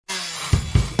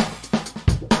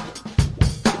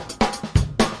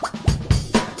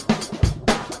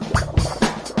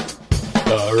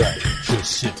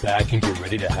Sit back and get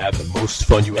ready to have the most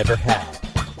fun you ever had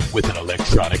with an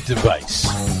electronic device.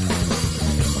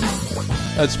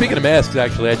 Speaking of masks,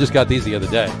 actually, I just got these the other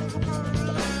day.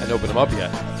 I didn't open them up yet.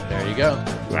 There you go.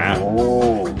 Wow.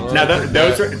 Oh. Now,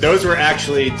 those were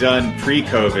actually done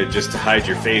pre-COVID just to hide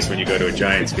your face when you go to a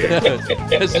Giants game.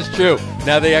 This is true.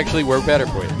 Now they actually work better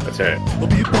for you. That's right.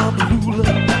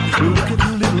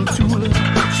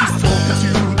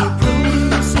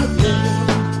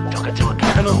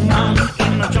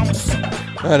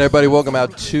 All right, everybody, welcome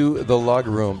out to the Log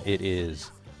Room. It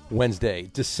is Wednesday,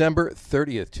 December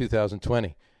 30th,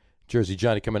 2020. Jersey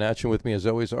Johnny coming at you. With me, as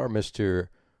always, are Mr.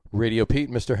 Radio Pete,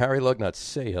 Mr. Harry Lugnut.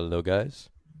 Say hello, guys.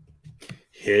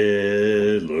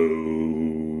 Hello.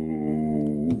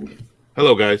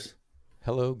 Hello, guys.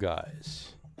 Hello,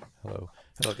 guys. Hello,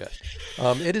 guys.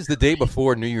 It is the day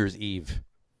before New Year's Eve.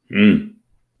 And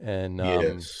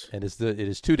Yes. and it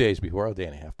is 2 days before, a day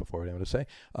and a half before, I want to say,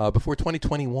 before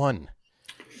 2021.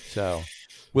 So,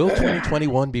 will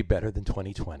 2021 be better than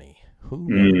 2020? Who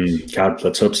knows? God,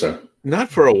 let's hope so. Not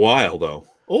for a while, though.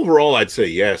 Overall, I'd say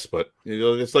yes, but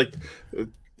it's like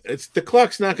the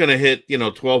clock's not going to hit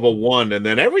 12:01, and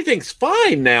then everything's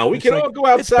fine. Now we can all go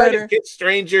outside and get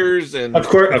strangers, and of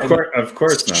course,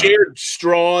 not. Shared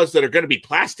straws that are going to be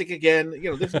plastic again.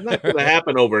 This is not going to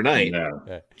happen overnight. No.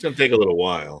 It's going to take a little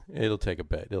while. It'll take a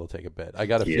bit. I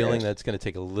got a feeling that it's going to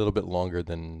take a little bit longer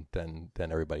than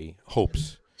everybody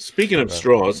hopes. Speaking of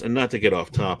straws, and not to get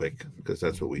off topic because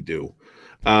that's what we do,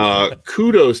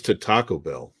 kudos to Taco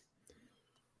Bell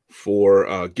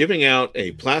for giving out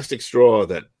a plastic straw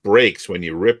that breaks when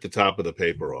you rip the top of the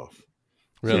paper off.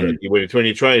 Really? So when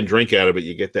you try and drink out of it,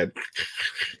 you get that,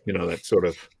 that sort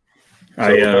of.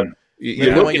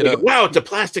 You look at it, wow, it's a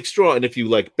plastic straw, and if you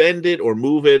bend it or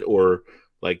move it or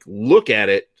look at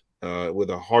it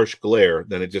with a harsh glare,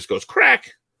 then it just goes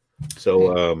crack.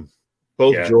 So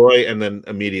both joy and then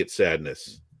immediate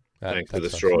sadness thanks to the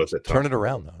straws. Turn it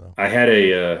around though. I had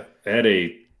a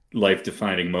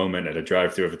life-defining moment at a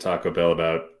drive-thru of a Taco Bell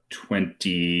about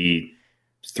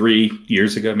 23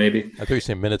 years ago, maybe. I thought you were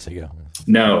saying minutes ago.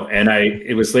 No, and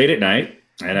it was late at night,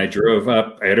 and I drove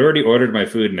up. I had already ordered my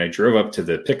food, and I drove up to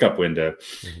the pickup window.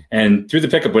 Mm-hmm. And through the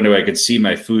pickup window, I could see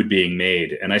my food being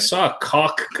made, and I saw a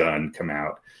caulk gun come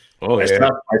out. Oh, I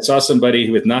saw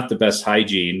somebody with not the best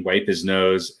hygiene wipe his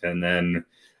nose and then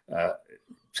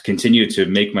continue to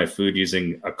make my food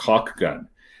using a caulk gun.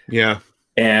 Yeah.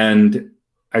 And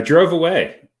I drove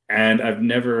away, and I've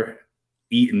never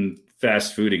eaten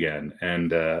fast food again.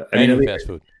 And fast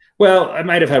food. Well, I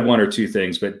might have had one or two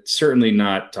things, but certainly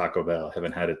not Taco Bell.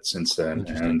 Haven't had it since then.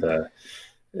 And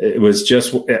it was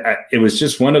just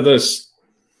one of those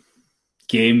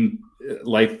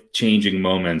life-changing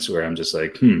moments where I'm just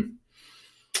like,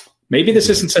 maybe this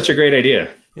isn't such a great idea.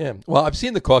 Yeah. Well, I've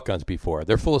seen the caulk guns before.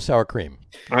 They're full of sour cream.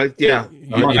 I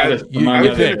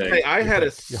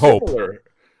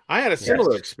had a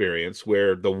similar experience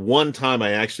where the one time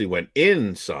I actually went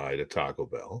inside a Taco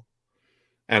Bell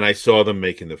and I saw them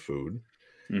making the food.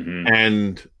 Mm-hmm.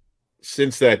 And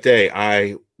since that day,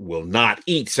 I will not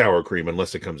eat sour cream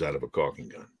unless it comes out of a caulking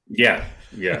gun. Yeah.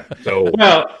 So,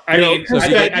 well, I mean, I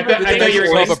thought you were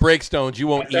going to breakstones. You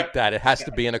won't eat that. It has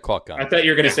to be in a caulk gun. I thought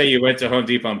you were going to say you went to Home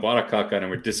Depot and bought a caulk gun and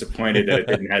were disappointed that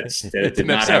it did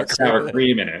not have sour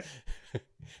cream in it.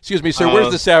 Excuse me, sir.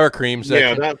 Where's the sour cream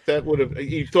section? Yeah, that would have.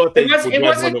 You thought it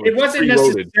wasn't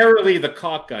necessarily the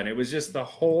caulk gun. It was just the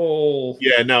whole.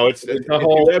 Yeah, no, it's the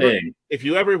whole thing. If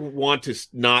you ever want to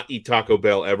not eat Taco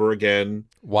Bell ever again,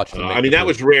 watch them. That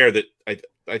was rare. That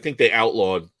I think they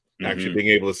outlawed actually being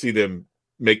able to see them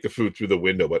make the food through the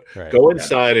window, but go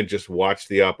inside and just watch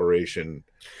the operation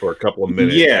for a couple of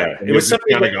minutes. Yeah, it was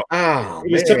something.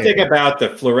 It was something about the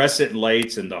fluorescent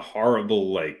lights and the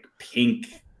horrible pink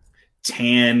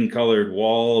tan colored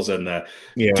walls and the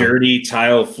dirty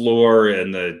tile floor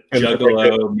and the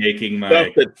juggalo making stuff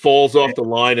that falls off the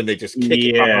line and they just kick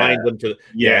it behind them to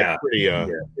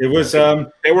it was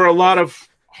there were a lot of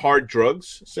hard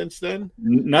drugs since then.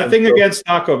 Nothing against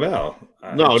Taco Bell.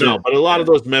 No, but a lot of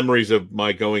those memories of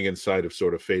my going inside have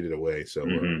sort of faded away. So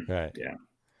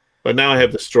but now I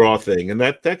have the straw thing, and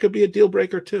that could be a deal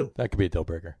breaker too. That could be a deal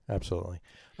breaker, absolutely.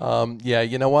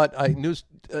 You know what?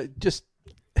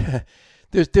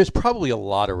 There's probably a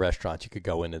lot of restaurants you could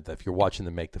go in, and if you're watching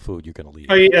them make the food, you're going to leave.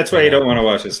 Oh, that's why you don't want to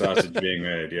watch the sausage being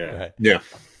made. Yeah, right. Yeah.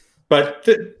 But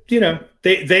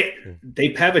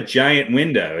they have a giant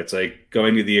window. It's like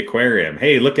going to the aquarium.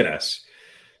 Hey, look at us.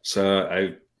 So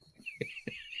I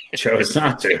chose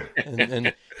not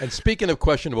to. And speaking of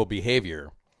questionable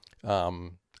behavior,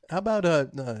 how about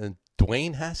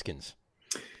Dwayne Haskins?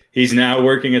 He's now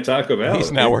working at Taco Bell.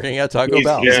 He's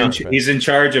Bell. He's in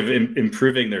charge of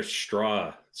improving their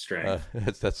straw strength.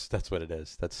 That's what it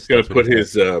is. He's going to put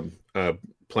his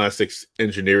plastics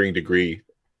engineering degree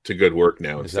to good work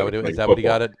now. Is that what he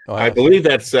got at Ohio I believe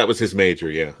that was his major,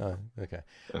 yeah. Okay.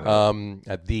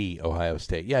 At the Ohio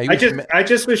State. Yeah. I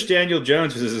just wish Daniel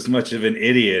Jones was as much of an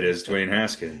idiot as Dwayne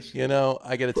Haskins. You know,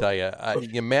 I got to tell you,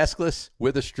 you're maskless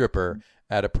with a stripper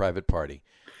at a private party.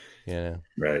 Yeah.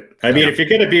 Right. I mean, if you're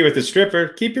going to be with a stripper,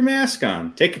 keep your mask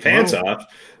on. Take your pants off,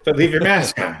 but leave your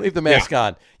mask on. Leave the mask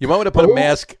on. You might want to put a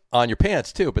mask on your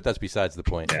pants, too, but that's besides the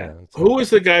point. Yeah. Who was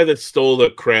the guy that stole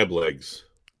the crab legs?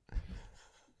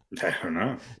 I don't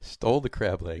know. Stole the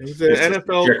crab legs. He was an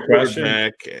NFL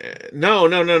quarterback. No.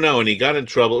 And he got in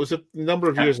trouble. It was a number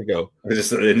of years ago.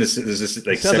 This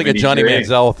like sounds like a Johnny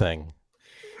Manziel thing.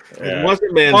 It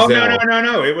wasn't Manziel. Oh,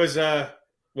 no. It was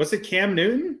it Cam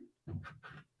Newton?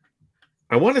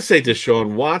 I want to say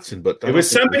Deshaun Watson, but it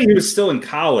was somebody who was still in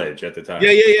college at the time.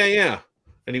 Yeah.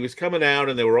 And he was coming out,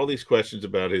 and there were all these questions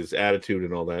about his attitude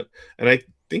and all that. And I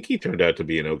think he turned out to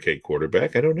be an okay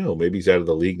quarterback. I don't know. Maybe he's out of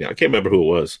the league now. I can't remember who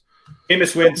it was.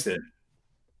 Jameis Winston.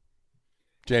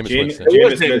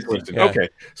 Jameis Winston. Yeah. Okay.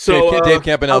 So Dave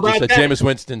Campanelli just said Jameis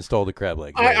Winston stole the crab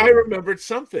leg. I remembered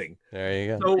something. There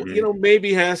you go. So,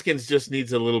 maybe Haskins just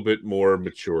needs a little bit more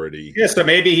maturity. Yeah, so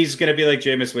maybe he's going to be like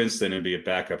Jameis Winston and be a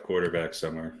backup quarterback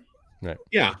somewhere. Right.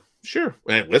 Yeah, sure.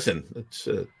 Listen, it's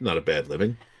not a bad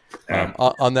living.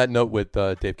 On that note with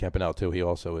Dave Campanelli, too, he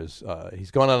also is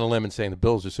he's going on a limb and saying the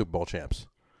Bills are Super Bowl champs.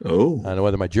 Oh. I don't know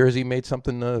whether my jersey made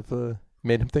something of...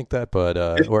 made him think that, but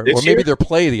or maybe their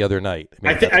play the other night.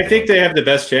 I think they have the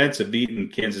best chance of beating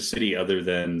Kansas City other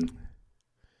than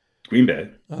Green Bay.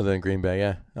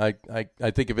 Yeah.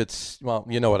 I think if it's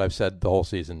you know what I've said the whole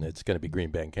season, it's going to be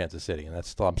Green Bay and Kansas City, and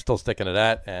I'm still sticking to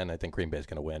that. And I think Green Bay is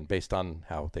going to win based on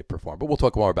how they perform. But we'll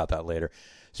talk more about that later.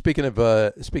 Speaking of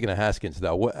Haskins,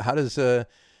 though, how does how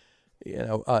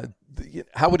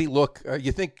would he look?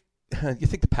 You think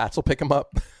the Pats will pick him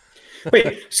up?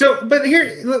 Wait, but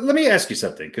here, let me ask you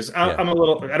something, because I'm a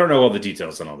little, I don't know all the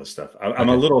details on all this stuff. I'm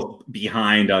a little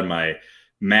behind on my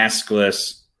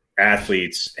maskless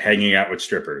athletes hanging out with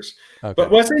strippers. Okay. But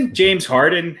wasn't James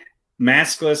Harden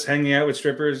maskless hanging out with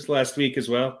strippers last week as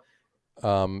well?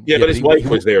 But his wife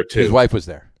was there too. His wife was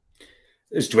there.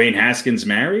 Is Dwayne Haskins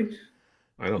married?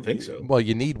 I don't think so. Well,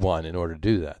 you need one in order to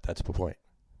do that. That's the point.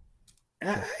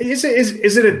 Is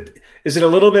it a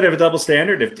little bit of a double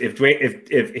standard?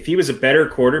 If he was a better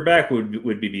quarterback, would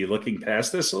we be looking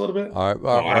past this a little bit? All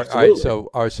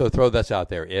right. So throw this out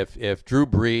there. If Drew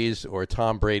Brees or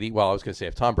Tom Brady, well, I was going to say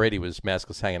if Tom Brady was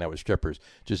maskless hanging out with strippers,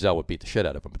 Giselle would beat the shit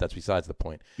out of him. But that's besides the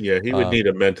point. Yeah, he would need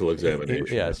a mental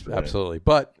examination. Yes, absolutely.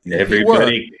 But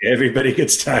everybody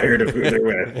gets tired of who they're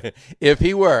with. If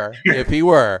he were,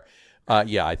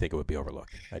 I think it would be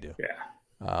overlooked. I do. Yeah.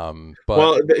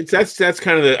 But that's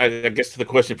kind of I guess the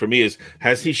question for me is,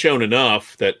 has he shown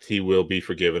enough that he will be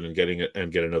forgiven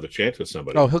and get another chance with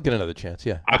somebody? Oh, he'll get another chance.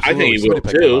 Yeah, I think he will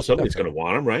too. Somebody's going to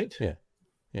want him, right? Yeah.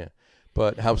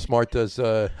 But how smart does?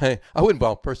 I wouldn't.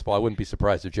 Well, first of all, I wouldn't be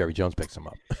surprised if Jerry Jones picks him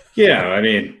up. Yeah, I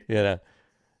mean,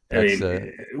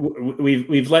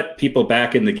 we've let people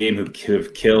back in the game who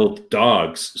have killed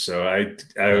dogs. So I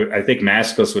think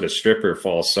maskless with a stripper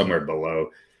falls somewhere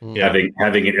below.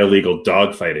 Having an illegal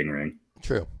dog fighting ring.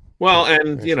 True. Well,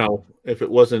 and if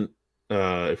it wasn't,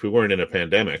 if we weren't in a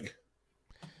pandemic,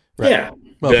 right. Yeah.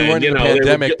 Well, if we weren't in a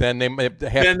pandemic, then half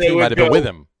the team might have been with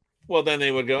him. Well, then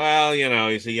they would go, well,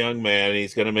 he's a young man,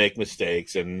 he's going to make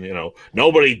mistakes, and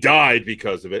nobody died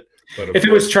because of it. But if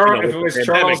it was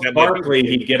Charles Barkley,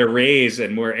 he'd get a raise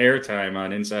and more airtime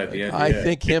on Inside the NBA. I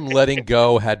think him letting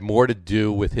go had more to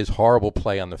do with his horrible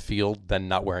play on the field than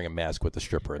not wearing a mask with the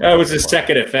stripper. That was his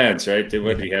second offense, right?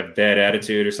 Did he have bad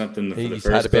attitude or something? He's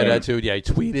had a bad attitude. Yeah, he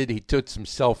tweeted. He took some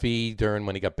selfie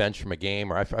when he got benched from a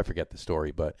game, or I forget the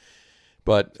story, but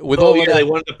with all of that, they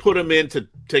wanted to put him in to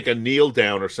take a kneel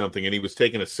down or something, and he was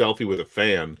taking a selfie with a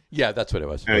fan. Yeah, that's what it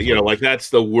was.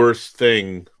 That's the worst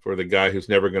thing for the guy who's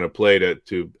never going to play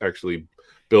to actually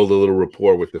build a little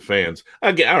rapport with the fans.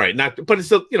 Again, all right, but it's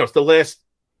still, it's the last.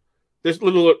 There's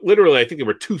literally, I think there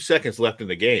were 2 seconds left in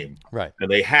the game, right?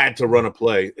 And they had to run a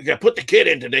play. They got to put the kid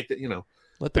in to take the,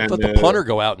 Let the punter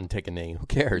go out and take a knee. Who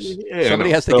cares?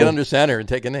 Somebody has to get under center and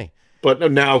take a knee.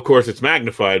 But now, of course, it's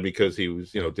magnified because he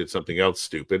was, did something else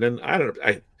stupid. And I don't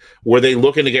know. Were they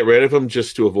looking to get rid of him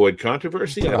just to avoid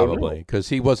controversy? Probably, because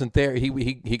he wasn't there.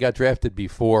 He got drafted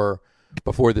before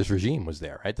this regime was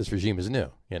there, right? This regime is new.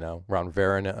 Ron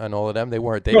Rivera and all of them. They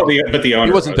weren't. But the owner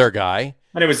he wasn't their guy.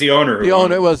 And it was the owner. The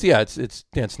owner was, it's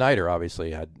Dan Snyder.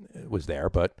 Obviously, was there,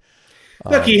 but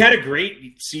Look, he had a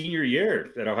great senior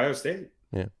year at Ohio State.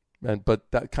 Yeah, but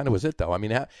that kind of was it, though. I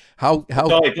mean, how That's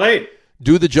all he played.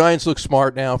 Do the Giants look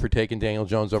smart now for taking Daniel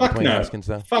Jones over Dwayne Haskins,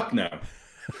 though? Fuck no.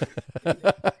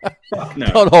 Fuck no.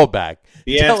 Don't hold back.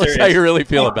 The Tell us how you really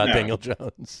feel about Daniel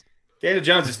Jones. Daniel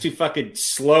Jones is too fucking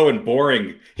slow and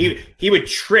boring. He would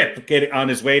trip get on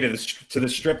his way to the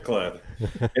strip club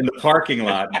in the parking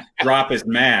lot and drop his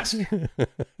mask.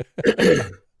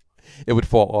 It would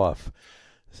fall off.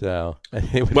 So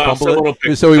it would fumble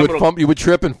it. So he would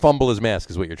trip and fumble his mask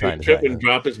is what you're trying to say. Trip and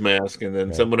drop his mask, and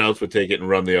then someone else would take it and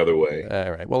run the other way.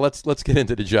 All right. Well, let's get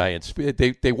into the Giants.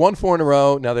 They won 4 in a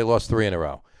row. Now they lost 3 in a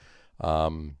row.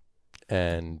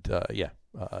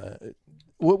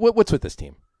 What's with this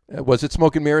team? Was it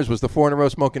smoke and mirrors? Was the 4 in a row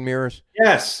smoke and mirrors?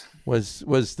 Yes. Was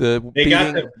the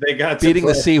beating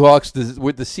the Seahawks?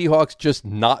 Were the Seahawks just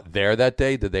not there that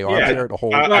day? Did they aren't there the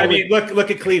whole? I mean, look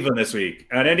at Cleveland this week.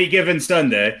 On any given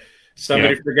Sunday,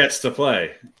 somebody forgets to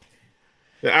play.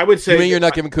 I would say you're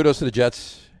not giving kudos to the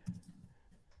Jets.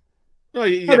 No,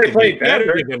 they played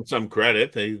better. Give them some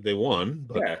credit. They won.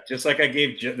 But. Yeah, just like I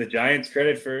gave the Giants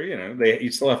credit for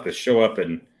you still have to show up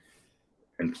and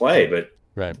play, but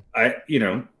right. I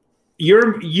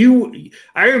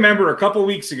remember a couple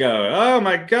weeks ago, oh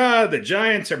my God, the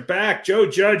Giants are back. Joe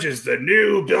Judge is the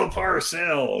new Bill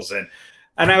Parcells.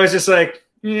 And I was just like,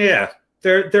 yeah,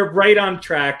 they're right on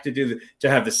track to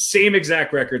have the same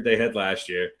exact record they had last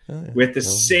year with the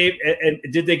same. And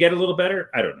did they get a little better?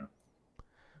 I don't know.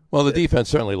 Well, the defense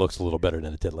certainly looks a little better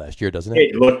than it did last year, doesn't it?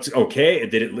 It looked okay.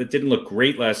 It didn't look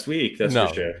great last week. That's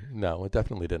for sure. No, it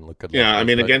definitely didn't look good. Yeah,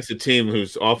 against a team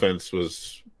whose offense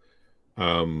was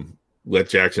let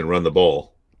Jackson run the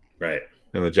ball. Right.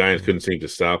 And the Giants couldn't seem to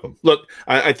stop him. Look,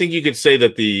 I think you could say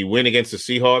that the win against the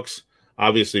Seahawks,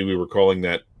 obviously we were calling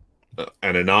that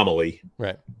an anomaly.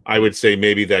 Right. I would say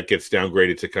maybe that gets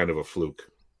downgraded to kind of a fluke.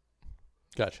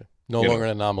 Gotcha. No longer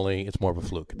an anomaly. It's more of a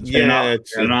fluke. Yeah, an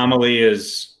anomaly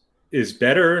is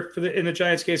better in the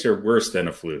Giants' case or worse than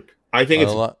a fluke? I think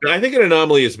an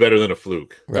anomaly is better than a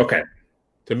fluke. Right. Okay.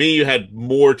 To me, you had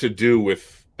more to do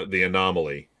with the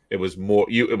anomaly. It was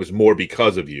more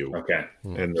because of you. Okay.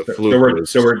 And the fluke.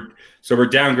 So we're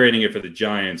downgrading it for the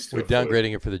Giants. We're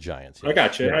downgrading it for the Giants. Yes. I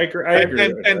got you. Yeah. I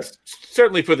agree. And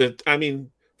certainly for the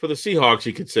Seahawks,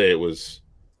 you could say it was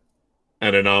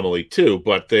an anomaly too,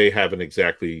 but they haven't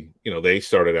exactly. They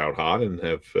started out hot and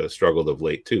have struggled of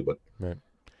late too. But right.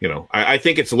 I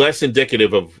think it's less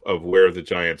indicative of where the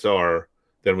Giants are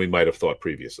than we might have thought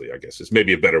previously, I guess. It's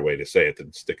maybe a better way to say it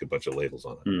than stick a bunch of labels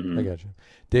on it. Mm-hmm. I got you.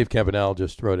 Dave Campanelle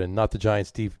just wrote in, not the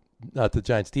Giants'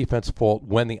 defense fault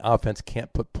when the offense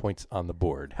can't put points on the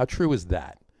board. How true is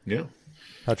that? Yeah.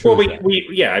 How true is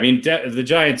that? The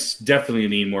Giants definitely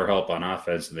need more help on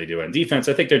offense than they do on defense.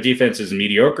 I think their defense is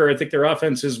mediocre. I think their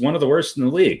offense is one of the worst in the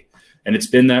league, and it's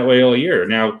been that way all year.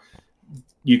 Now,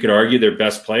 you could argue their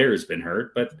best player has been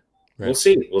hurt, but We'll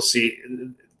see. We'll see.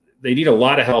 They need a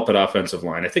lot of help at offensive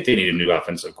line. I think they need a new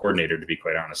offensive coordinator, to be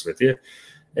quite honest with you.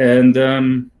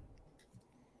 And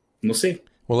we'll see.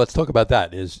 Well, let's talk about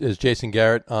that. Is Jason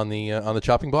Garrett on the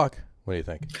chopping block? What do you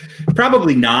think?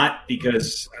 Probably not,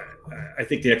 because I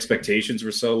think the expectations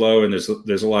were so low, and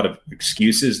there's a lot of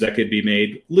excuses that could be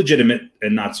made, legitimate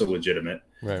and not so legitimate.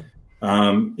 Right.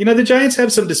 The Giants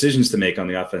have some decisions to make on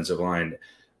the offensive line.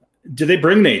 Do they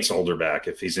bring Nate Solder back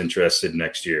if he's interested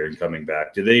next year in coming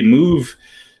back? Do they move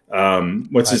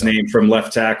his name from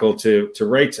left tackle to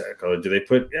right tackle? Do they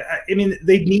put? I mean,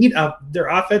 they need their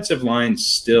offensive line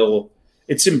still.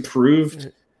 It's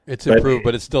improved. It's improved,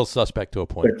 but it's still suspect to a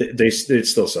point. But it's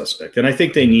still suspect, and I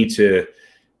think they need to.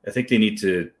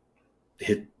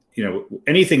 Hit.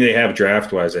 Anything they have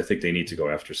draft wise, I think they need to go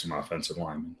after some offensive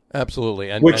linemen.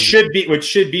 Absolutely, which should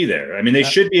be there. I mean, they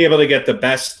should be able to get the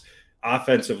best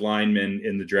offensive linemen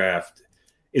in the draft.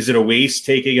 Is it a waste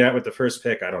taking it out with the first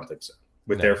pick? I don't think so.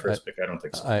 Their first pick, I don't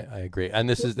think so. I agree, and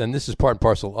this is part and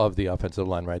parcel of the offensive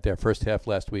line right there. First half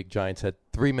last week, Giants had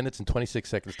 3 minutes and 26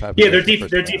 seconds time. Yeah, their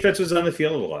defense was on the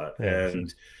field a lot,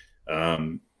 and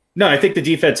I think the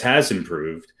defense has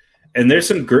improved. And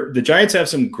the Giants have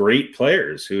some great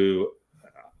players who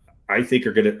I think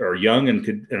are young and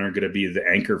are going to be the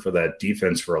anchor for that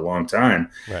defense for a long time.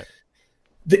 Right.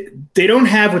 They don't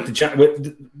have what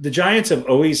the Giants have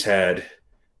always had,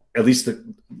 at least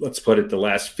let's put it, the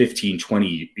last 15,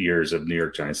 20 years of New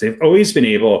York Giants. They've always been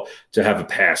able to have a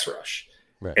pass rush.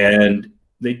 Right. And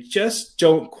they just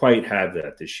don't quite have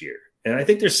that this year. And I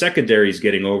think their secondary is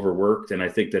getting overworked, and I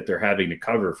think that they're having to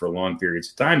cover for long periods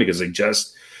of time because they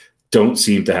just don't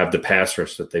seem to have the pass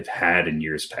rush that they've had in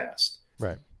years past.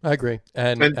 Right. I agree.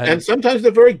 And sometimes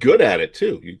they're very good at it,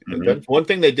 too. Mm-hmm. That's one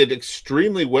thing they did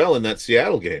extremely well in that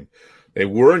Seattle game. They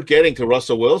weren't getting to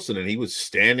Russell Wilson, and he was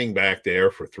standing back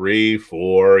there for 3,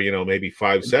 4, maybe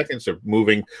 5 seconds, or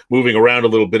moving around a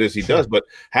little bit as he does, but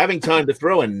having time to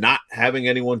throw and not having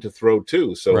anyone to throw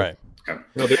to. So right.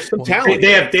 There's some talent.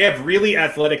 They have really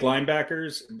athletic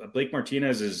linebackers. Blake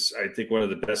Martinez is, I think, one of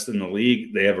the best in the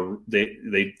league. They have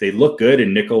they look good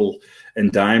in nickel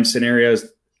and dime scenarios.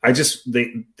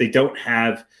 They don't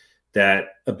have that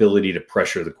ability to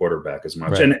pressure the quarterback as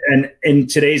much. Right. And in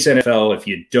today's NFL, if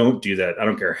you don't do that, I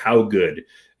don't care how good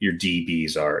your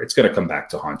DBs are, it's going to come back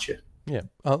to haunt you. Yeah.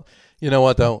 Well, you know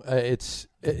what though?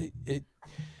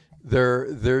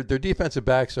 Their defensive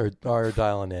backs are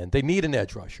dialing in. They need an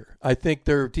edge rusher. I think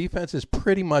their defense is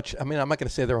pretty much, I'm not going to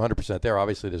say they're 100% there.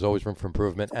 Obviously, there's always room for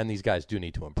improvement, and these guys do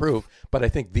need to improve. But I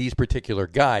think these particular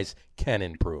guys can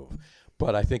improve.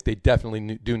 But I think they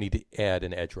definitely do need to add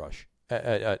an edge rush,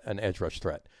 an edge rush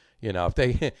threat. If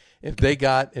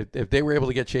they were able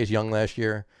to get Chase Young last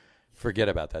year, forget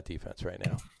about that defense right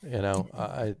now.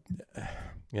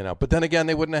 But then again,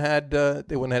 they wouldn't have had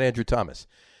Andrew Thomas.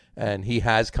 And he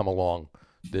has come along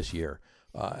this year,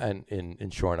 and in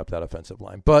shoring up that offensive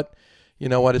line. But you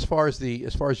know what? As far as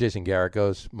Jason Garrett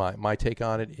goes, my take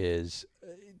on it is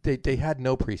they had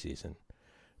no preseason.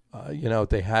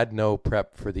 They had no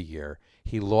prep for the year.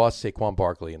 He lost Saquon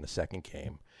Barkley in the second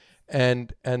game,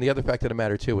 and the other fact of the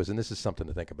matter too is, and this is something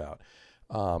to think about,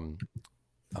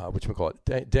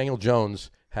 Daniel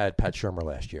Jones had Pat Shurmur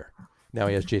last year. Now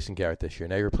he has Jason Garrett this year.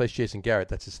 Now you replace Jason Garrett.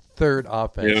 That's his third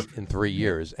offense in 3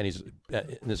 years, and he's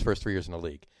in his first 3 years in the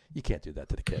league. You can't do that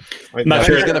to the kid. I'm not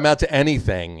sure he's going to amount to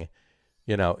anything.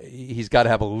 He's got to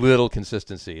have a little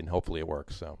consistency, and hopefully it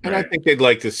works. So, and I think they'd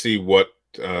like to see what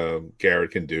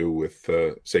Garrett can do with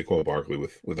Saquon Barkley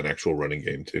with an actual running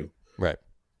game too. Right.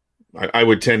 I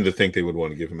would tend to think they would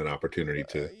want to give him an opportunity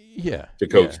to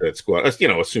coach that squad.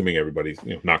 Assuming everybody,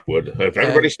 knock wood, if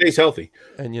everybody stays healthy.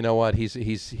 And you know what?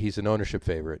 He's an ownership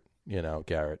favorite.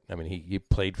 Garrett. He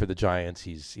played for the Giants.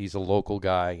 He's a local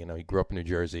guy. He grew up in New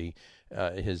Jersey.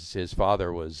 His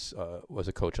father was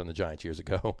a coach on the Giants years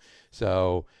ago.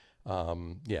 So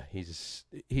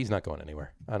he's not going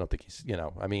anywhere. I don't think he's.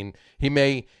 He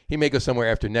may go somewhere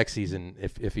after next season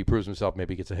if he proves himself.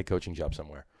 Maybe he gets a head coaching job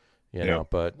somewhere.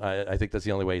 But I think that's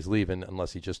the only way he's leaving,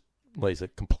 unless he just lays a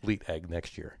complete egg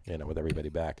next year, with everybody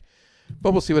back.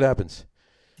 But we'll see what happens.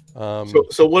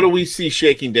 So what do we see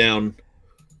shaking down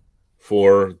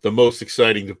for the most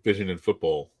exciting division in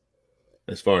football,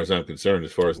 as far as I'm concerned,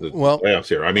 as far as the playoffs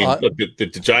here? Look, the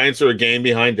Giants are a game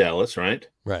behind Dallas, right?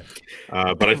 Right.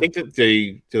 But I think that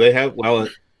they have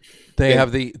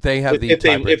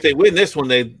if they win this one,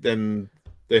 then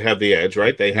they have the edge,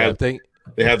 right? They have the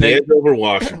edge over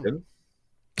Washington.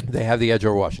 They have the edge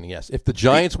over Washington, yes. If the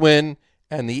Giants win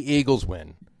and the Eagles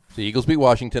win, the Eagles beat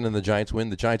Washington and the Giants win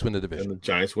the division. And the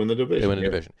Giants win the division. They win the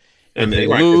division. And they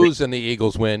lose and the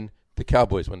Eagles win, the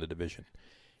Cowboys win the division.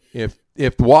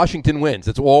 If Washington wins,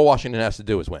 that's all Washington has to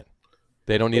do is win.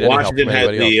 They don't need any help from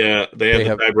anybody else. They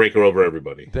have the tiebreaker over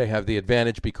everybody. They have the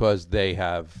advantage because they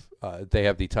have the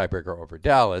tiebreaker over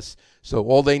Dallas. So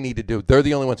all they need to do, they're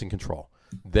the only ones in control.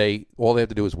 All they have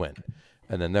to do is win,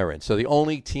 and then they're in. So the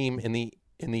only team in the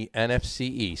NFC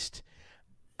East,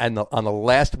 and on the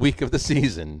last week of the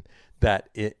season that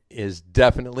it is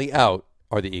definitely out,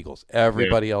 are the Eagles.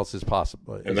 Everybody else is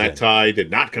possible. And that tie did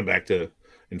not come back to.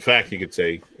 In fact, you could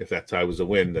say if that tie was a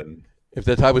win, then if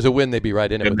that tie was a win, they'd be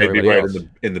right in it. And they'd be right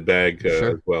in the bag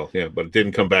as well. Yeah, but it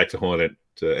didn't come back to haunt it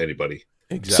to anybody.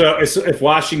 Exactly. So if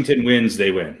Washington wins,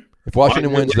 they win. If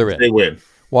Washington wins, they're in. They win.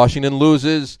 Washington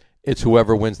loses. It's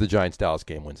whoever wins the Giants-Dallas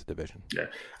game wins the division. Yeah,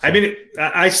 so.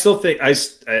 I still think I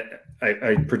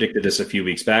predicted this a few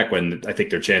weeks back when I think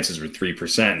their chances were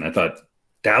 3%, and I thought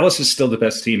Dallas is still the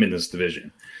best team in this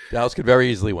division. Dallas could very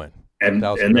easily win, and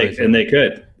they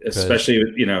could, especially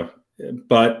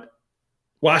but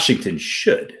Washington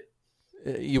should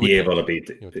be able to beat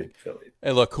the Philly.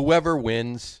 Hey, look, whoever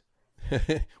wins,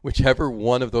 whichever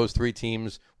one of those three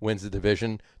teams wins the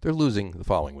division, they're losing the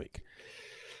following week.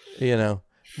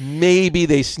 Maybe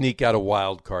they sneak out a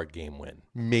wild card game win.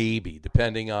 Maybe,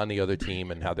 depending on the other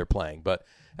team and how they're playing.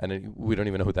 And we don't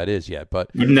even know who that is yet.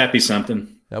 But wouldn't that be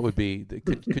something? That would be.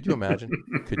 Could you imagine?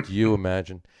 Could you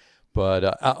imagine?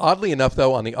 But oddly enough,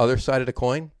 though, on the other side of the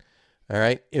coin, all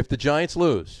right, if the Giants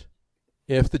lose,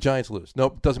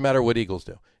 nope, doesn't matter what Eagles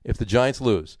do. If the Giants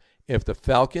lose, if the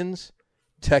Falcons,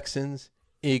 Texans,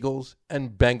 Eagles, and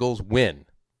Bengals win.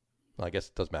 I guess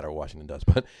it doesn't matter what Washington does,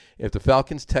 but if the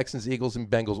Falcons, Texans, Eagles, and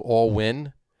Bengals all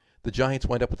win, the Giants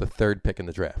wind up with the third pick in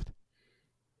the draft.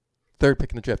 third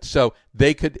pick in the draft. So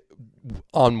they could,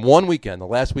 on one weekend, the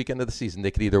last weekend of the season,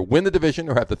 they could either win the division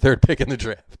or have the third pick in the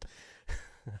draft.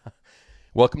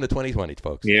 Welcome to 2020,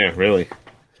 folks. Yeah, really.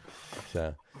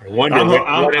 So.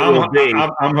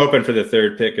 I'm hoping for the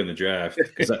third pick in the draft.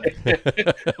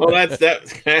 Well, that's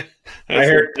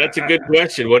a good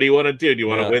question. What do you want to do? Do you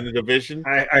want to win the division?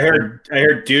 I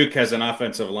heard Duke has an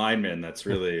offensive lineman that's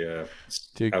really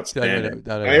outstanding.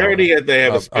 I heard they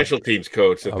have a special teams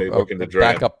coach that they look in the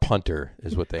draft. Backup punter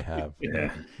is what they have.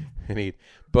 Yeah,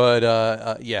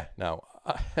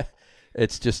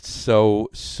 it's just so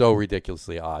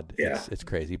ridiculously odd. Yeah, it's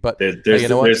crazy. But there's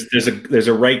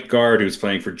a right guard who's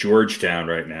playing for Georgetown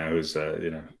right now, who's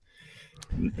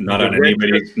not on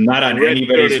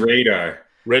anybody's radar.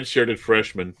 Red-shirted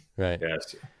freshman. Right.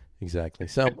 Yes. Exactly.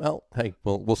 So, well, hey,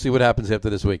 we'll see what happens after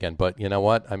this weekend. But you know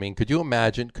what? I mean, could you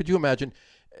imagine?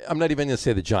 I'm not even going to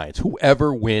say the Giants.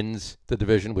 Whoever wins the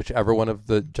division, whichever one of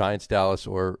the Giants, Dallas,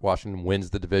 or Washington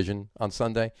wins the division on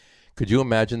Sunday. Could you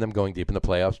imagine them going deep in the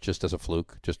playoffs just as a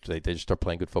fluke? Just they just start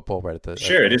playing good football right at the.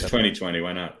 Sure, it is 2020.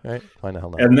 Why not? Right? Why the hell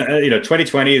not? And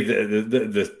 2020,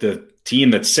 the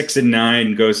team that's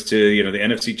 6-9 goes to the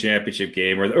NFC Championship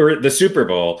game or the Super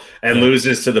Bowl and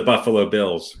loses to the Buffalo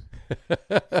Bills.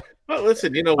 Well,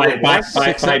 listen,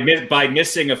 by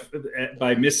missing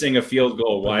a field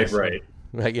goal wide right.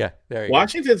 Right, yeah. There you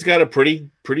Washington's got a pretty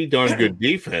darn good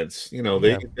defense.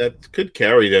 That could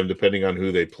carry them depending on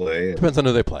who they play. Depends on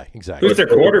who they play, exactly. Who's their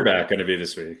quarterback going to be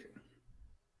this week?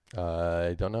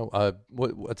 I don't know.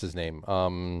 What's his name?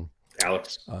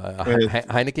 Alex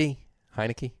Heineke. I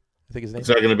think his name. Is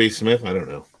that going to be Smith? I don't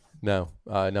know. No,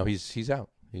 he's out.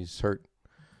 He's hurt.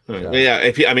 Right. Yeah,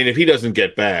 if he doesn't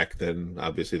get back, then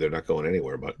obviously they're not going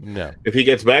anywhere. But if he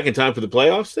gets back in time for the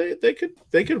playoffs,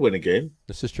 they could win a game.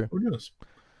 This is true. Who knows?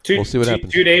 We'll see what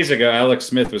happens. 2 days ago, Alex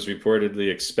Smith was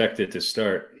reportedly expected to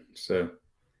start. So,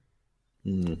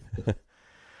 what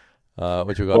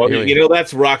you got?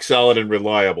 That's rock solid and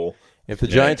reliable. If the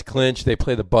Giants clinch, they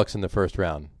play the Bucks in the first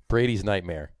round. Brady's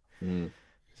nightmare.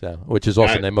 So, which is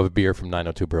also the name of a beer from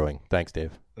 902 Brewing. Thanks,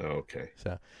 Dave. Okay.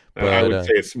 So. But, I would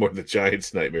say it's more the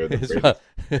Giants' nightmare than Brady's.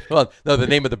 Well, no, the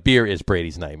name of the beer is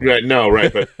Brady's nightmare. Right, no,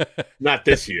 right, but not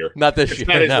this year. Not this year.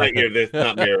 Not his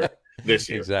nightmare this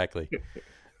year. Exactly.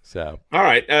 So. All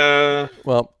right.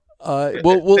 We'll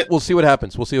see what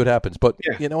happens. We'll see what happens. But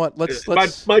you know what? Let's.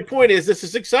 My point is, this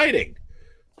is exciting.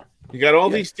 You got all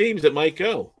these teams that might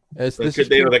go.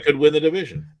 That could win the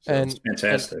division. So and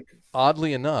fantastic. And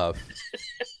oddly enough,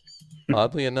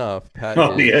 Pat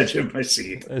on the edge of my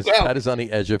seat. Pat is on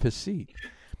the edge of his seat.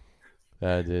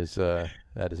 That is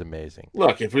amazing.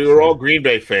 Look, if we were all Green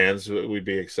Bay fans, we'd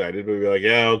be excited. We'd be like,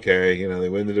 yeah, okay, they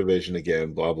win the division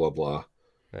again, blah blah blah.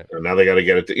 Right. And now they got to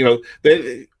get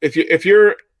it. If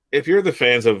you're the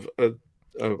fans of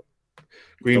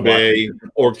Green Bay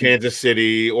or Kansas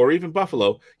City or even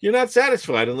Buffalo, you're not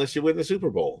satisfied unless you win the Super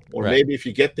Bowl, or maybe if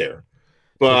you get there.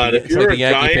 But if you're a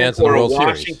Giants or a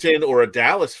Washington or a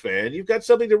Dallas fan, you've got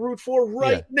something to root for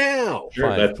now.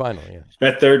 Sure, finally,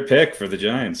 that third pick for the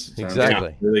Giants.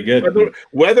 Exactly. Really good.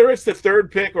 Whether it's the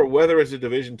third pick or whether it's a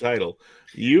division title,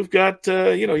 you've got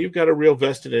a real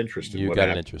vested interest in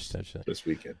this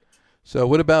weekend. So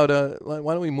what about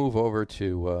why don't we move over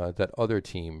to that other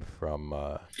team from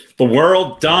the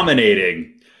world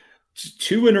dominating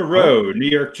 2 in a row, New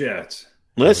York Jets.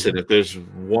 Listen, if there's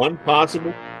one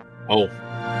possible Is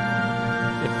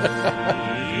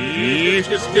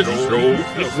this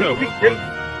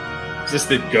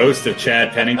the ghost of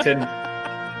Chad Pennington?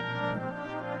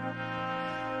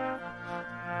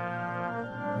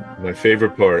 My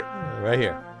favorite part. Right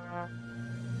here.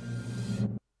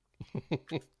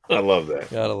 I love that.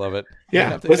 Gotta love it.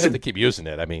 Yeah, you have to keep using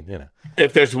it. I mean,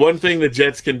 If there's one thing the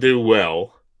Jets can do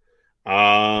well,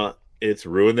 it's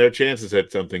ruin their chances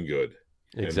at something good.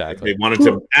 Exactly. And they wanted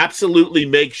to absolutely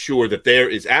make sure that there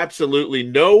is absolutely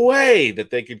no way that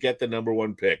they could get the number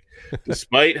 1 pick,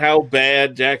 despite how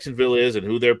bad Jacksonville is and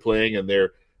who they're playing, and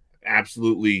they're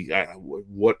absolutely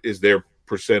what is their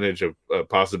percentage of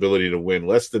possibility to win?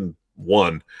 Less than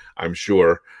 1, I'm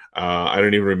sure. I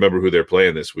don't even remember who they're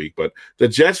playing this week, but the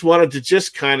Jets wanted to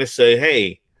just kind of say,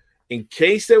 hey, in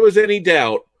case there was any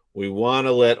doubt, we want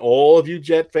to let all of you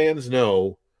Jet fans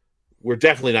know we're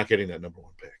definitely not getting that number 1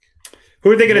 pick. Who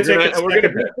are they going to take with the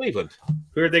second pick? Cleveland.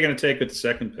 Who are they going to take with the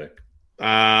second pick?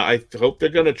 I hope they're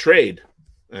going to trade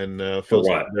and fill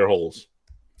their holes.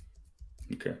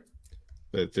 Okay.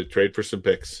 To trade for some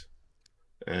picks,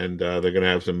 and they're going to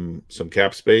have some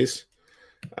cap space.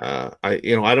 I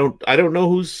don't know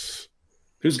who's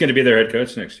going to be their head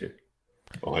coach next year.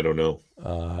 Oh, I don't know.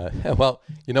 Well,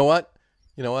 you know what?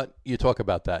 You know what? You talk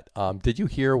about that. Did you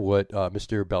hear what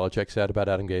Mr. Belichick said about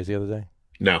Adam Gase the other day?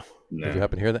 No. Did you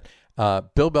happen to hear that?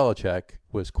 Bill Belichick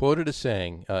was quoted as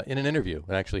saying in an interview,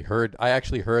 and I actually heard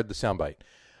the soundbite.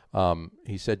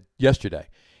 He said yesterday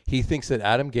he thinks that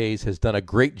Adam Gase has done a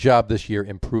great job this year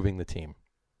improving the team.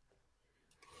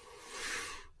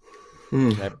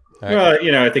 Okay. Well,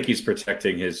 I think he's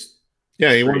protecting his.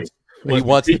 Yeah, he wants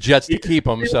the Jets to keep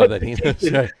him so that he knows.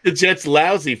 The Jets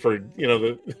lousy for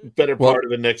the better part of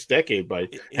the next decade by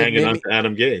hanging on to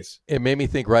Adam Gase. It made me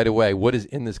think right away, what is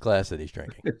in this glass that he's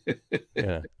drinking?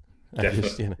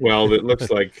 Well, it looks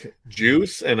like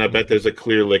juice, and I bet there's a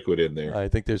clear liquid in there. I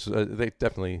think there's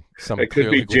definitely some. It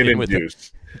could be gin and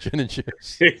juice. Gin and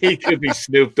juice. He could be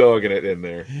Snoop Dogging it in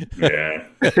there. Yeah.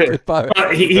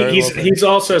 He's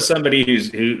also somebody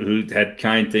who had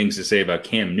kind things to say about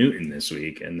Cam Newton this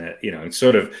week, and that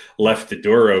sort of left the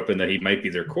door open that he might be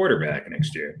their quarterback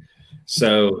next year.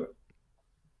 So.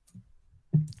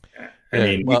 I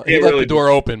mean, he left the door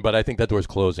open, but I think that door's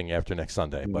closing after next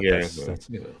Sunday. But that's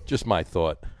just my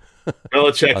thought.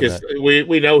 Belichick is.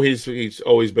 We know he's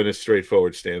always been a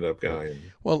straightforward stand-up guy.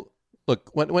 Well, look,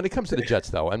 when it comes to the Jets,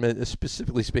 though, I mean,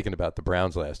 specifically speaking about the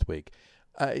Browns last week,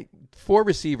 4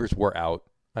 receivers were out.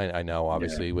 I know,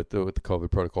 obviously, with the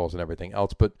COVID protocols and everything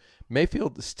else, but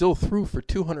Mayfield still threw for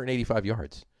 285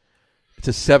 yards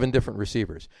to 7 different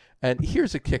receivers. And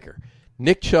here's a kicker.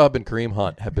 Nick Chubb and Kareem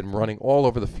Hunt have been running all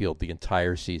over the field the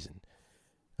entire season.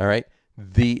 All right?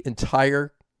 The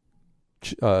entire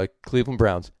Cleveland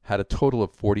Browns had a total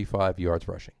of 45 yards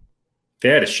rushing. They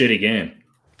had a shitty game.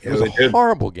 It was a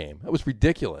horrible game. That was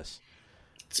ridiculous.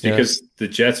 It's because the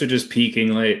Jets are just peaking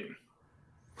late.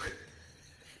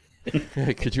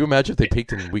 Could you imagine if they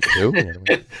peaked in week 2?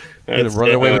 And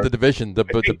run away with the division. The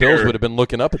Bills would have been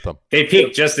looking up at them. They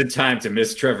peaked just in time to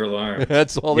miss Trevor Lawrence.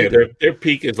 That's all they did. Their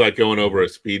peak is like going over a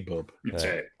speed bump. That's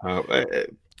right.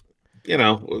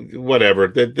 Whatever.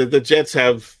 The Jets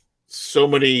have so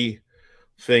many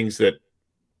things that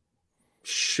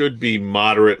should be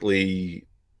moderately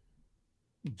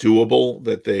doable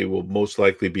that they will most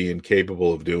likely be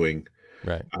incapable of doing.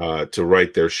 Right. To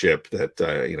right their ship. That's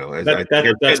on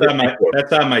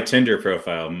my Tinder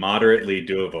profile. Moderately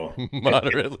doable.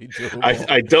 Moderately doable.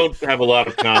 I don't have a lot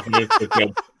of confidence that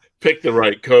they'll pick the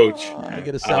right coach. I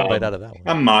get a soundbite out of that one.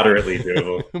 I'm moderately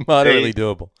doable. Moderately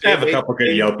doable. I have a couple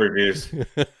good Yelp reviews.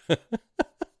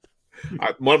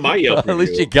 One of my Yelp reviews. At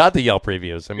least you got the Yelp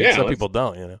reviews. I mean, some people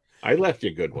don't. I left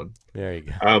you a good one. There you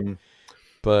go.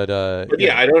 But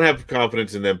I don't have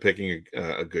confidence in them picking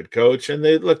a good coach, and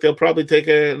they'll probably take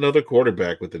another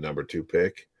quarterback with the number 2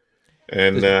 pick,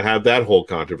 and have that whole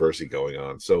controversy going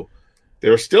on. So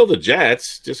they're still the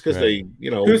Jets, just because they,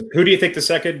 Who do you think the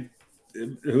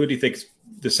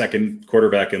second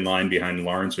quarterback in line behind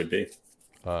Lawrence would be?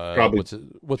 Probably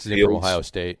what's his name from Ohio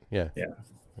State? Yeah.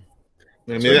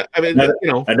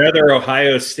 Another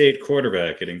Ohio State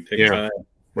quarterback getting picked high.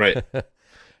 Right.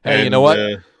 Hey, you know what?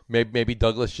 Maybe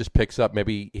Douglas just picks up.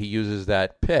 Maybe he uses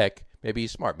that pick. Maybe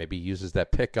he's smart. Maybe he uses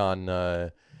that pick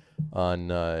to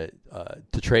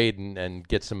trade and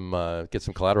get some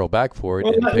collateral back for it.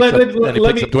 And he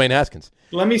picks up Dwayne Haskins.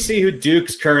 Let me see who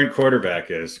Duke's current quarterback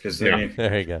is, because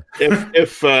there you go.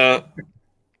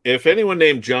 If anyone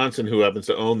named Johnson, who happens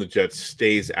to own the Jets,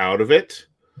 stays out of it,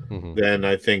 then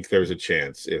I think there's a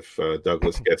chance if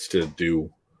Douglas gets to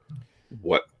do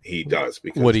what he does.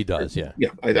 Because what he does, yeah.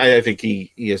 I think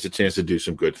he has a chance to do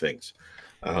some good things.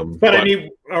 But I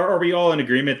mean, are we all in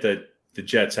agreement that the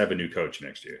Jets have a new coach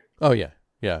next year? Oh yeah.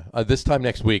 This time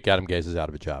next week, Adam Gase is out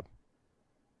of a job.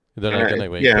 They're not going to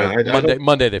wait. Yeah,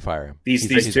 Monday they fire him.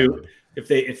 These two,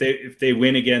 if they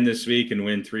win again this week and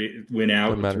win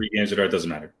out with 3 games, it doesn't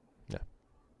matter.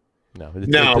 No.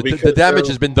 The damage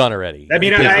has been done already. I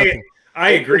mean, I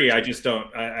agree. I just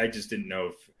don't. I just didn't know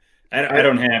if I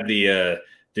don't have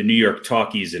the New York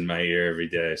talkies in my ear every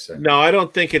day. So no, I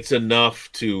don't think it's enough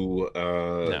to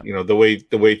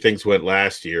the way things went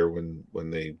last year when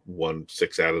they won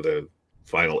 6 out of the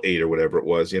final 8 or whatever it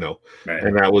was, right.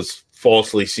 And that was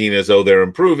falsely seen as though they're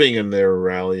improving and they're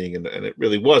rallying, and it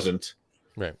really wasn't.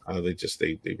 Right. They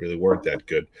really weren't that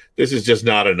good. This is just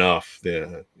not enough.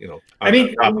 On top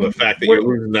of the fact that you're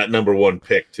losing that number 1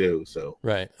 pick too. So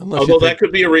right. Although that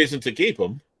could be a reason to keep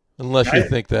him. Unless you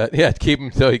think that, keep him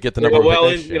until you get the number. Well,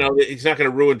 he's not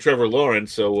going to ruin Trevor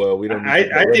Lawrence, so we don't. I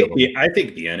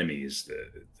think the enemy is the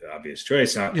obvious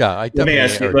choice. Let me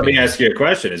ask you a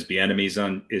question: Is he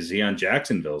on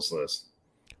Jacksonville's list?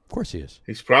 Of course he is.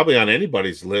 He's probably on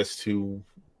anybody's list who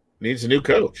Needs a new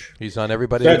coach. He's on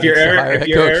everybody. So if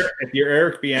you're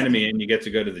Eric Bieniemy and you get to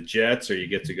go to the Jets or you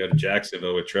get to go to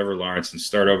Jacksonville with Trevor Lawrence and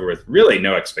start over with really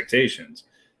no expectations,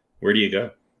 where do you go?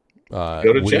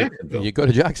 Go to Jacksonville. You go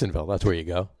to Jacksonville. That's where you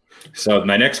go. So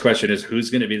my next question is,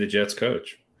 who's going to be the Jets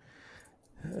coach?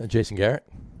 Jason Garrett.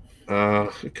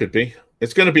 It could be.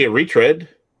 It's going to be a retread,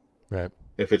 right?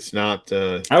 If it's not,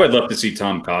 I would love to see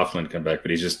Tom Coughlin come back,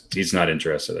 but he's not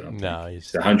interested. I don't think. No,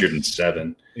 he's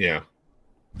 107. Yeah.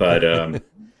 But in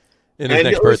his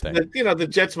next birthday, the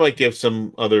Jets might give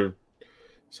somebody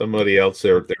else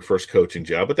their first coaching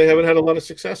job, but they haven't had a lot of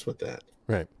success with that.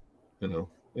 Right.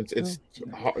 It's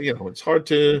hard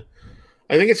to.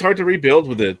 I think it's hard to rebuild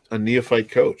with a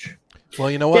neophyte coach. Well,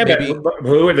 you know what? Yeah, but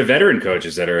who are the veteran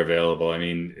coaches that are available? I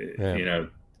mean,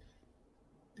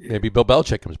 maybe Bill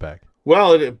Belichick comes back.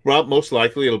 Well, most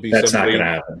likely it'll be that's not going to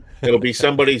happen. It'll be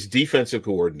somebody's defensive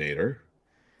coordinator.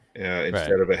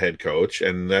 Instead of a head coach,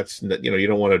 and that's you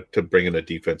don't want to bring in a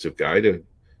defensive guy to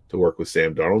work with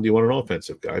Sam Darnold. You want an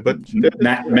offensive guy, but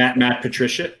Matt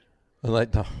Patricia.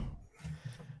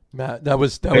 Matt, that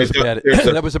was bad.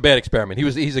 That was a bad experiment.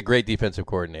 He's a great defensive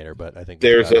coordinator, but I think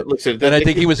I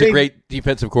think he was a great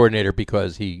defensive coordinator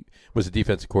because he was a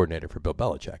defensive coordinator for Bill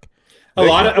Belichick. A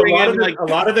lot of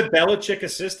the Belichick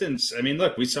assistants. I mean,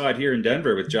 look, we saw it here in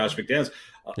Denver with Josh McDaniels.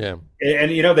 Yeah, and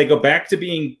they go back to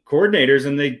being coordinators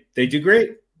and they do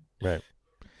great. Right,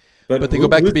 but they go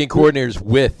back to being coordinators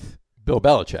with Bill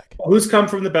Belichick. Who's come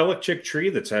from the Belichick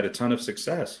tree that's had a ton of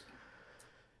success?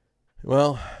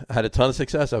 Well, had a ton of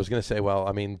success. I was going to say, well,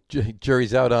 I mean,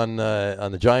 jury's out on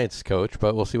the Giants coach,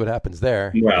 but we'll see what happens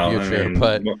there. Well,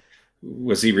 but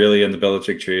was he really in the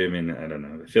Belichick tree? I mean, I don't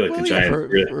know. I feel like the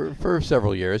Giants for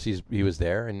several years he was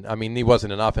there, and I mean, he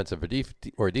wasn't an offensive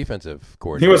or a defensive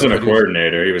coordinator. He wasn't a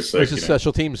coordinator. He was a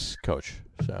special teams coach.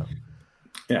 So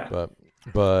yeah,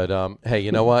 but hey,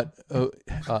 you know what?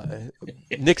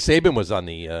 Nick Saban was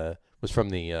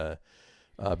from the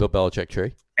Bill Belichick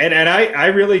tree, and I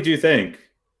really do think.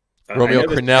 Romeo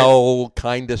Crennel,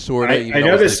 kind of, sort of. I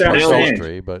know this sounds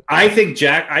strange, but I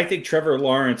think Trevor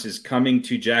Lawrence is coming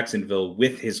to Jacksonville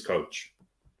with his coach.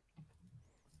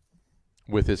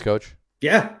 With his coach?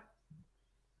 Yeah,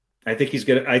 I think he's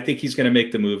gonna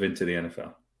make the move into the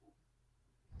NFL.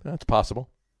 That's possible.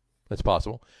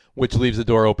 Which leaves the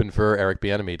door open for Eric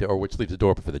Bieniemy, or which leaves the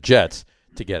door open for the Jets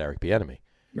to get Eric Bieniemy.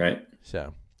 Right.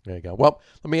 So there you go. Well,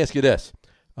 let me ask you this: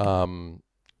 on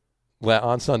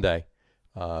Sunday.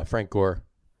 Frank Gore,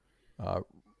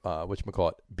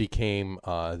 became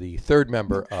the third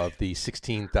member of the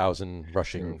 16,000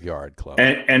 rushing yard club,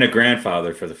 and a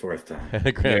grandfather for the fourth time, and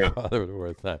a grandfather for the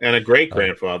fourth time, and a great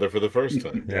grandfather for the first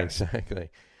time. Yeah, exactly.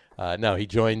 No, he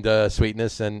joined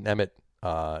Sweetness and Emmett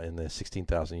in the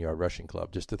 16,000 yard rushing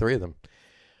club, just the three of them.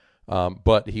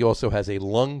 But he also has a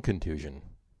lung contusion.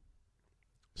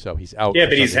 So he's out. Yeah,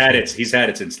 but he's had it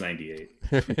since 98.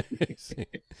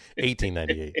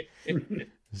 1898.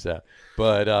 So,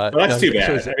 but that's too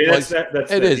bad.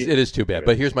 It is too bad.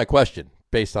 But here's my question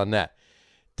based on that.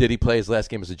 Did he play his last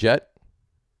game as a Jet?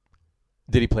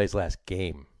 Did he play his last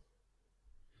game?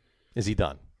 Is he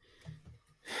done?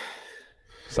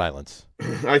 Silence.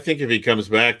 I think if he comes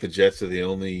back, the Jets are the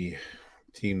only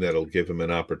team that'll give him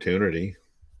an opportunity.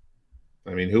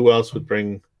 I mean, who else would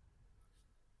bring,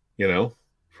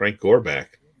 Frank Gore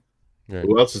back? Right.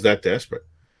 Who else is that desperate?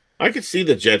 I could see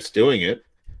the Jets doing it.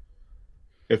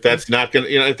 If that's not going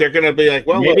to, if they're going to be like,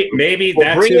 well, maybe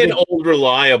we'll bring in old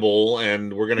reliable,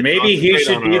 and we're going to maybe he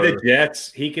should be the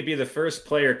Jets. He could be the first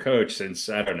player coach since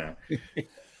I don't know.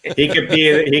 He could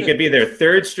be their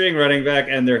third string running back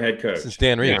and their head coach since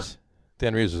Dan Reeves. Yeah.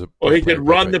 Dan Reeves is he could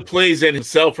run the plays in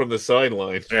himself from the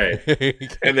sideline, right?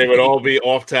 And they would all be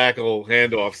off tackle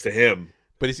handoffs to him.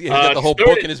 But he's got the whole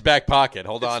book in his back pocket.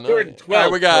 Hold on, 3rd and 12. All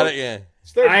right, we got it. Yeah.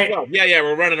 It's 3rd and 12. Yeah,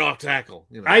 we're running off tackle.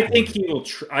 I think he will.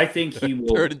 I think he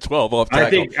will. 3rd and 12 off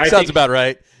tackle. Sounds about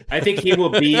right. I think he will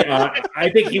be.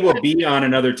 I think he will be on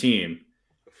another team,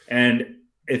 and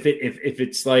if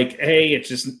it's like, hey, it's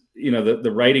just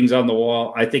the writing's on the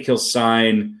wall. I think he'll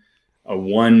sign a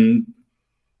 1-game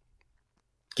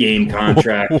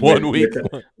contract, 1 week,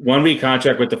 1 week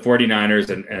contract with the 49ers,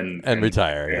 and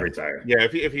retire. And retire. Yeah,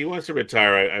 if he wants to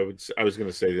retire, I was going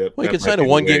to say that. Well, he can sign a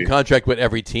 1-game contract with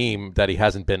every team that he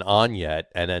hasn't been on yet,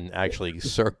 and then actually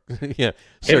circumvent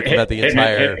the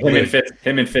entire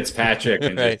him and Fitzpatrick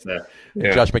and right.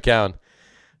 Josh McCown.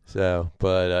 So,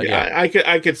 but I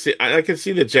could see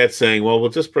the Jets saying, well, we'll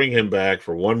just bring him back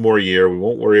for one more year. We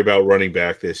won't worry about running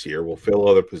back this year. We'll fill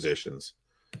other positions.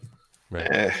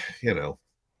 Right.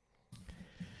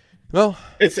 Well,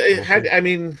 I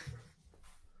mean,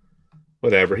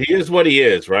 whatever. He is what he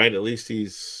is, right? At least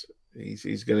he's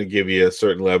he's going to give you a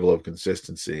certain level of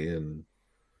consistency, and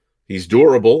he's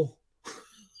durable.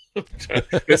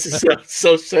 This is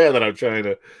so sad that I'm trying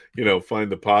to,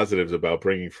 find the positives about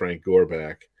bringing Frank Gore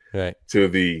back to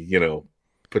the,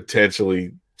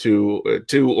 potentially two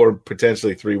or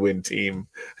potentially 3-win team.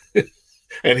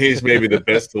 And he's maybe the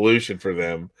best solution for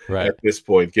them at this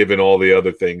point, given all the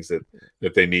other things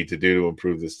that they need to do to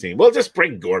improve this team. Well, just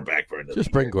bring Gore back for another.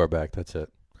 Just bring Gore back. That's it.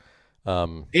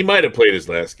 He might have played his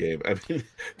last game. I mean,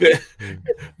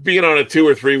 being on a 2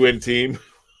 or 3-win team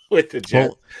with the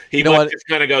Jets, he might just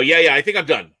kind of go, yeah, I think I'm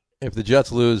done. If the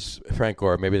Jets lose Frank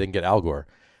Gore, maybe they can get Al Gore.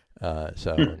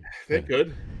 They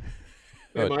could.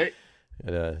 They might.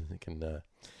 They can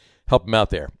help him out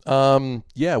there.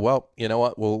 Well, you know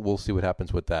what? We'll see what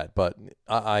happens with that. But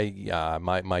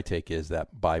my take is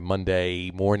that by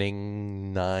Monday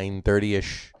morning,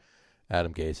 9:30ish,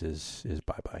 Adam Gase is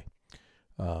bye-bye.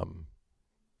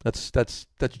 That's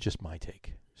just my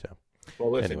take. So,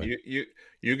 well, listen, anyway.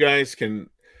 you guys can,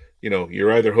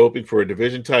 you're either hoping for a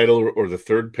division title or the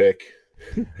 3rd pick,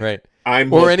 right?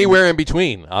 Or anywhere in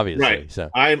between, obviously. Right. So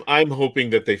I'm hoping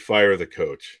that they fire the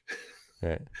coach.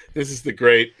 Right. This is the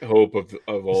great hope of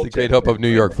all. It's the great hope of New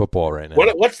York football right now.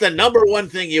 What's the number one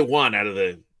thing you want out of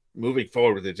the moving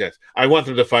forward with the Jets? I want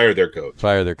them to fire their coach.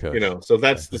 So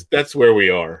that's where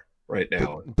we are right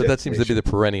now. But that seems to be the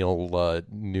perennial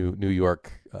New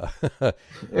York.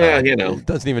 It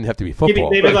doesn't even have to be football.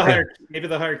 Maybe they'll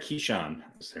hire Keyshawn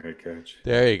as their head coach.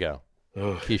 There you go,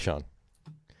 Keyshawn.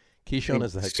 Keyshawn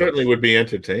is the head coach. Certainly would be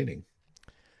entertaining.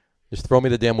 Just throw me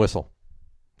the damn whistle.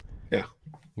 Yeah.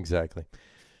 Exactly.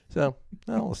 So,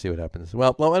 we'll see what happens.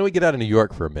 Well, why don't we get out of New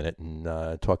York for a minute and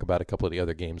talk about a couple of the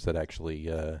other games that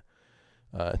actually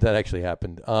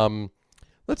happened.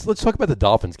 Let's talk about the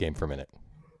Dolphins game for a minute.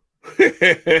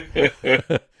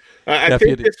 I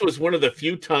think this was one of the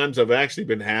few times I've actually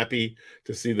been happy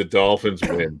to see the Dolphins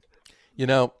win.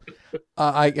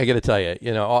 I got to tell you,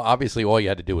 obviously all you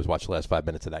had to do was watch the last 5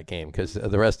 minutes of that game because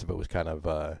the rest of it was kind of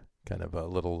a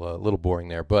little boring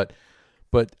there. But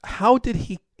how did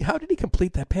he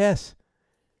complete that pass?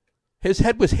 His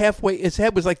head was halfway. His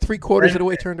head was like 3/4 of the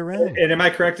way turned around. And am I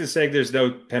correct in saying there's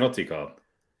no penalty called?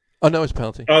 Oh no, it's a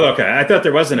penalty. Oh, okay. I thought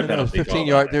there wasn't a penalty.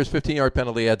 15-yard. There's 15-yard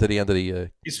penalty at the end of the.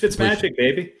 He's Fitzmagic,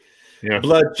 baby. Yeah.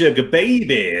 Blood sugar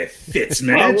baby,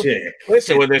 Fitzmagic.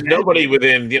 Listen, when there's nobody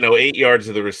within 8 yards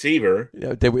of the receiver, he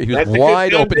was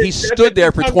wide open. He stood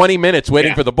there for 20 minutes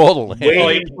waiting for the ball to land.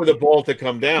 Waiting for the ball to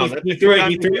come down. He threw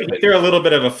a little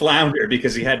bit of a flounder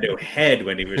because he had no head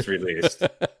when he was released.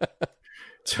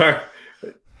 It's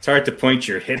hard to point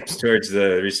your hips towards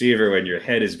the receiver when your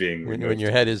head is being when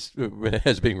your head is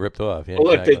being ripped off. Yeah,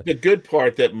 well, look, the good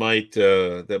part that might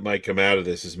come out of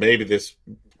this is maybe this.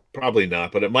 Probably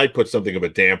not, but it might put something of a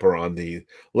damper on the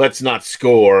let's not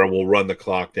score and we'll run the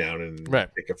clock down and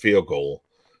take a field goal.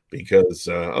 Because,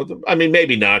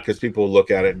 maybe not, because people will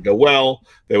look at it and go, well,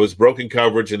 there was broken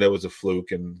coverage and there was a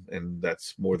fluke, and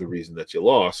that's more the reason that you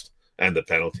lost and the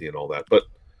penalty and all that. But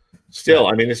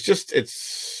still,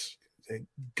 it's a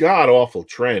god-awful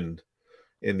trend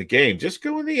in the game. Just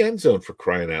go in the end zone for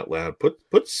crying out loud.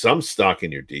 Put some stock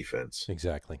in your defense.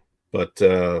 Exactly. But,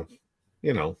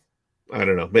 I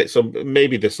don't know. So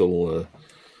maybe this will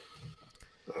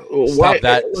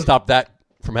stop that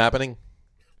from happening.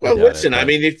 Well, listen.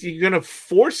 If you're going to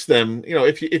force them,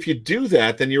 if you do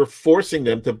that, then you're forcing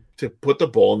them to put the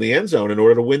ball in the end zone in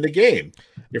order to win the game.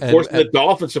 You're forcing the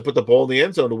Dolphins to put the ball in the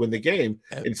end zone to win the game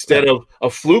instead of a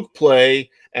fluke play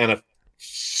and a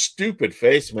stupid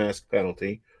face mask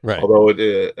penalty. Right. Although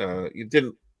it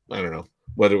didn't. I don't know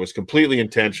whether it was completely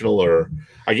intentional or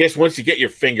I guess once you get your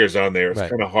fingers on there, it's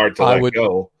kind of hard to let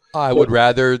go. I would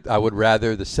rather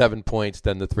the 7 points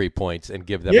than the 3 points and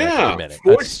give them an extra minute.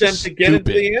 Force them to get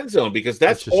into the end zone because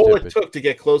that's all it took to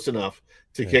get close enough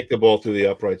to kick the ball through the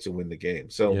uprights and win the game.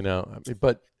 So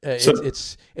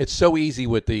it's so easy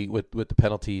with the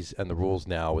penalties and the rules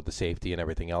now with the safety and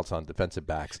everything else on defensive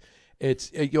backs.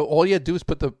 It's all you do is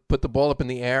put the ball up in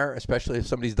the air, especially if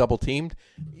somebody's double teamed.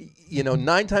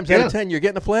 9 times out of 10, you're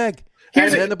getting a flag.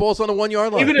 And then the ball's on the 1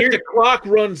 yard line. Even if the clock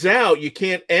runs out, you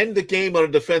can't end the game on a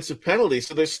defensive penalty,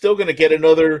 so they're still going to get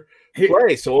another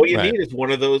play. So all you need is one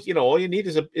of those. All you need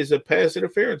is a pass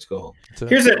interference call.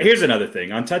 Here's another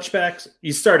thing on touchbacks.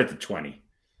 You start at the 20,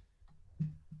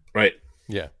 right?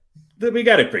 Yeah, we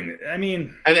got to bring it.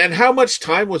 And how much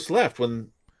time was left when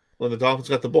the Dolphins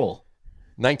got the ball?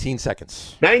 19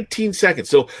 seconds. 19 seconds.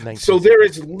 So there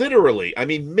is literally,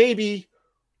 maybe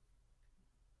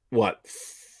what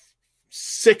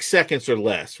 6 seconds or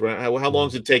less, right? How long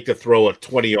does it take to throw a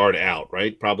 20-yard out,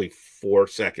 right? Probably 4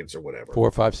 seconds or whatever.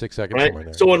 4, 5, 6 seconds. Right? Somewhere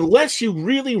there. So unless you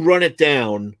really run it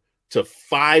down to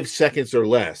 5 seconds or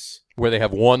less, where they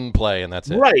have one play and that's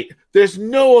it. Right. There's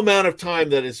no amount of time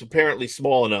that is apparently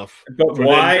small enough but for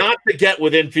why them not to get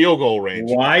within field goal range.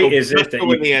 Why is it that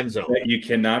in the end zone? That you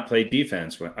cannot play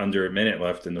defense when under a minute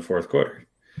left in the fourth quarter?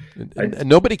 And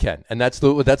nobody can, and that's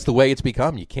the way it's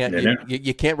become. You can't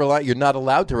you can't rely. You're not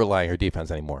allowed to rely on your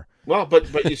defense anymore. Well, but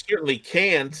you certainly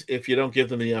can't if you don't give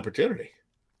them the opportunity.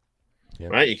 Yeah.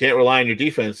 Right? You can't rely on your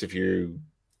defense if you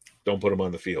don't put them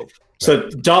on the field. So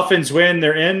Dolphins win.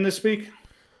 They're in this week.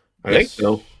 I think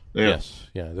so. Yeah. Yes.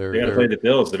 Yeah. They got to play the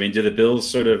Bills. I mean, do the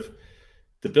Bills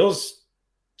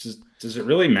does it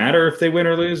really matter if they win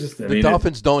or lose? The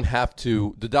Dolphins don't have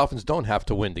to. The Dolphins don't have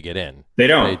to win to get in. They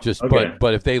don't. They just. Okay.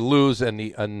 But if they lose and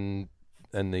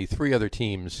the three other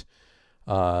teams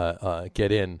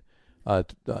get in,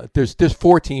 there's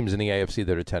 4 teams in the AFC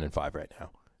that are 10-5 right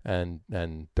now,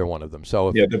 and they're one of them.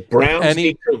 So if, the Browns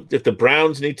if the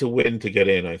Browns need to win to get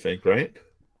in, I think, right?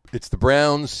 It's the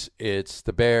Browns. It's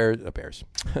the Bears.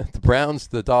 The Browns.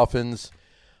 The Dolphins.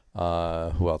 Who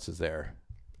else is there?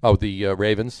 Oh, the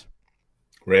Ravens.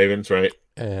 Ravens, right?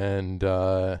 And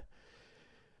the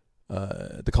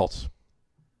Colts.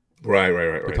 Right.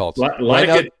 The Colts.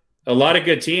 A lot of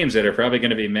good teams that are probably going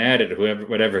to be mad at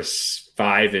whatever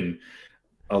 5-11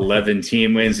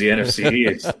 team wins the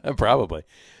NFC. Probably.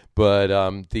 But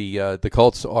the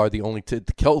Colts are the only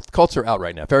the Colts are out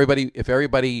right now. If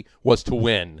everybody was to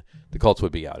win, the Colts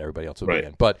would be out. Everybody else would be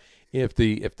in. But if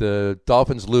the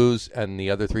Dolphins lose and the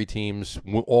other 3 teams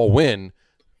all win,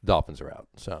 the Dolphins are out.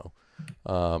 So,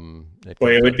 it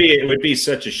would be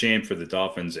such a shame for the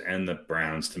Dolphins and the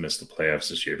Browns to miss the playoffs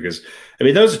this year because I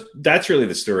mean that's really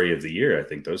the story of the year. I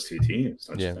think those 2 teams.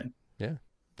 Yeah,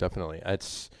 definitely.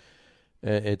 It's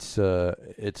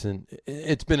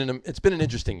been an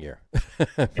interesting year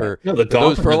for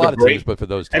a lot of teams, but for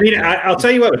those teams. I mean, I'll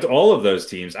tell you what, with all of those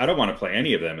teams, I don't want to play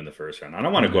any of them in the first round. I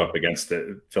don't want to go up against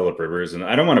the Phillip Rivers, and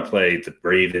I don't want to play the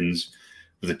Ravens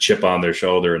with a chip on their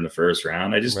shoulder in the first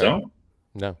round. I just don't.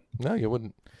 No, you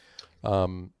wouldn't.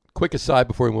 Quick aside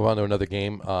before we move on to another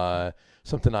game.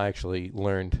 Something I actually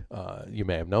learned. You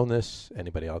may have known this.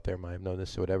 Anybody out there might have known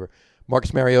this or whatever.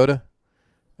 Marcus Mariota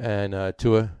and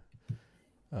Tua.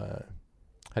 How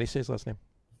do you say his last name?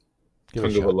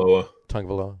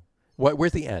 Tagovailoa.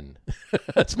 Where's the N?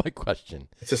 That's my question.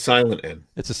 It's a silent N.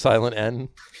 It's a silent N.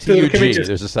 T-U-G.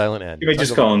 There's a silent N. You may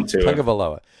just call him Tua.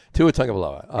 Tua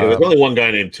Tagovailoa. There's only one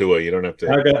guy named Tua. You don't have to.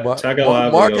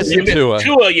 Marcus and Tua.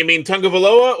 Tua, you mean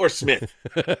Tagovailoa or Smith?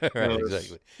 Right,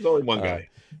 exactly. There's only one guy.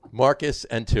 Marcus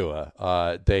and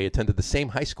Tua. They attended the same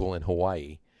high school in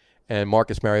Hawaii, and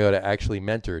Marcus Mariota actually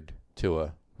mentored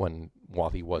Tua while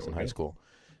he was in high school.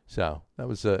 So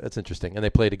that's interesting, and they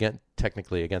played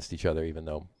technically against each other, even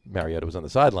though Mariota was on the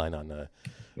sideline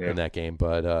in that game.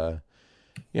 But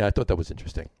I thought that was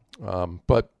interesting.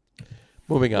 But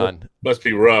moving on, must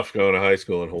be rough going to high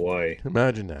school in Hawaii.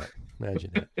 Imagine that.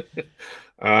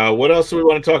 What else do we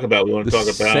want to talk about? We want to talk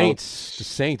about The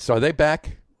Saints. Are they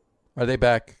back?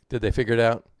 Did they figure it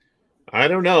out? I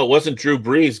don't know. It wasn't Drew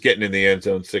Brees getting in the end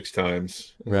zone 6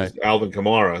 times. It was Alvin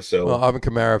Kamara. So Alvin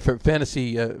Kamara for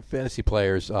fantasy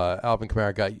players. Alvin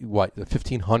Kamara got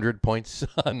 1,500 points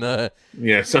on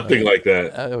something like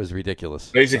that. That was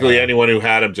ridiculous. Basically, anyone who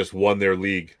had him just won their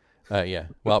league.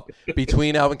 Well,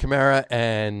 between Alvin Kamara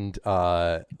and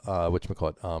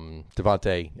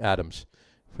Devontae Adams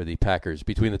for the Packers,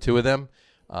 between the 2 of them,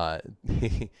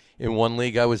 in one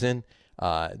league I was in.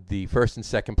 The first and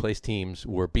second place teams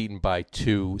were beaten by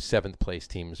 2 7th place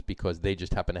teams because they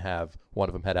just happened to have one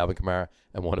of them had Alvin Kamara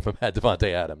and one of them had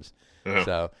Devontae Adams. Uh-huh.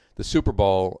 So the Super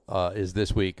Bowl is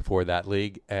this week for that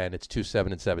league, and it's 2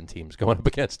 7-7 teams going up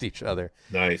against each other.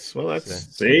 Nice. Well,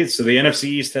 that's so the NFC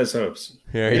East has hopes.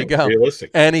 There you go.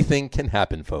 Realistic. Anything can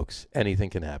happen, folks.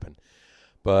 Anything can happen.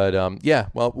 But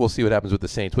well, we'll see what happens with the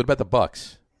Saints. What about the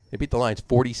Bucs? They beat the Lions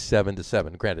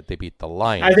 47-7. Granted, they beat the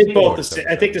Lions. I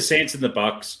think the Saints and the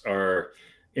Bucs are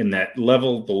in that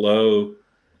level below,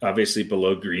 obviously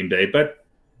below Green Bay, but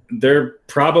they're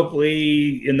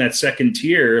probably in that second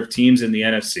tier of teams in the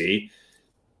NFC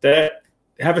that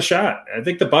have a shot. I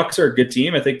think the Bucs are a good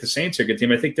team. I think the Saints are a good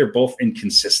team. I think they're both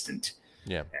inconsistent.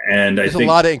 Yeah, and there's a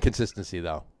lot of inconsistency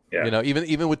though. Yeah,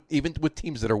 even with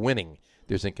teams that are winning,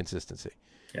 there's inconsistency.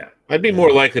 Yeah, I'd be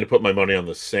more likely to put my money on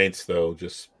the Saints though,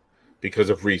 just because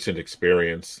of recent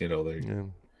experience.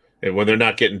 And when they're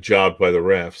not getting jobbed by the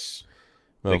refs,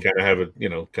 they kind of have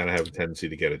a tendency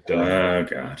to get it done. Oh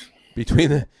God! Between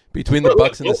the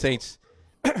Bucs and the Saints,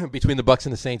 between the Bucs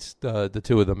and the Saints, the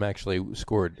two of them actually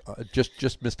scored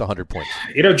just missed 100 points.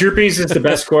 Drew Brees is the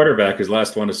best quarterback who's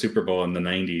last won a Super Bowl in the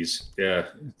 90s. Yeah,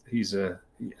 he's I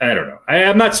don't know.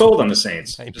 I'm not sold on the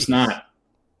Saints. I'm just not.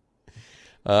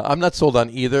 I'm not sold on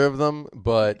either of them,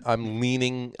 but I'm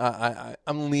leaning.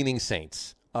 I'm leaning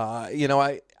Saints.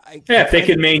 If they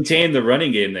can maintain the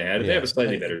running game they had, they have a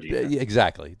slightly better defense.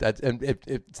 Exactly.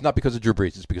 It's not because of Drew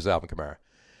Brees; it's because of Alvin Kamara.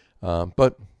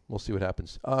 But we'll see what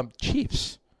happens.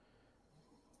 Chiefs.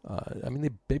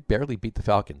 They barely beat the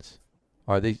Falcons.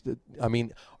 Are they?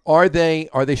 Are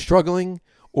they struggling?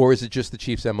 Or is it just the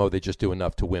Chiefs' MO? They just do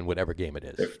enough to win whatever game it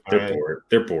is. They're bored.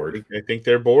 They're bored. I think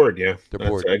they're bored. Yeah, they're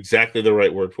bored. Exactly the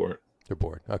right word for it. They're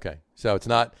bored. Okay, so it's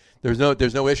not. There's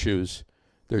no issues.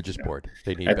 They're just bored.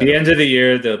 They need. At the end of the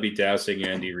year, they'll be dousing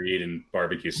Andy Reid in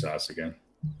barbecue sauce again.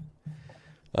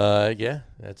 Yeah,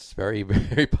 that's very,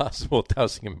 very possible.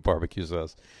 Dousing him in barbecue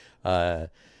sauce. Not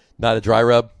a dry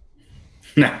rub.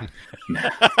 No.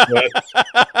 Not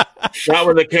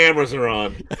when the cameras are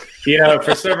on.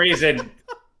 For some reason.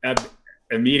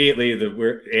 Immediately,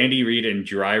 Andy Reid and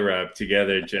dry rub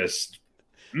together just.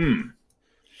 Shake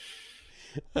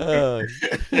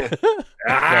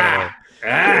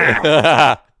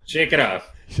it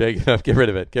off. Shake it off. Get rid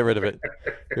of it.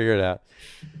 Figure it out.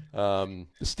 The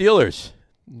Steelers.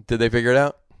 Did they figure it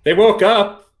out? They woke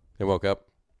up.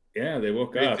 Yeah, they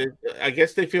woke up. I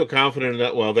guess they feel confident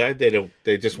that. Well, they don't.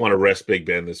 They just want to rest Big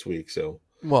Ben this week. So.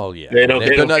 Well, yeah. They're not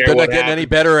getting any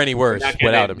better or any worse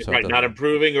without him. Right, not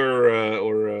improving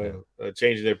or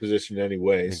changing their position in any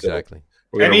way. Exactly. So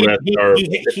we're going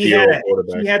to he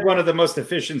had one of the most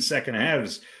efficient second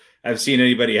halves I've seen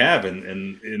anybody have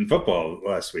in football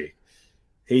last week.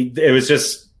 It was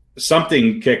just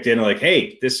something kicked in like,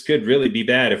 hey, this could really be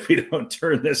bad if we don't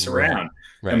turn this around.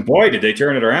 Right. And boy, did they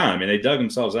turn it around. They dug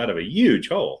themselves out of a huge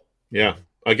hole. Yeah,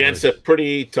 against a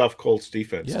pretty tough Colts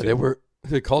defense. Yeah, they were.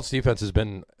 The Colts defense has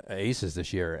been aces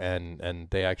this year, and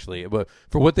they actually,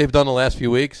 for what they've done the last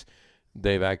few weeks,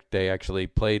 they actually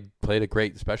played a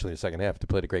great, especially in the second half. They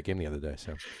played a great game the other day.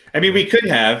 So, we could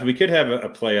have a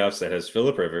playoffs that has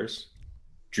Phillip Rivers,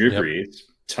 Drew Brees,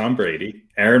 Tom Brady,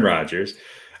 Aaron Rodgers.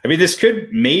 This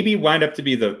could maybe wind up to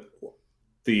be the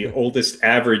oldest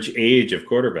average age of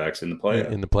quarterbacks in the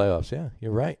playoffs. In the playoffs, yeah,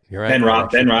 you're right. Ben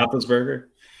Roethlisberger.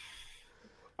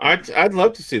 I'd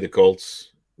love to see the Colts.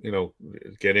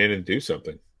 Get in and do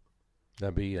something.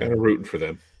 That'd be kind of rooting for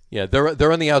them. Yeah,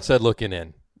 they're on the outside looking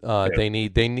in. They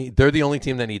need. They're the only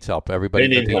team that needs help. Everybody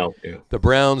need help. Yeah. The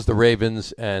Browns, the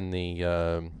Ravens, and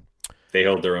the. They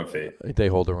hold their own fate. They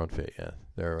hold their own fate. Yeah,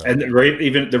 they're. And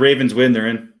even the Ravens win, they're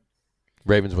in.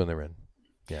 Ravens win, they're in.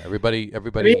 Yeah, everybody.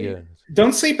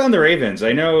 Don't sleep on the Ravens.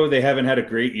 I know they haven't had a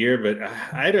great year, but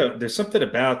I don't. There's something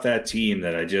about that team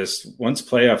that once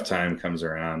playoff time comes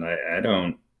around, I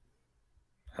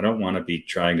don't want to be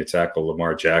trying to tackle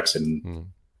Lamar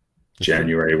Jackson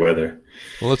January weather.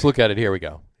 Well, let's look at it. Here we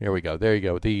go. There you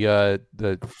go. The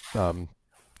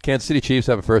Kansas City Chiefs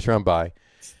have a first-round bye,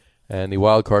 and the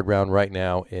wild card round right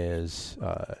now is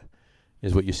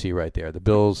what you see right there. The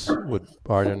Bills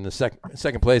are in the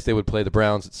second place. They would play the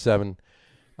Browns at 7.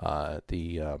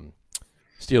 The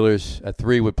Steelers at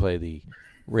 3 would play the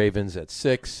Ravens at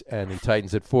 6, and the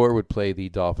Titans at 4 would play the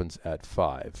Dolphins at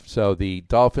 5. So the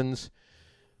Dolphins,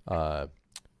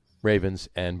 Ravens,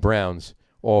 and Browns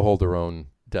all hold their own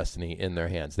destiny in their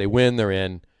hands. They win, they're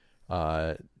in.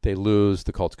 They lose,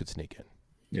 the Colts could sneak in.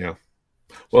 Yeah.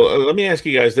 Well, let me ask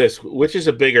you guys this. Which is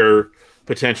a bigger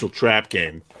potential trap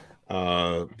game?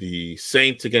 The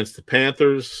Saints against the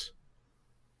Panthers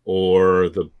or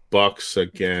the Bucks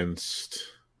against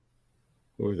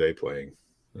 – who are they playing?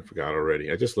 I forgot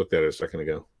already. I just looked at it a second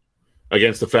ago.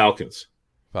 Against the Falcons.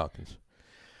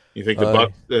 You think the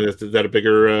Bucs is that a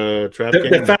bigger trap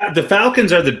game? The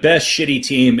Falcons are the best shitty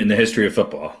team in the history of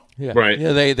football. Yeah. Right.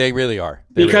 Yeah, they really are.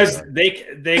 Because they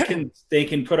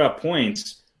can put up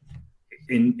points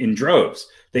in droves.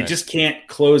 They just can't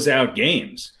close out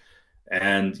games.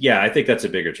 And I think that's a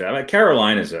bigger trap.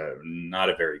 Carolina's not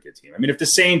a very good team. If the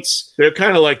Saints, they're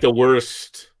kind of like the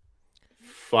worst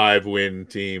 5-win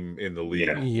team in the league.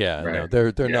 Yeah, right.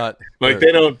 No, they're not like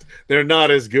they're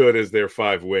not as good as their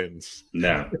 5 wins.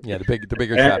 No. Yeah, the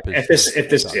bigger trap is if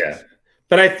this.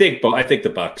 But I think the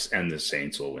Bucs and the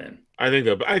Saints will win. I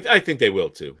think they will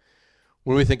too.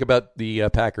 What do we think about the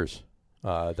Packers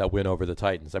that win over the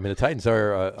Titans? The Titans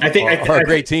are a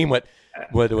great team.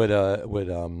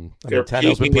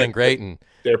 Tannehill's been playing great, and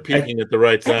they're peaking at the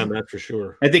right time. That's for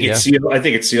sure. I think it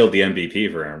sealed the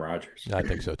MVP for Aaron Rodgers. I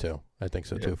think so too. I think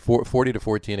so too.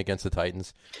 40-14 against the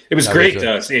Titans. It was great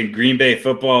seeing Green Bay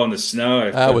football in the snow.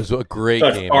 That was a great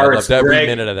game. I loved every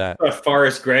minute of that.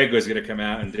 Forrest Gregg was going to come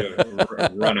out and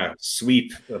run a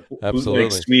sweep,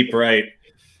 absolutely sweep right.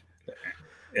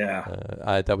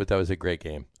 Yeah, that was a great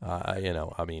game.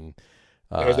 That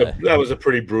was a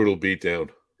pretty brutal beatdown.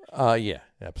 Yeah,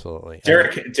 absolutely.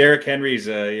 Derrick Henry's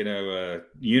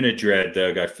unit dread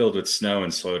got filled with snow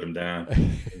and slowed him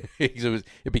down.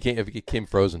 It became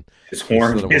frozen. His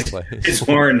horn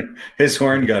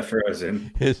got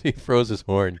frozen. He froze his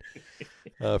horn.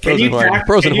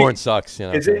 Frozen horn sucks.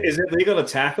 Is it legal to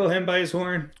tackle him by his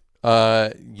horn?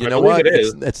 You know what?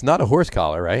 It's not a horse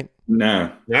collar, right?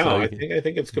 No. So I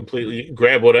think it's completely. You can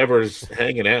grab whatever's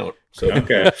hanging out. So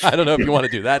okay. I don't know if you want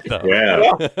to do that though.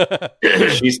 Yeah.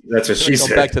 That's what she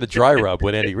said. Back to the dry rub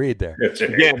with Andy Reid there.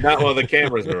 Yeah, not while the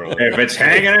cameras are on. If it's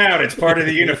hanging out, it's part of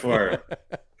the uniform.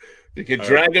 If you can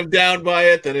drag him down by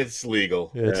it, then it's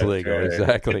legal. It's legal, right.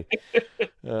 Exactly.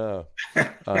 Oh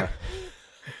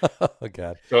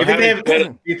God! So you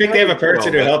think they have a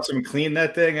person who helps him clean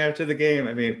that thing after the game?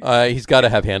 I mean, he's got to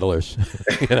have handlers.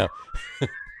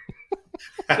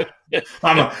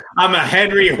 I'm a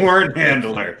Henry Horn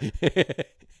handler.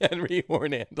 Henry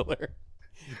Horn handler.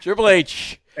 Triple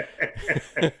H.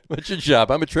 What's your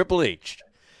job? I'm a Triple H.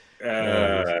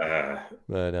 No,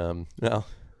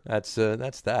 that's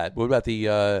that. What about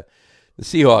the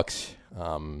Seahawks?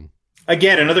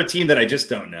 Again, another team that I just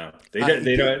don't know. They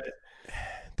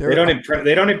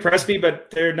don't impress me, but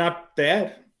they're not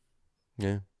bad.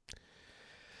 Yeah.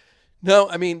 No,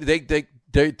 I mean they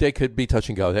could be touch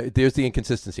and go. There's the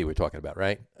inconsistency we're talking about,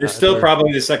 right? They're still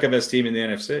probably the second best team in the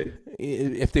NFC.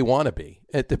 If they want to be.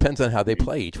 It depends on how they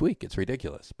play each week. It's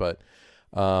ridiculous, but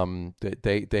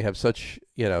they have such,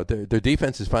 their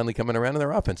defense is finally coming around and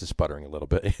their offense is sputtering a little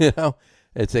bit.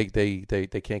 It's like they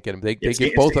can't get them. They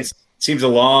get both. It seems a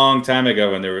long time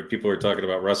ago when people were talking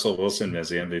about Russell Wilson as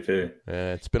the MVP.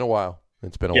 It's been a while.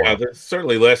 Yeah, there's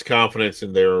certainly less confidence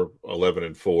in their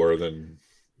 11-4 than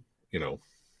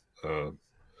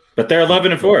but they're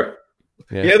 11-4.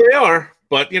 Yeah, they are.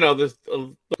 But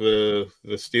the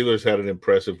Steelers had an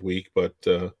impressive week. But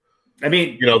I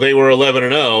mean, they were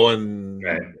 11-0, and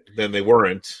then they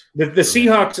weren't. The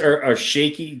Seahawks are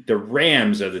shaky. The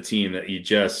Rams are the team that you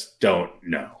just don't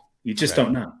know. You just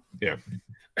don't know. Yeah.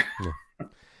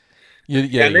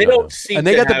 And they don't seem. And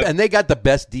they got the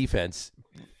best defense.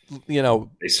 They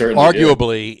certainly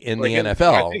arguably in the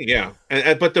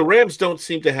NFL. But the Rams don't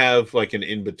seem to have like an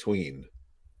in between.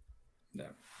 No,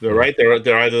 they're right.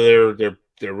 They're either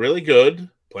they're really good,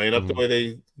 playing up the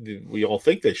way we all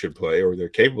think they should play, or they're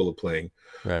capable of playing,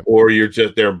 right? Or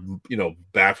they're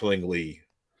bafflingly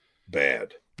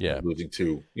bad. Yeah, losing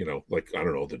to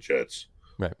the Jets.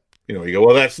 Right. You go,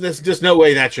 well, there's just no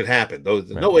way that should happen.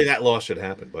 No way that loss should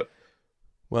happen. But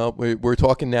well, we're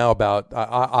talking now about.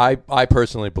 I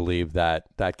personally believe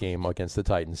that game against the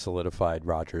Titans solidified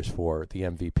Rodgers for the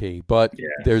MVP. But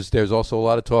there's also a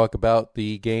lot of talk about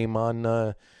the game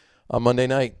on Monday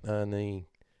night on the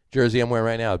jersey I'm wearing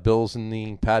right now. Bills and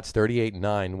the Pats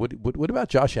 38-9. What about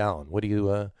Josh Allen?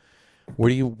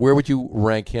 Where would you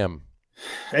rank him?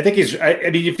 I think I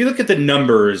mean, if you look at the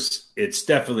numbers, it's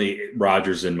definitely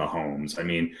Rodgers and Mahomes. I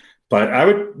mean, but I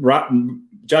would.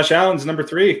 Josh Allen's number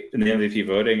 3 in the MVP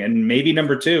voting, and maybe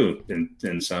number 2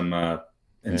 in some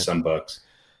books.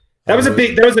 That was a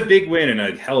big win and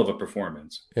a hell of a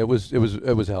performance. It was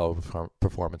a hell of a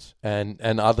performance, and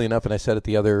oddly enough, and I said it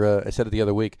the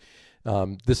other week.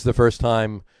 This is the first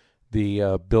time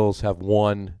the Bills have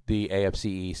won the AFC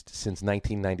East since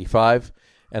 1995,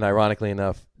 and ironically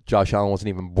enough, Josh Allen wasn't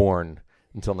even born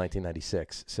until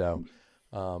 1996. So.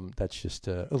 That's just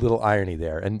a little irony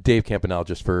there. And Dave Campanelle,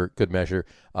 just for good measure,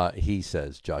 he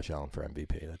says Josh Allen for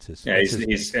MVP. That's his. Yeah,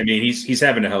 he's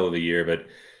having a hell of a year. But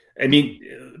I mean,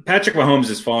 Patrick Mahomes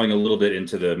is falling a little bit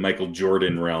into the Michael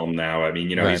Jordan realm now. I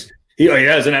mean, right. he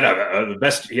hasn't had the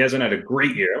best. He hasn't had a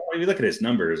great year. When you look at his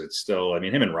numbers, it's still. I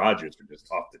mean, him and Rodgers are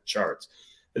just off the charts.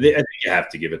 I think you have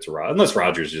to give it to Rodgers, unless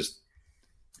Rodgers just.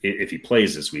 If he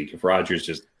plays this week, if Rodgers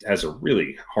just has a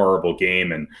really horrible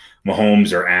game and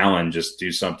Mahomes or Allen just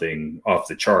do something off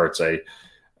the charts,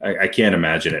 I can't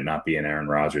imagine it not being Aaron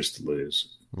Rodgers to lose.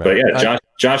 Right. But yeah,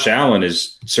 Josh Allen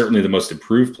is certainly the most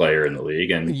improved player in the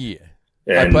league, and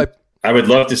I would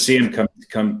love to see him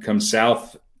come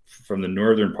south from the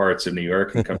northern parts of New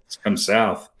York and come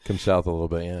south. Come south a little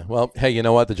bit, yeah. Well, hey, you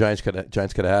know what? The Giants could have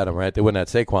had him, right? They wouldn't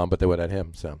have Saquon, but they would have had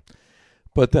him. So,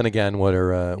 but then again, what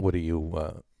are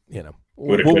you?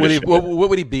 What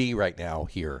would he be right now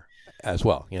here as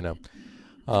well?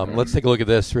 Let's take a look at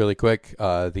this really quick.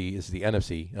 This is the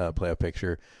NFC playoff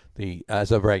picture.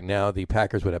 As of right now, the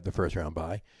Packers would have the first round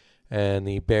bye, and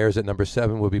the Bears at number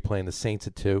 7 would be playing the Saints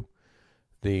at 2.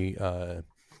 The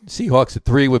Seahawks at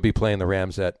 3 would be playing the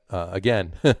Rams at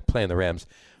playing the Rams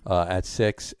at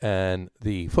 6, and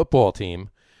the football team,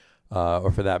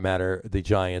 or for that matter, the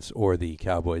Giants or the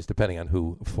Cowboys, depending on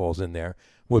who falls in there,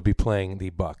 would be playing the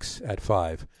Bucks at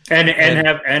 5, and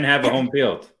have a home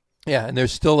field. Yeah, and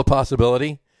there's still a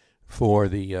possibility for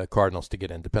the Cardinals to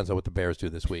get in. Depends on what the Bears do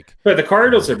this week. But the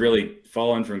Cardinals have really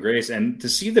fallen from grace, and to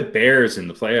see the Bears in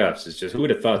the playoffs is just, who would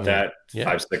have thought that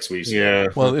 5-6 weeks ago?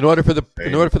 Well, in order for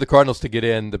the Cardinals to get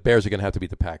in, the Bears are going to have to beat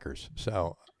the Packers.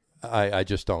 So I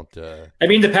just don't. I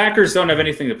mean, the Packers don't have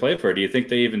anything to play for. Do you think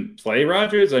they even play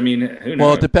Rodgers? I mean, who knows?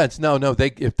 Well, it depends. No.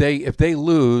 If they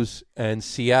lose and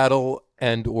Seattle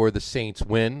and or the Saints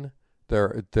win,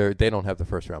 they don't have the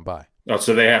first round bye. Oh,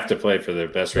 so they have to play for their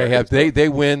best record. They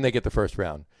win, they get the first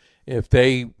round. If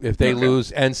they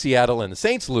lose and Seattle and the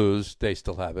Saints lose, they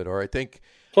still have it. Or I think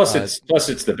plus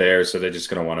it's the Bears, so they're just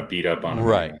going to want to beat up on them.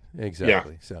 Right,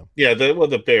 exactly. Yeah.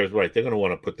 The Bears, right? They're going to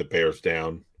want to put the Bears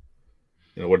down.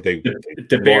 You know what the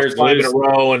Bears 5 in a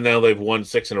row, and now they've won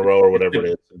 6 in a row, or whatever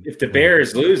it is. If the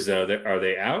Bears lose, though, are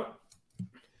they out?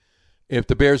 If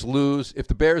the Bears lose,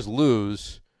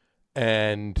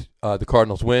 and the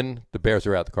Cardinals win, the Bears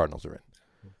are out. The Cardinals are in.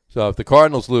 So if the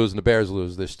Cardinals lose and the Bears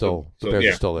lose, the Bears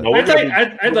are still in.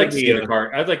 I'd like to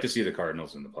see the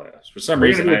Cardinals in the playoffs. For some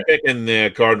reason, we're picking the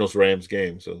Cardinals-Rams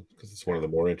game, so because it's one of the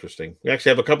more interesting. We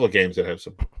actually have a couple of games that have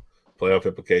some playoff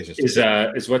implications.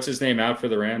 Is what's his name out for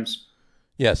the Rams?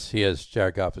 Yes, he is.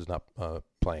 Jared Goff is not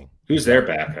playing. Who's their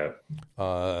backup?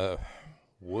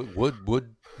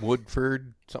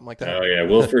 Woodford, something like that. Oh yeah,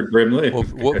 Wilford Brimley.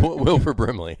 Wilford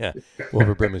Brimley. Yeah,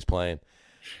 Wilford Brimley's playing.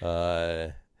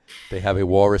 They have a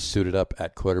walrus suited up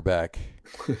at quarterback,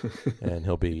 and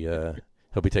he'll be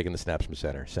taking the snaps from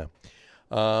center. So,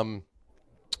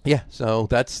 so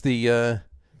that's the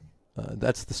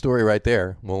story right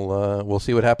there. We'll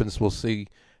see what happens. We'll see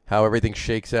how everything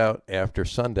shakes out after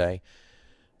Sunday,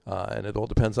 and it all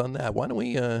depends on that. Why don't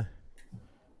we, at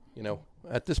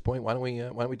this point, why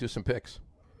don't we do some picks?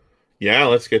 Yeah,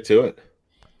 let's get to it.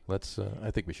 I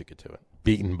think we should get to it.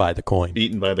 Beaten by the coin.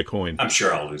 Beaten by the coin. I'm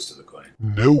sure I'll lose to the coin.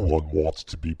 No one wants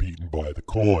to be beaten by the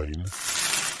coin.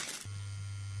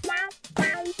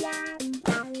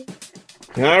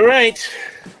 All right.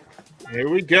 Here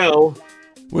we go.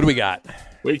 What do we got?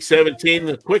 Week 17,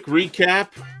 a quick recap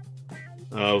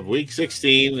of Week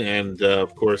 16. And,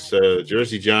 of course,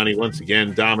 Jersey Johnny once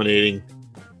again dominating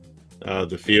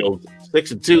the field.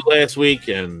 6-2 last week,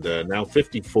 and now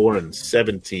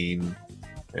 54-17,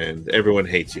 and everyone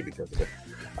hates you because of it.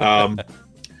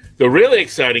 The really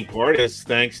exciting part is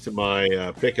thanks to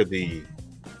my pick of the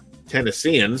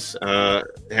Tennesseans.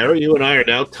 Harry, you and I are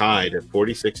now tied at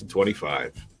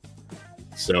 46-25.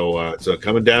 So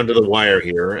coming down to the wire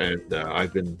here, and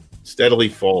I've been steadily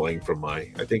falling from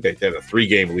I think I had a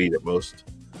 3-game lead at most,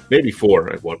 maybe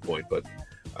 4 at one point, but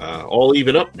all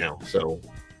even up now. So.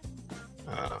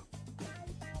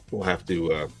 We'll have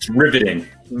to it's riveting.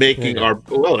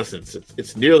 Listen,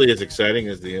 it's nearly as exciting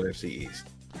as the NFC East.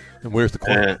 And where's the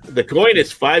coin? The coin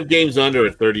is 5 games under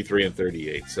at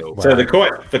 33-38. So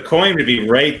the coin would be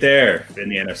right there in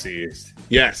the NFC East.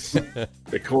 Yes,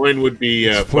 the coin would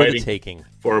be fighting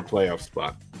for a playoff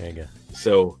spot. There you go.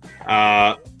 So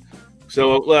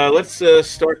let's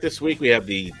start this week. We have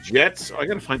the Jets. I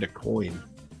got to find a coin.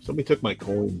 Somebody took my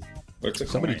coin.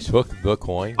 Somebody took the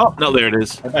coin? Oh, no, there it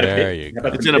is. There you go.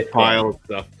 It's in a pile of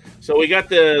stuff. So we got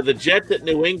the Jets at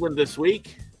New England this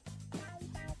week.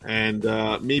 And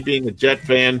me being a Jet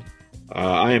fan,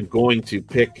 I am going to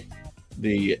pick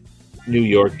the New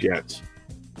York Jets.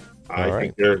 I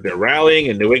think they're rallying,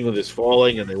 and New England is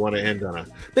falling, and they want to end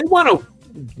on they want to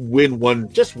win one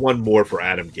more for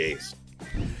Adam Gase.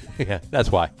 Yeah,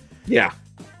 that's why. Yeah.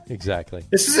 Exactly.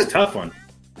 This is a tough one.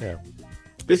 Yeah.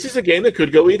 This is a game that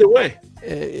could go either way.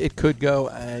 It could go.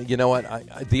 You know what?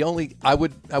 I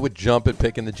would jump at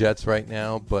picking the Jets right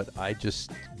now, but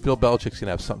Bill Belichick's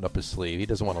gonna have something up his sleeve. He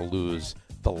doesn't want to lose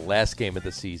the last game of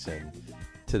the season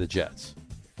to the Jets.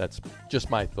 That's just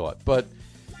my thought. But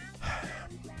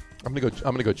I'm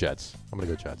gonna go Jets. All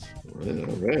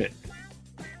right.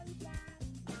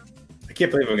 I can't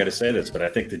believe I'm going to say this, but I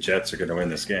think the Jets are going to win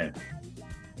this game.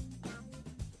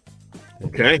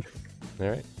 Okay. All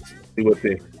right. See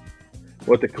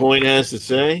what the coin has to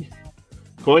say.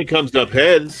 Coin comes up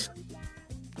heads.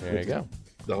 There you go.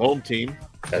 The home team.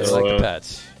 They like the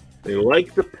Pats. They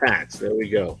like the Pats. There we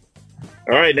go.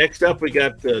 All right. Next up, we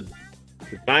got the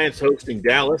Giants hosting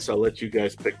Dallas. I'll let you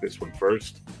guys pick this one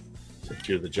first, since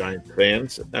you're the Giants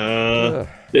fans.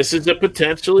 This is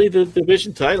potentially the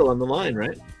division title on the line,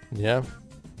 right? Yeah.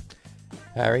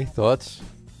 Harry, thoughts?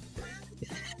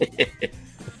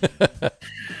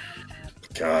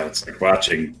 God, it's like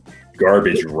watching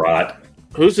garbage rot.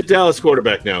 Who's the Dallas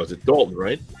quarterback now? Is it Dalton,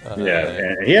 right? Yeah,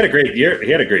 and he had a great year.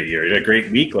 He had a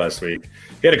great week last week.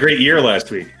 He had a great year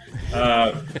last week.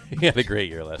 He had a great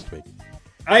year last week.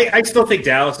 I still think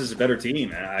Dallas is a better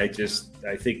team. I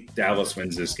think Dallas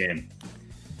wins this game.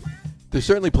 They're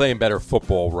certainly playing better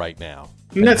football right now.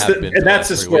 And that's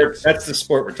the sport. Weeks. That's the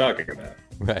sport we're talking about.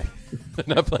 Right.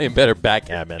 They're not playing better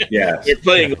backgammon. Yeah, they're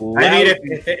playing.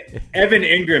 Evan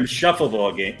Ingram's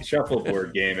shuffleboard game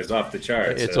is off the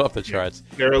charts. It's off the charts.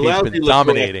 They're allowed to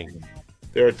dominating.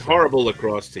 They're a horrible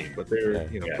lacrosse team, but they're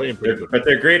playing pretty good. But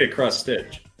they're great at cross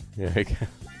stitch. There you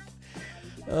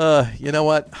go. You know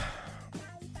what?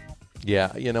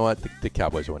 Yeah, you know what? The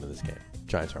Cowboys are winning this game.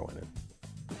 Giants are winning.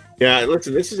 Yeah,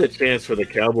 listen, this is a chance for the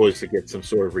Cowboys to get some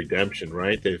sort of redemption,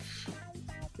 right? They've,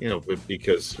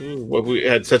 because we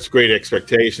had such great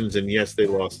expectations, and yes, they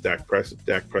lost Dak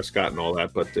Prescott and all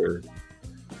that, but there,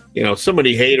 so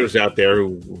many haters out there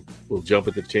who will jump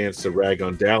at the chance to rag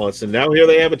on Dallas, and now here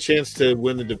they have a chance to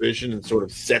win the division and sort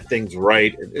of set things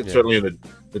right. It's certainly in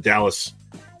the Dallas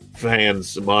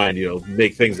fans' mind,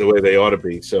 make things the way they ought to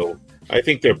be. So I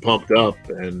think they're pumped up,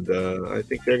 and I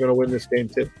think they're going to win this game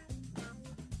too.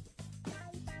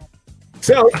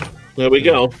 So, there we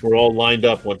go. We're all lined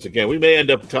up once again. We may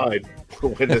end up tied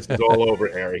when this is all over,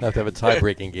 Harry. Have to have a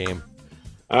tie-breaking game.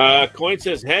 Coin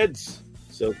says heads.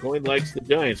 So, Coin likes the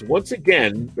Giants. Once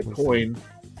again, the Coin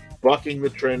bucking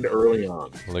the trend early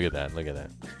on. Look at that.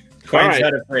 Coin's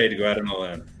not afraid to go out on a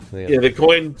limb. Yeah, the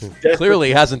Coin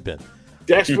clearly hasn't been.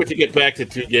 Desperate to get back to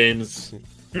 2 games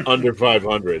under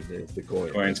 500 is the Coin.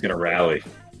 Coin's going to rally.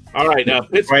 All right, now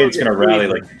Pittsburgh. Coin's going to rally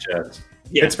like the Jets.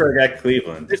 Yeah. Pittsburgh at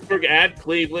Cleveland.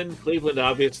 Cleveland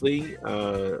obviously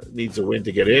needs a win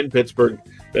to get in. Pittsburgh,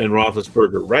 Ben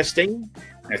Roethlisberger resting.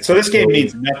 Right, so this game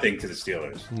means nothing to the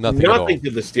Steelers. Nothing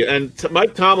to the Steelers. And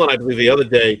Mike Tomlin, I believe, the other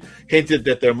day hinted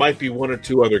that there might be 1 or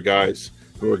 2 other guys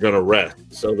who are going to rest.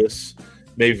 So this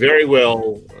may very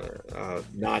well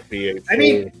not be a.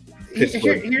 Here's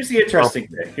the interesting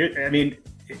thing.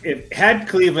 Had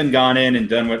Cleveland gone in and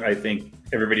done what I think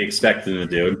everybody expected them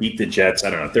to do and beat the Jets, I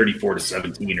don't know,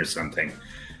 34-17 or something,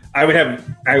 I would have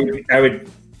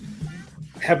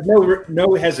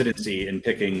no hesitancy in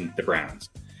picking the Browns.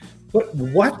 But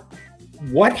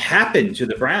what happened to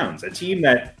the Browns? A team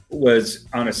that was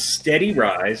on a steady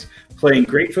rise, playing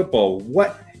great football.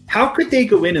 How could they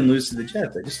go in and lose to the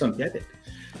Jets? I just don't get it.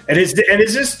 And is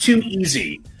this too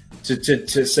easy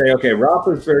to say, okay,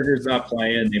 Roethlisberger's not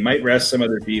playing, they might rest some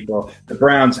other people, the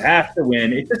Browns have to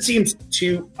win? It just seems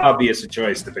too obvious a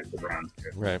choice to pick the Browns.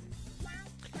 Right.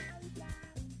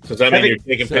 So does that mean you're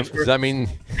taking Pittsburgh? Does that mean...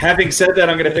 Having said that,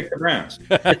 I'm going to pick the Browns.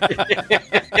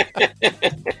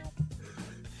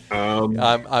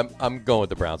 I'm going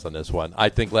with the Browns on this one. I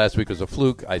think last week was a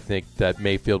fluke. I think that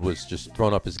Mayfield was just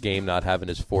throwing up his game, not having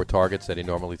his 4 targets that he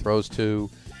normally throws to.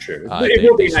 Sure. It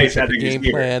will be nice having the game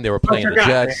plan. They were playing the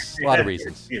Jets. A lot of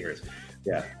reasons.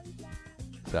 Yeah.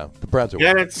 So the Browns are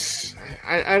winning. Yeah, it's.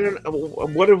 I don't know.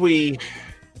 What are we?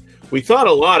 We thought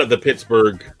a lot of the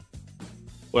Pittsburgh.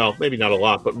 Well, maybe not a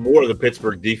lot, but more of the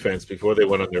Pittsburgh defense before they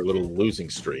went on their little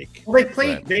losing streak. Well, they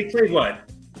played what?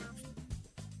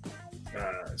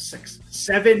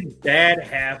 7 bad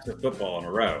halves of football in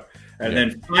a row, and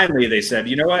then finally they said,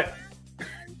 "You know what?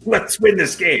 Let's win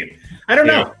this game." I don't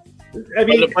know.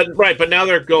 But now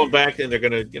they're going back and they're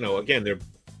going to, again, they're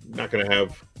not going to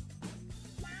have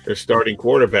their starting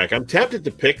quarterback. I'm tempted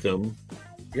to pick them.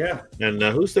 Yeah. And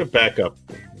who's their backup?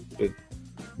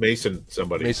 Mason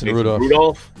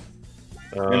Rudolph.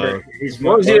 Remember, as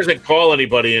long as he doesn't call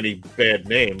anybody any bad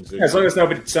names. As long as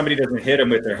somebody doesn't hit him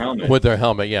with their helmet. With their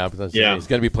helmet, yeah. Because he's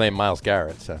going to be playing Myles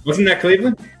Garrett. So. Wasn't that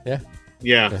Cleveland? Yeah.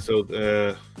 So,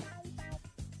 if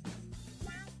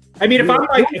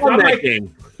I'm like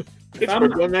game.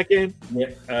 Pittsburgh won that game?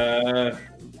 Yeah.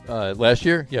 Last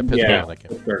year? Yeah, Pittsburgh won that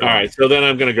game. All right, so then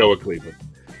I'm going to go with Cleveland.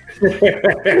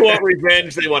 They want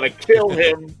revenge. They want to kill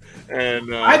him. And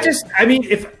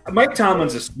if Mike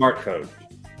Tomlin's a smart coach,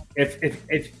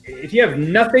 if you have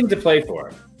nothing to play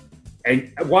for,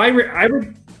 and I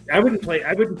wouldn't play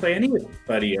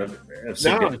anybody of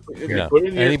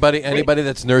anybody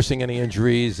that's nursing any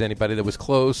injuries, anybody that was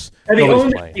close. And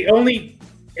the only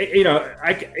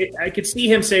I could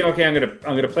see him saying, "Okay, I'm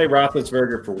gonna play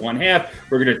Roethlisberger for 1 half.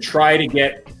 We're gonna try to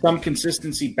get some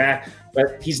consistency back,"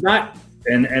 but he's not,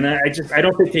 and I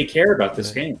don't think they care about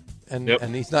this game. And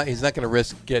he's not going to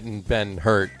risk getting Ben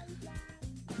hurt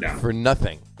for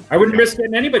nothing. I wouldn't risk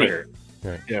getting anybody hurt.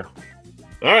 Right. Yeah.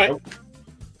 All right.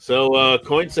 So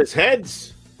coin says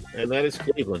heads, and that is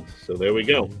Cleveland. So there we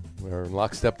go. We're in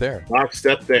lockstep there.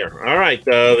 Lockstep there. All right.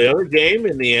 The other game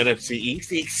in the NFC East,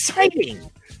 the exciting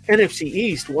NFC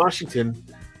East, Washington,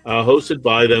 hosted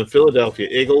by the Philadelphia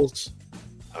Eagles.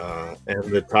 And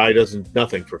the tie doesn't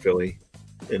nothing for Philly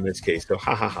in this case. So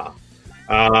ha ha ha.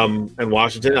 And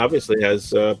Washington obviously has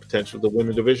potential to win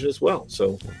the division as well.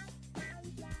 So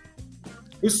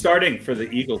who's starting for the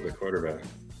Eagles at quarterback?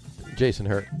 Jason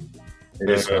Hurt.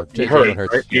 Jalen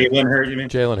Hurts. Right? Jalen Hurts, you mean?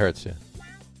 Jalen Hurts, yeah.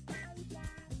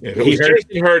 If it was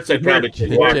Jason Hurts, I'd probably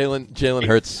Jalen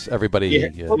Hurts. Everybody.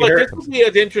 Yeah. Well, this will be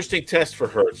an interesting test for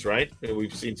Hurts, right?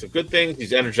 We've seen some good things.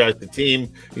 He's energized the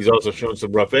team. He's also shown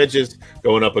some rough edges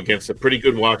going up against a pretty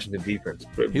good Washington defense.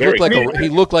 He looked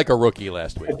like a rookie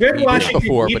last week. A good Washington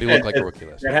before, but he looked like a rookie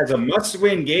last week. That has a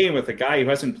must-win game with a guy who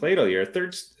hasn't played all year.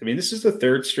 This is the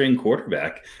third-string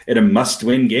quarterback in a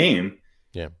must-win game.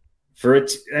 Yeah.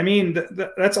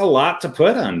 That's a lot to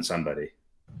put on somebody.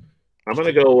 I'm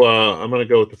gonna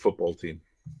go with the football team.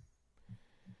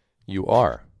 You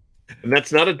are, and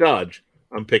that's not a dodge.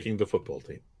 I'm picking the football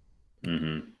team.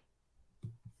 Mm-hmm.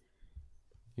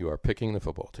 You are picking the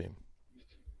football team.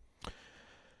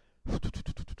 I'm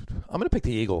gonna pick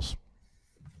the Eagles.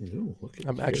 Ooh,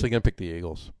 I'm actually gonna pick the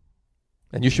Eagles,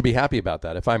 and you should be happy about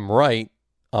that. If I'm right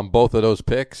on both of those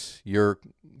picks, your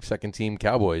second team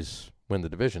Cowboys win the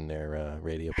division there,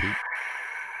 Radio Pete.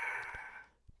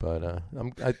 But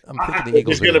I'm thinking the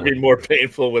Eagles. It's going to be more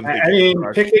painful when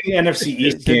picking NFC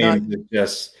East games is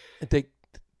just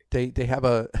they have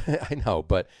a I know,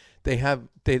 but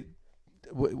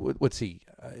what's his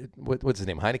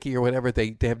name, Heineke or whatever.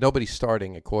 They have nobody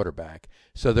starting at quarterback,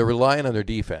 so they're relying on their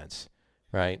defense,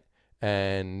 right?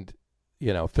 And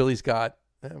Philly's got.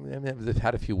 They've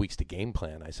had a few weeks to game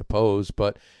plan, I suppose,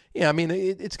 but yeah,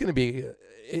 it's going to be.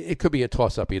 It could be a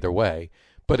toss up either way.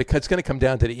 But it's going to come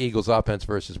down to the Eagles' offense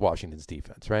versus Washington's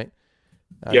defense, right?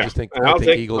 I think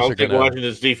Eagles are going to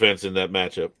Washington's defense in that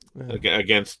matchup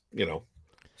against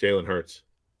Jalen Hurts.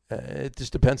 It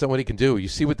just depends on what he can do. You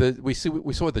see we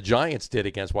saw what the Giants did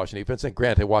against Washington defense. And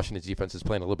granted, Washington's defense is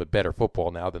playing a little bit better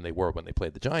football now than they were when they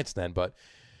played the Giants then. But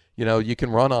you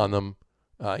can run on them.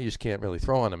 You just can't really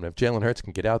throw on them. And if Jalen Hurts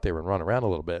can get out there and run around a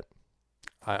little bit,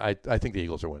 I think the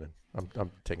Eagles are winning.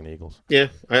 I'm taking the Eagles. Yeah,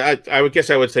 I would guess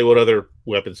I would say what other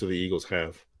weapons do the Eagles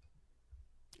have?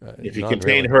 If you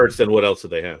contain Hurts, then what else do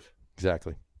they have?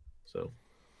 Exactly. So,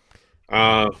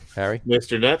 Harry,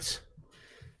 Mr. Nuts,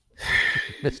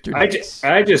 Mr. Nuts.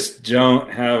 I just don't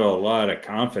have a lot of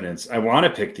confidence. I want to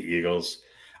pick the Eagles.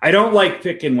 I don't like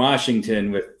picking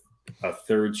Washington with a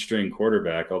third-string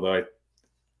quarterback. Although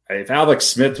if Alex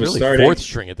Smith was starting, fourth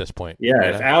string at this point. Yeah,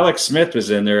 if Alex Smith was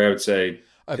in there, I would say.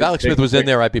 If Alex Smith was in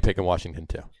there, I'd be picking Washington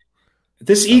too.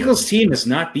 This Eagles team has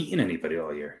not beaten anybody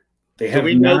all year. Do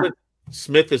we know that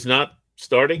Smith is not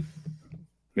starting?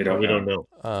 We don't know.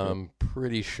 I'm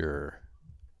pretty sure.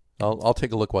 I'll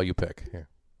take a look while you pick here.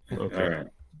 Okay. All right.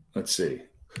 Let's see.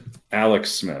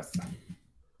 Alex Smith.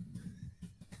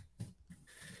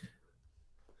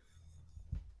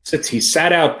 He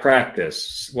sat out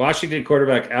practice. Washington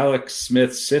quarterback Alex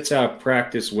Smith sits out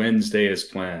practice Wednesday as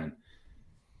planned.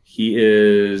 He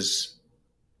is.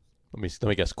 Let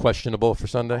me guess. Questionable for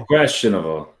Sunday.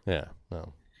 Questionable. Yeah.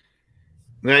 No.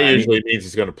 That usually means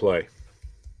he's going to play.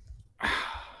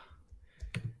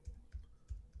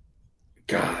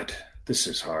 God, this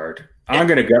is hard. I'm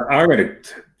gonna go.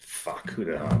 Fuck. Who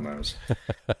the hell knows?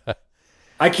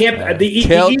 I can't.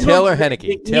 Taylor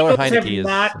Heineke. Taylor Heineke have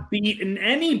not beaten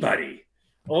anybody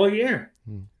all year.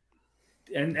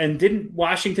 And didn't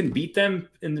Washington beat them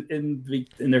in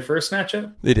their first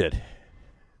matchup? They did.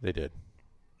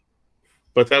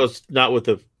 But that was not with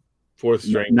the fourth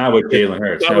string. Not with Jalen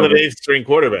Hurts. Not with an eighth string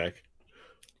quarterback.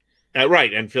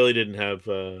 Right, and Philly didn't have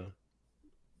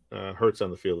Hurts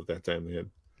on the field at that time.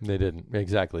 They didn't.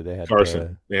 Exactly. They had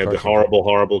Carson. They had Carson. The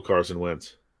horrible Carson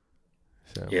Wentz.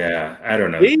 So. Yeah, I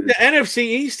don't know. The NFC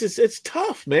East it's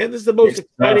tough, man. This is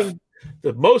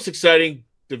the most exciting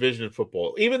division in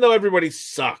football. Even though everybody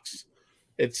sucks,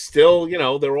 it's still,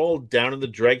 they're all down in the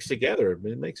dregs together.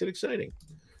 It makes it exciting.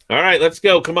 All right, let's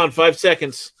go. Come on, 5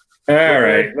 seconds. All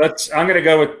right, I'm going to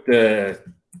go with the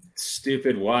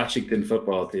stupid Washington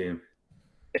football team.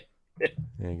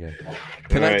 There you go.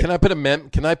 Can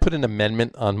I put an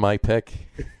amendment on my pick?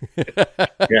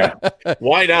 Yeah.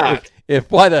 Why not?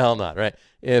 Why the hell not? Right.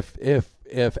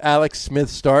 If Alex Smith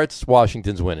starts,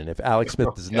 Washington's winning. If Alex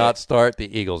Smith does not start,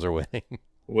 the Eagles are winning.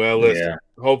 Well, listen.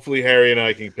 Hopefully, Harry and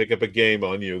I can pick up a game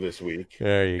on you this week.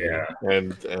 There you go.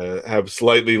 And have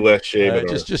slightly less shame.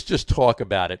 Just talk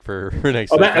about it for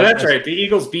next. That's right. The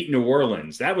Eagles beat New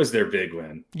Orleans. That was their big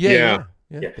win. Yeah.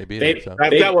 They beat them, so.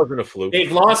 That wasn't a fluke.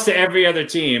 They've lost to every other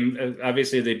team.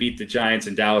 Obviously, they beat the Giants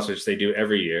in Dallas, which they do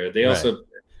every year. They also,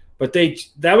 but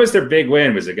that was their big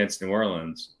win, was against New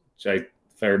Orleans, which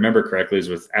if I remember correctly, was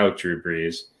without Drew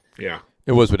Brees. Yeah,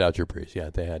 it was without Drew Brees.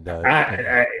 Yeah, they had.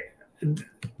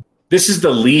 This is the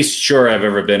least sure I've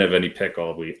ever been of any pick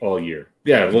all year.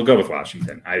 Yeah, we'll go with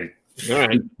Washington. All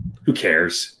right. Who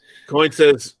cares? Coin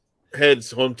says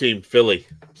heads, home team, Philly.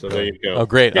 So there you go. Oh,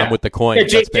 great. Yeah. I'm with the coin. Yeah,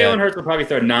 Jalen Hurts will probably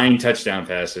throw 9 touchdown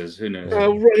passes. Who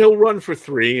knows? He'll run for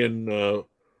 3 and,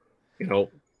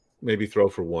 maybe throw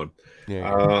for 1.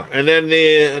 Yeah. And then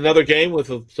another game with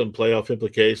some playoff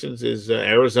implications is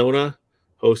Arizona,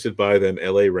 hosted by them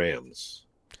LA Rams.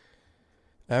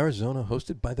 Arizona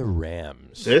hosted by the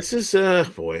Rams. This is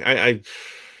boy. I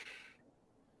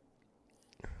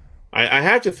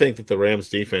have to think that the Rams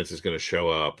defense is going to show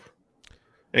up.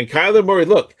 And Kyler Murray,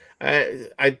 look, I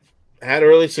had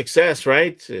early success,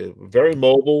 right? Very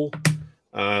mobile,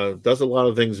 does a lot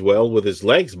of things well with his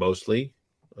legs mostly.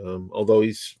 Although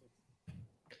he's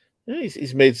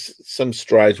made some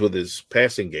strides with his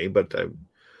passing game, but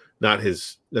not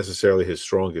necessarily his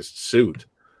strongest suit.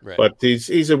 Right. But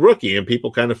he's a rookie, and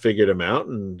people kind of figured him out.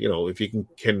 And if you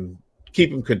can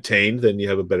keep him contained, then you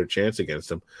have a better chance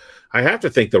against him. I have to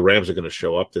think the Rams are going to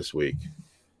show up this week,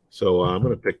 so I'm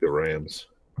going to pick the Rams.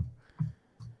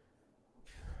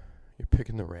 You're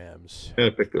picking the Rams. I'm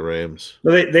going to pick the Rams.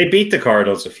 Well, they beat the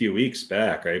Cardinals a few weeks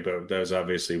back, right? But that was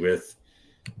obviously with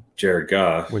Jared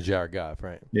Goff. With Jared Goff,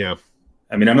 right? Yeah.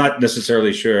 I mean, I'm not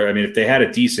necessarily sure. I mean, if they had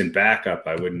a decent backup,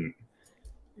 I wouldn't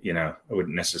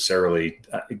necessarily.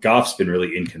 Goff's been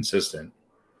really inconsistent.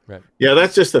 Right. Yeah,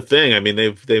 that's just the thing. I mean,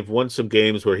 they've won some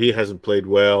games where he hasn't played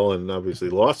well, and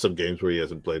obviously lost some games where he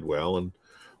hasn't played well, and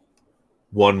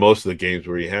won most of the games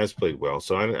where he has played well.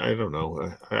 So I don't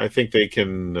know. I think they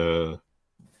can.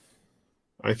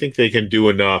 I think they can do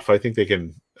enough. I think they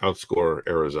can outscore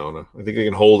Arizona. I think they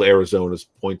can hold Arizona's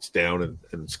points down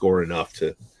and score enough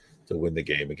to win the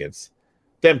game against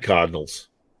them Cardinals.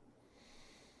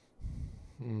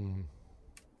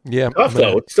 Yeah, tough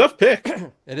though. It's a tough pick.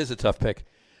 It is a tough pick.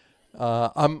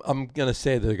 I'm going to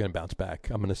say they're going to bounce back.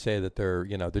 I'm going to say that their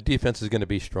defense is going to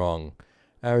be strong.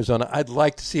 Arizona, I'd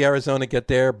like to see Arizona get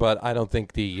there, but I don't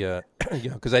think because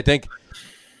I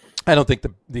don't think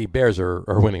the Bears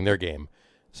are winning their game.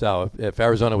 So if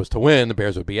Arizona was to win, the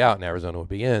Bears would be out and Arizona would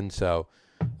be in. So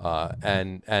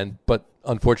but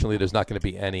unfortunately, there's not going to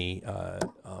be any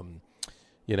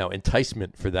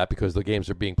enticement for that because the games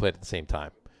are being played at the same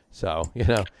time. So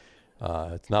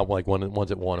it's not like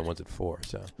one's at 1 and one's at 4.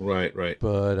 So right.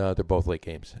 But they're both late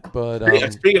games. But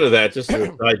speaking of that, just as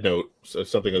a side note,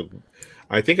 something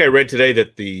I think I read today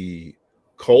that the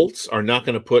Colts are not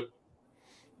going to put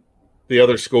the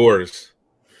other scores,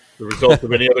 the results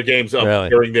of any other games up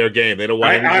during their game. They don't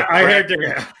want. I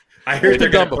heard they're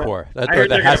done before.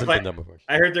 That hasn't been done before.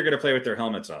 I heard they're going to play with their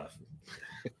helmets off.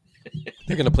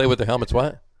 They're going to play with their helmets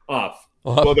what? Off.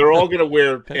 Well, they're all going to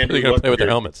wear Andrew Luck play with their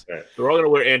helmets. They're all going to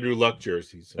wear Andrew Luck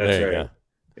jerseys. That's right.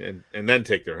 And then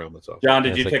take their helmets off. John,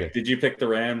 did you pick the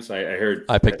Rams? I heard.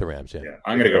 I picked the Rams. Yeah.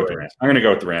 I'm going to go with the Rams. I'm going to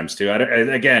go with the Rams too.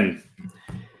 Again,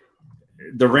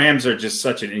 the Rams are just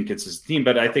such an inconsistent team,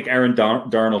 but I think Aaron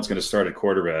Darnold's going to start at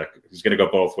quarterback. He's going to go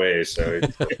both ways. So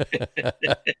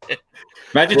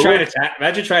imagine trying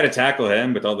to tackle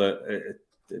him with all the.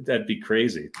 That'd be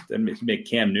crazy. That'd make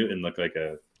Cam Newton look like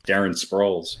a Darren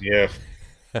Sproles. Yeah,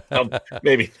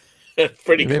 maybe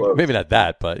pretty close. Maybe not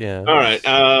that, but yeah. All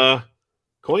right.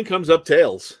 Coin comes up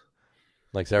tails.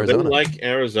 Like Arizona. Like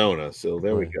Arizona. So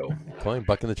there we go. Coin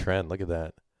bucking the trend. Look at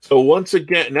that. So once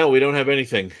again, no, we don't have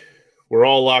anything. We're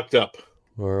all locked up.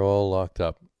 We're all locked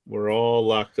up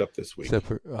this week. Except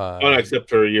for except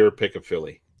for your pick of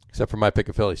Philly. Except for my pick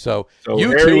of Philly. So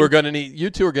you two are going to need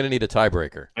a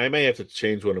tiebreaker. I may have to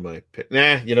change one of my picks.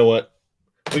 Nah, you know what?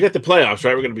 We got the playoffs,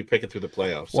 right? We're going to be picking through the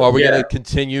playoffs. So. Well, are we going to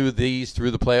continue these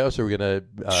through the playoffs, or are we going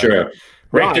to sure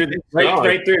right through the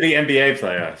NBA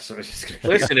playoffs?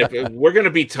 Listen, if we're going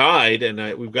to be tied,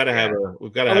 and we've got to have we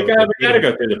got to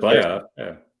go through the playoff.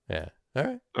 Yeah.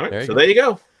 All right. There you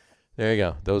go. There you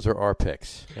go. Those are our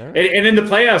picks. Right. And in the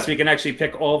playoffs, we can actually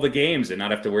pick all the games and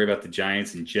not have to worry about the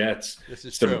Giants and Jets. This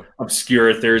is some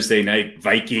obscure Thursday night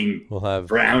Viking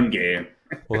Brown game.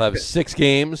 We'll have 6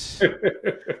 games.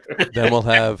 Then we'll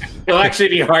have. They'll actually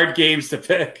be hard games to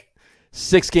pick.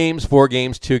 6 games, 4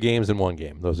 games, 2 games, and 1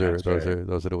 game. Those are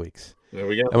the weeks. There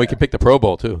we go. And we can pick the Pro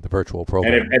Bowl too, the virtual Pro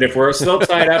Bowl. And if we're still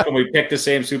tied up and we pick the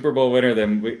same Super Bowl winner,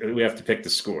 then we have to pick the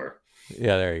score.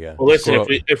 Yeah, there you go. Well, listen,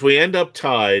 if we end up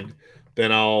tied,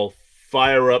 then I'll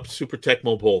fire up Super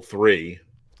Tecmo Bowl 3.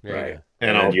 Right.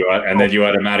 And then you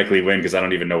automatically win because I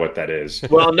don't even know what that is.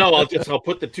 Well, no, I'll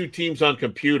put the 2 teams on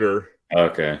computer.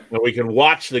 Okay. And we can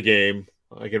watch the game.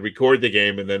 I can record the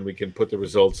game, and then we can put the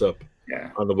results up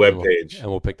on the webpage. And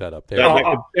we'll pick that up there.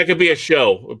 That could be a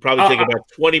show. It would probably take about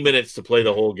 20 minutes to play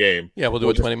the whole game. Yeah, we'll do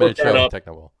a 20-minute show on Tecmo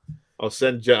Bowl. I'll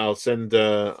send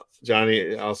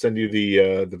Johnny. I'll send you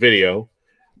the video.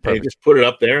 And you just put it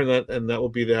up there, and that will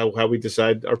be how we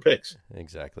decide our picks.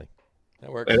 Exactly.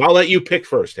 That works. And I'll let you pick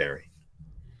first, Harry.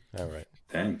 All right.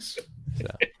 Thanks. So,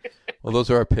 well, those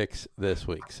are our picks this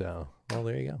week. So, well,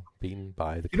 there you go. Beaten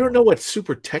by the. You don't know what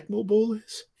Super Tecmo Bowl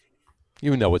is?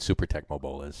 You know what Super Tecmo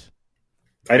Bowl is.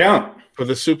 I don't. For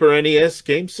the Super NES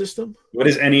game system? What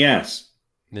is NES?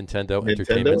 Nintendo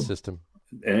Entertainment System.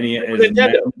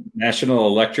 Nintendo. National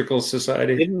Electrical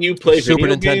Society. Didn't you play Super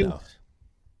video Nintendo? games?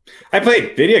 I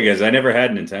played video games. I never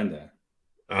had Nintendo.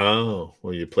 Oh,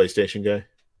 were you a PlayStation guy?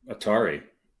 Atari.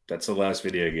 That's the last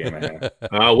video game I had.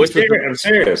 I'm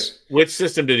serious. Which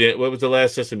system did you? What was the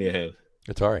last system you had?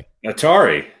 Atari.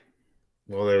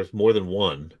 Well, there was more than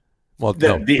one. Well, the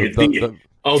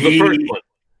first one.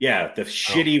 Yeah, the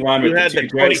shitty one with the 2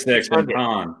 joysticks and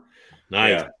pawn.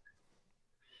 Nice. Yeah.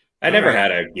 I never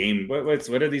had a game. What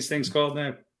are these things called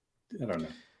now? I don't know.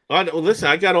 Well, listen,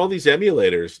 I got all these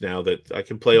emulators now that I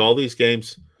can play all these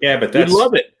games. Yeah, but you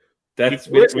love it. We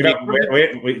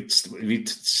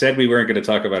said we weren't going to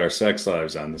talk about our sex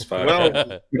lives on this podcast.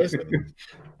 Well, listen,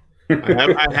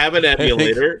 I have an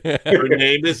emulator. Her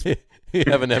name is. You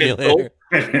have an emulator.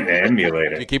 An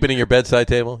emulator. You keep it in your bedside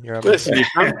table. Listen,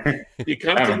 you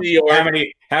come to New York.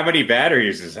 How many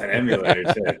batteries is that emulator?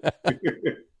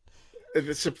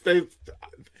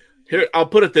 Here, I'll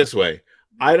put it this way.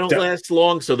 I don't last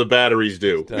long, so the batteries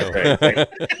do. Okay.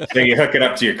 So you hook it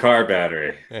up to your car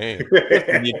battery.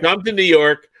 And you come to New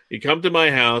York, you come to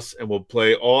my house, and we'll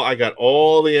play I got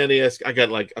all the NES. I got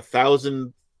like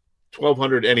 1,000,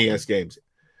 1,200 NES games.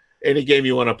 Any game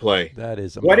you want to play. That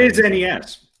is amazing. What is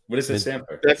NES? What does it stand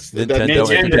for? That's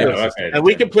Nintendo. Okay. And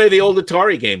we can play the old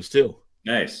Atari games too.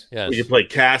 Nice. Yes. We can play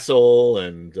Castle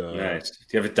and nice. Do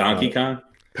you have a Donkey Kong?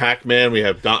 Pac-Man. We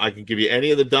have. I can give you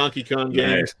any of the Donkey Kong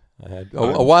games. Nice.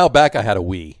 A while back, I had a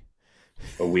Wii.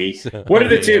 A Wii. What are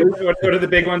the two? What are the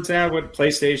big ones now? What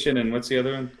PlayStation and what's the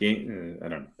other one? I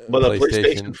don't know. Well, the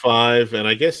PlayStation 5 and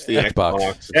I guess the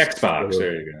Xbox. Xbox.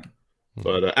 There you go.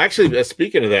 But actually,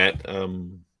 speaking of that,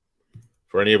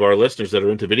 for any of our listeners that are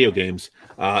into video games,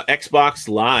 Xbox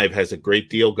Live has a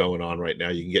great deal going on right now.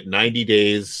 You can get 90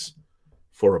 days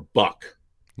for $1.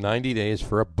 90 days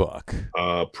for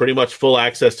 $1. Pretty much full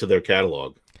access to their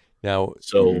catalog. Now,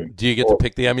 do you get to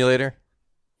pick the emulator?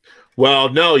 Well,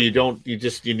 no, you don't. You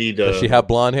need. Does she have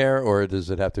blonde hair, or does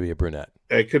it have to be a brunette?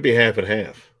 It could be half and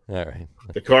half. All right.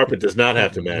 The carpet does not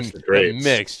have to match the drapes.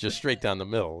 Mix, just straight down the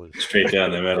middle. Straight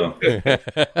down the middle.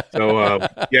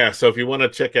 So, so if you want to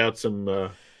check out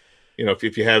some,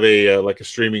 if you have a like a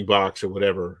streaming box or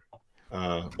whatever,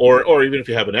 or even if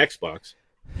you have an Xbox,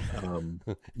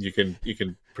 you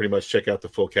can pretty much check out the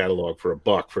full catalog for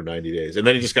 $1 for 90 days, and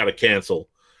then you just got to cancel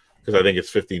because I think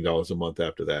it's $15 a month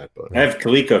after that. But I have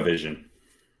ColecoVision.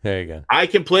 There you go. I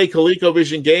can play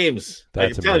ColecoVision games.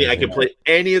 I'm telling you, I can play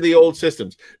any of the old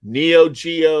systems. Neo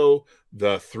Geo,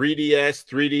 the 3DS,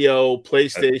 3DO,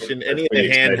 PlayStation, any of the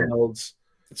handhelds.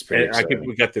 It's pretty exciting.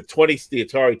 We got the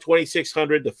Atari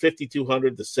 2600, the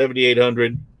 5200, the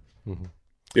 7800. Mm-hmm.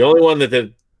 The only one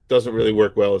that doesn't really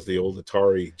work well is the old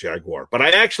Atari Jaguar. But I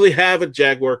actually have a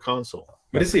Jaguar console.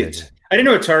 What is it? I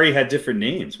didn't know Atari had different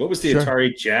names. What was the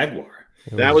Atari Jaguar?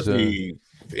 That was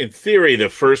in theory, the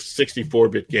first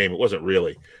 64-bit game. It wasn't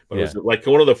really, but it was like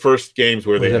one of the first games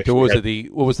where they actually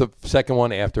what was the second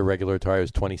one after regular Atari? It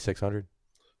was 2600?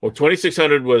 Well,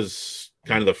 2600 was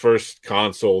kind of the first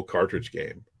console cartridge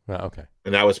game. Oh, okay.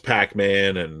 And that was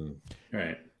Pac-Man and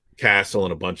Castle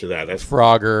and a bunch of that. That's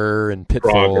Frogger and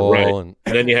Pitfall. Right.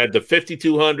 And then you had the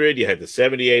 5200, you had the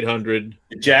 7800.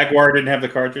 The Jaguar didn't have the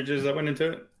cartridges that went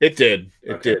into it? It did.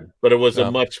 It did. But it was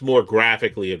a much more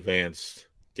graphically advanced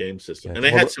game system. And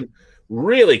they had some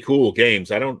really cool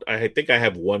games. I think I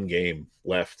have one game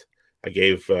left. I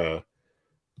gave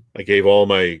I gave all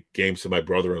my games to my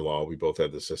brother-in-law. We both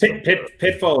had the system.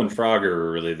 Pitfall and Frogger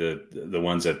were really the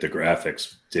ones that the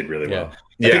graphics did really well.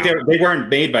 I think they weren't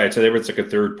made by it, so they were like a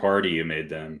third party who made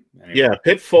them. Anyway. Yeah,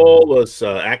 Pitfall was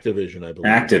Activision, I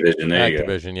believe. Activision, there you go.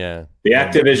 Activision, yeah. The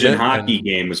Activision hockey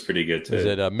game was pretty good too. Is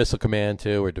it Missile Command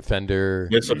too, or Defender?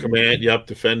 Missile Command, yep,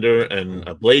 Defender, and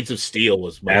Blades of Steel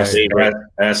was my favorite.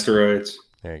 Asteroids.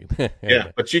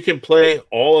 Yeah, but you can play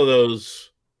all those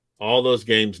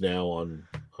games now on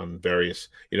various.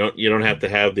 You don't have to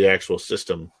have the actual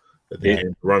system that they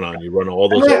can run on. You run all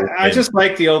those. I just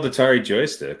like the old Atari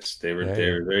joysticks. They were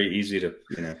very easy to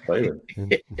play with.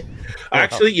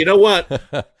 Actually, you know what?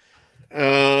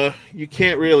 You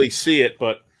can't really see it,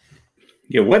 but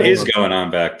what is going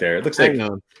on back there? It looks like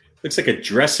a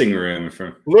dressing room.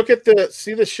 Look at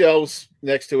see the shelves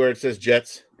next to where it says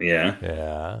Jets.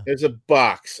 Yeah. There's a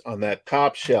box on that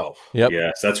top shelf. Yep.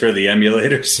 Yes, that's where the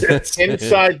emulator sits.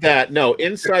 Inside that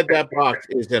box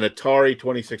is an Atari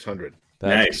 2600.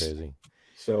 That's crazy.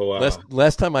 So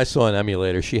last time I saw an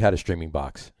emulator, she had a streaming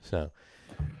box. So,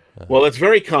 well, it's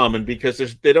very common because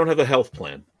they don't have a health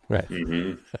plan, right?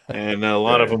 Mm-hmm. And a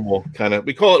lot of them will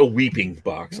we call it a weeping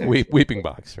box. Weeping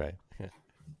box, right?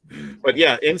 But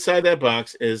inside that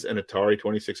box is an Atari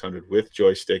 2600 with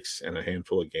joysticks and a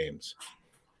handful of games.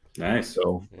 Nice.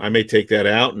 So I may take that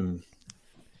out and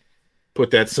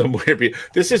put that somewhere.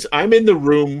 I'm in the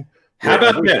room. How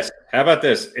about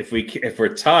this? If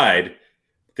we're tied,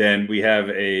 then we have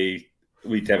an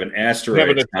asteroid. Have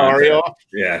an Atari off?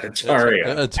 Yeah, Atari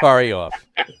off. Atari off.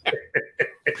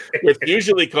 Which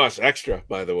usually costs extra,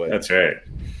 by the way. That's right.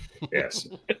 Yes.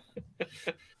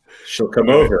 She'll come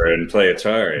over and play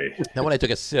Atari. Now when I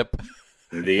took a sip.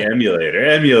 The emulator.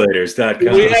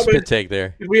 Emulators.com. We have a spit take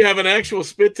there. Did we have an actual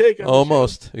spit take?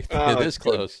 Almost. This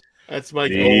close. That's my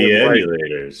goal. The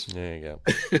emulators. There you go.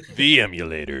 The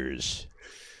emulators.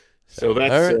 So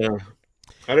that's right.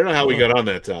 I don't know how we got on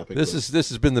that topic. This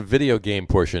has been the video game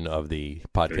portion of the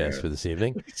podcast for this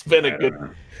evening. It's been a good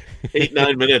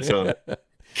 8-9 minutes on it.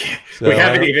 So, we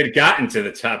haven't even gotten to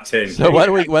the top 10. So why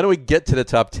don't we get to the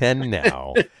top 10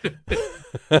 now?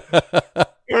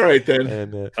 All right, then.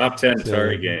 And, top 10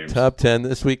 Atari games. Top 10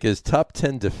 this week is top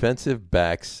 10 defensive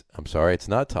backs. I'm sorry, it's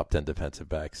not top 10 defensive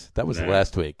backs. That was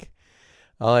last week.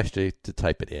 I'll actually to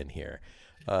type it in here.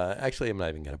 Actually, I'm not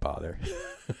even going to bother.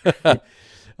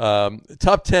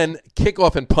 Top 10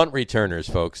 kickoff and punt returners,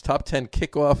 folks. Top 10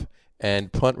 kickoff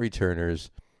and punt returners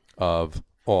of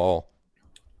all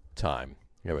time.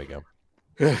 Here we go.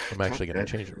 I'm actually going to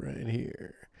change it right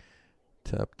here.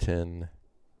 Top 10.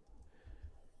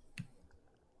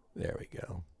 There we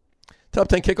go. Top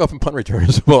 10 kickoff and punt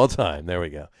returners of all time. There we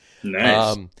go.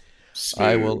 Nice.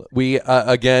 I will. We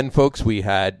again, folks. We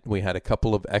had a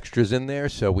couple of extras in there,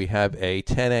 so we have a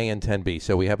 10A and 10B.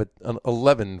 So we have an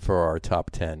 11 for our top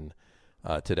 10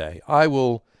 today. I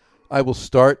will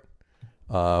start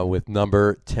with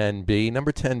number 10B.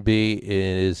 Number 10B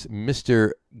is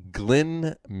Mr.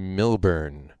 Glenn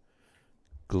Milburn.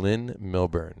 Glenn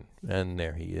Milburn. And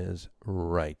there he is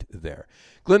right there.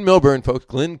 Glenn Milburn, folks.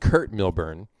 Glenn Kurt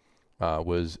Milburn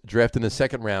was drafted in the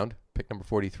second round, pick number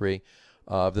 43,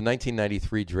 of the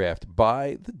 1993 draft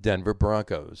by the Denver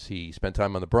Broncos. He spent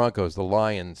time on the Broncos, the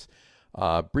Lions,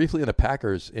 briefly in the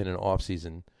Packers in an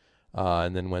offseason,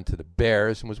 and then went to the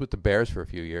Bears and was with the Bears for a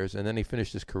few years, and then he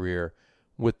finished his career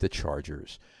with the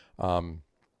Chargers.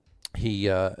 He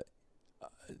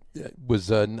was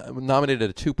nominated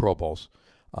at 2 Pro Bowls.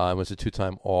 Was a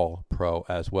 2-time All-Pro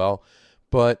as well,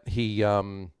 but he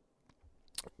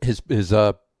his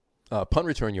punt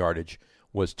return yardage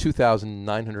was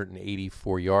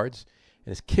 2,984 yards,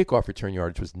 and his kickoff return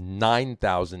yardage was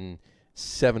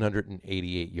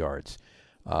 9,788 yards.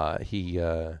 He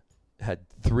had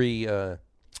 3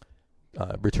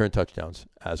 return touchdowns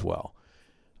as well.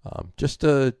 Just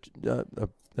a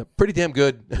pretty damn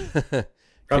good.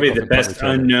 Probably the best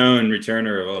unknown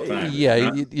returner of all time.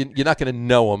 Yeah, you're not going to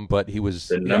know him, but he was.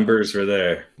 The numbers were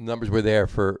there. Numbers were there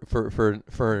for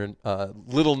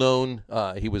little known.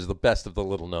 He was the best of the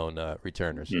little known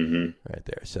returners right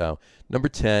there. So number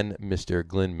 10, Mr.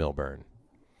 Glenn Milburn.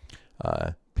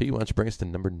 Pete, why don't you bring us to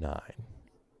number 9?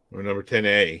 Or number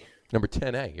 10A. Number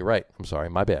 10A. You're right. I'm sorry,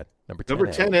 my bad. Number 10A. Number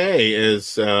 10A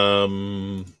is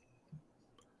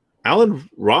Alan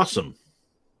Rossum.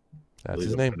 That's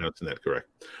his name. I'm pronouncing that correct.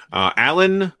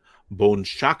 Alan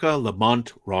Bonshaka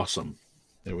Lamont Rossum.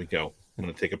 There we go. I'm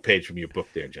going to take a page from your book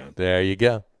there, John. There you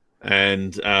go.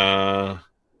 And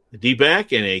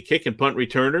D-back and a kick and punt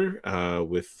returner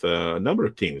with a number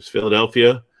of teams.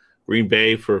 Philadelphia, Green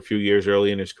Bay for a few years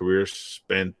early in his career.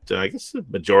 Spent, I guess, the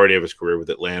majority of his career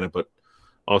with Atlanta, but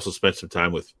Also spent some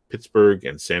time with Pittsburgh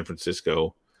and San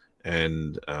Francisco,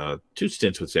 and 2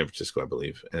 stints with San Francisco, I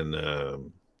believe,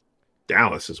 and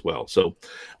Dallas as well. So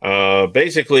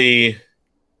basically,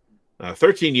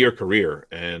 13-year career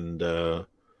and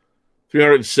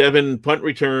 307 punt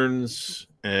returns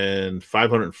and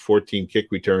 514 kick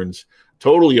returns.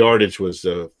 Total yardage was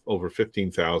over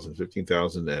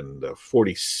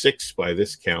 15,046 by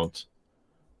this count,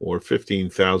 or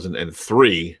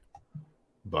 15,003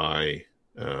 by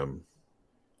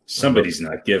somebody's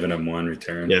not giving him one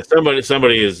return. Yeah,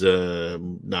 somebody is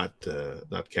not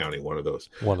counting one of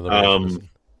those. One of them.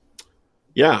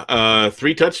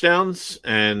 3 touchdowns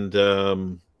and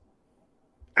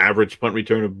average punt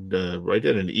return of right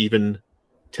at an even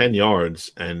 10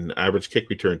 yards, and average kick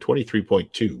return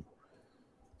 23.2.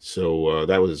 So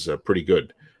that was pretty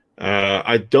good.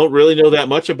 I don't really know that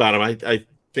much about him. I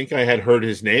think I had heard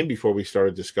his name before we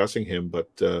started discussing him, but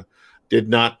did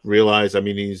not realize. I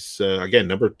mean, he's again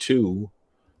number 2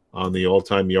 on the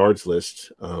all-time yards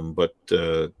list, but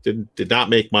did not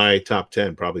make my top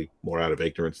 10. Probably more out of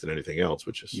ignorance than anything else,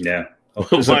 which is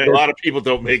why a lot of people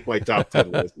don't make my top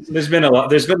 10 list. There's been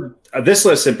this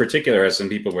list in particular has some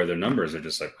people where their numbers are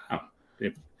just like, wow,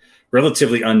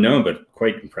 relatively unknown, but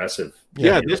quite impressive.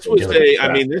 Yeah, this was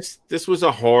this was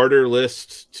a harder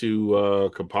list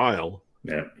to compile.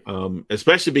 Yeah.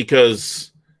 Especially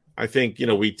because I think,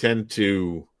 we tend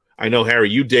to, I know, Harry,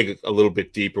 you dig a little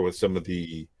bit deeper with some of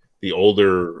the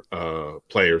older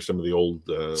players, some of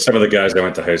the guys I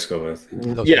went to high school with.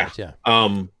 Guys, yeah.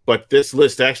 But this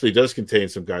list actually does contain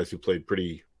some guys who played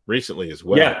pretty recently as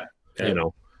well. Yeah.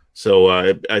 So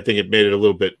I think it made it a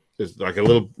little bit,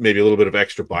 maybe a little bit of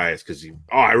extra bias because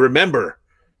I remember.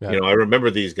 Yeah. I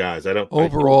remember these guys.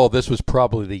 Overall, this was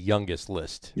probably the youngest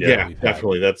list. Yeah,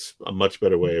 definitely. That's a much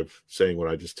better way of saying what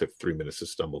I just took 3 minutes to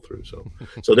stumble through. So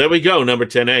there we go. Number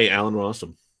 10A, Allen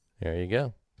Rossum. There you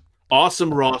go.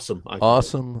 Awesome Rossum.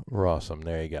 Awesome Rossum.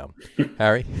 There you go.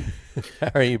 Harry,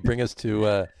 you bring us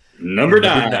to number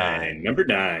 9. Number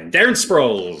 9, Darren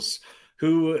Sproles,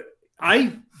 who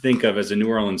I think of as a New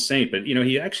Orleans Saint, but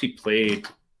he actually played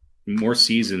more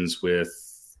seasons with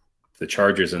the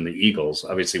Chargers and the Eagles.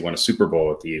 Obviously won a Super Bowl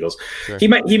with the Eagles. Sure.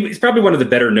 He's probably one of the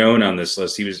better known on this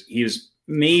list. He was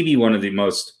maybe one of the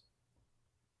most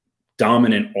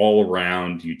dominant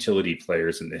all-around utility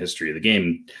players in the history of the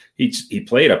game. He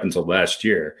played up until last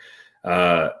year.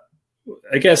 I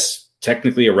guess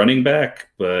technically a running back,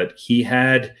 but he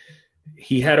had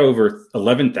over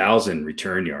 11,000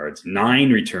 return yards,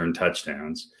 9 return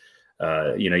touchdowns.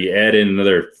 You add in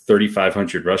another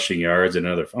 3,500 rushing yards and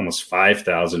another almost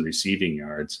 5,000 receiving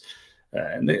yards.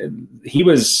 And he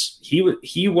was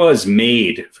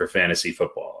made for fantasy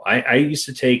football. I used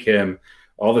to take him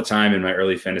all the time in my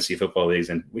early fantasy football leagues,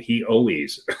 and he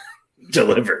always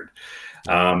delivered.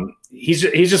 He's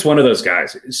just one of those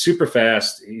guys. Super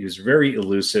fast. He was very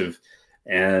elusive,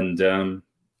 and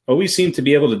always seemed to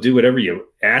be able to do whatever you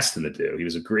asked him to do. He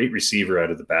was a great receiver out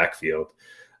of the backfield.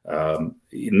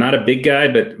 Not a big guy,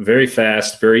 but very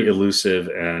fast, very elusive,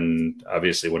 and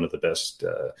obviously one of the best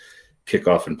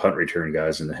kickoff and punt return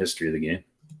guys in the history of the game.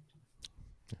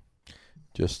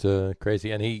 Just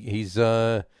crazy. And he's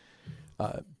tied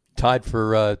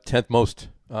for 10th most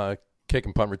kick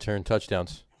and punt return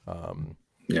touchdowns. I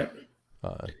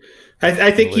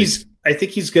think he's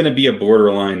going to be a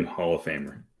borderline Hall of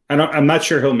Famer. I'm not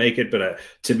sure he'll make it, but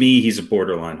to me, he's a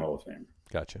borderline Hall of Famer.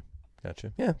 Gotcha.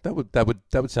 Yeah, that would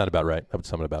sound about right. That would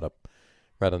sum it about up,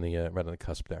 right on the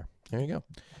cusp there. There you go.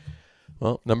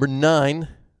 Well, number 9,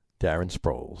 Darren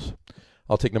Sproles.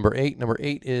 I'll take number 8. Number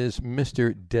 8 is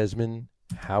Mr. Desmond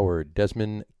Howard.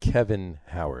 Desmond Kevin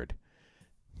Howard.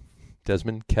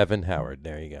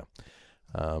 There you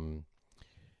go.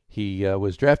 He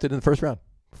was drafted in the first round,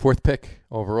 4th pick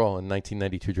overall in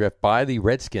 1992 draft by the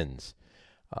Redskins.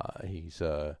 He's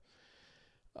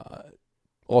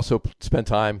also spent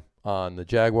time on the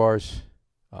Jaguars,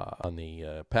 on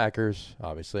the Packers,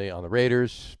 obviously, on the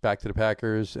Raiders, back to the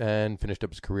Packers, and finished up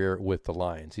his career with the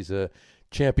Lions. He's a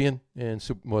champion and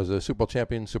was a Super Bowl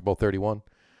champion, Super Bowl 31.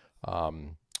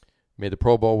 Made the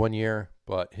Pro Bowl one year,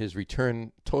 but his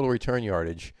total return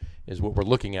yardage is what we're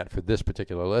looking at for this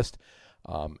particular list.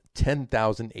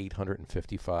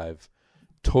 10,855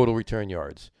 total return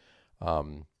yards.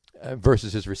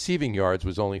 Versus his receiving yards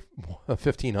was only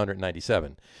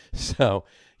 1,597. So,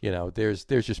 there's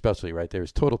your specialty right there.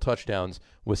 His total touchdowns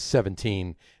was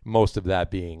 17, most of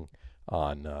that being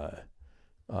on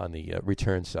the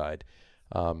return side.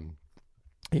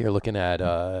 You're looking at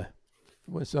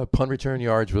punt return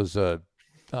yards was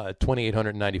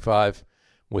 2,895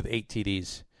 with 8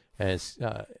 TDs, and his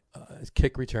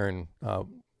kick return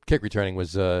kick returning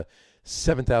was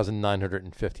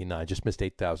 7,959. Just missed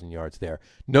 8,000 yards there.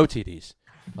 No TDs.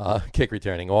 Kick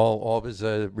returning. All of his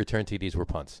return TDs were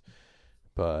punts.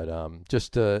 But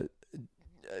just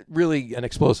really an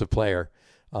explosive player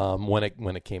when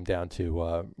it came down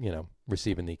to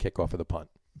receiving the kickoff of the punt.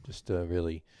 Just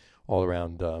really all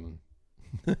around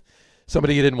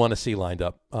somebody you didn't want to see lined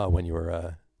up when you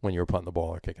were punting the ball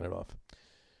or kicking it off.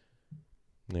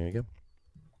 There you go.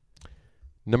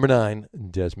 Number 9,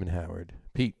 Desmond Howard.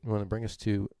 Pete, you want to bring us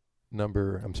to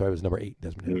number 8,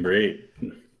 Desmond Howard. Number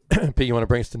 8. Pete, you want to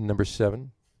bring us to number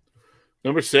 7?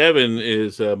 Number 7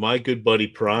 is my good buddy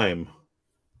Prime.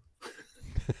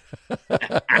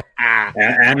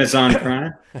 Amazon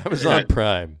Prime? Amazon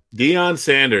Prime. Deion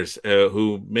Sanders,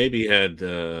 who maybe had,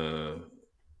 I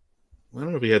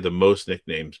don't know if he had the most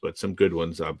nicknames, but some good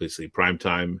ones, obviously.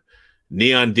 Primetime,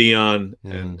 Neon Deion,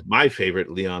 and my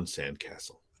favorite, Leon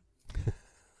Sandcastle.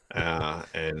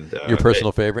 Your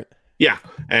personal favorite? Yeah,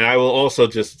 and I will also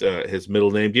just his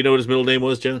middle name. Do you know what his middle name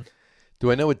was, John?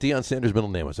 Do I know what Deion Sanders' middle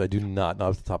name was? I do not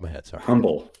off the top of my head. Sorry.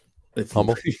 Humble.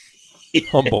 Humble.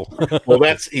 Humble.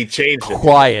 Well, he changed it.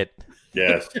 Quiet.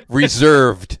 Yes.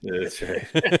 Reserved. That's right.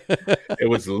 It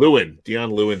was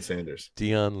Deion Lewin Sanders.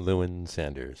 Deion Lewin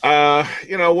Sanders.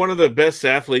 One of the best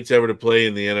athletes ever to play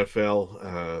in the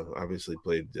NFL. Obviously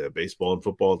played baseball and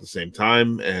football at the same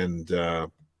time, and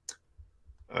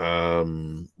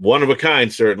one of a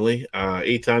kind, certainly.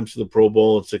 8 times to the Pro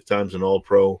Bowl and 6 times an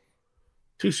All-Pro.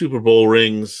 2 Super Bowl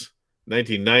rings.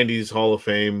 1990s Hall of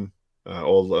Fame.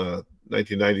 All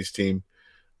 1990s team,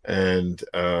 and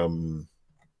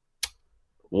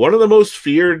one of the most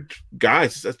feared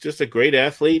guys. That's just a great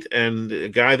athlete and a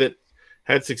guy that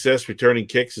had success returning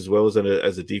kicks as well as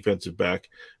as a defensive back.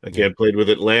 Again, played with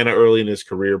Atlanta early in his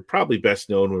career. Probably best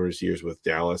known for his years with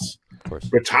Dallas. Of course.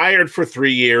 Retired for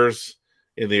 3 years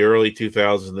in the early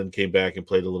 2000s, and then came back and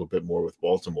played a little bit more with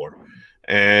Baltimore.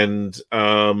 And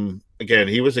again,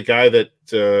 he was a guy that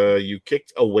you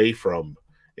kicked away from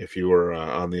if you were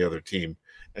on the other team,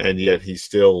 and yet he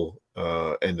still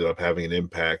ended up having an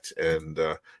impact, and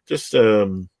just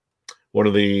one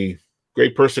of the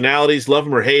great personalities. Love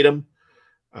him or hate him,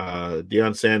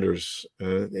 Deion Sanders.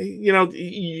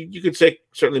 You could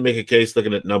certainly make a case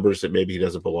looking at numbers that maybe he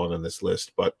doesn't belong on this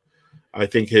list, but I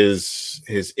think his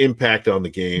impact on the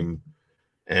game,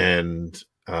 and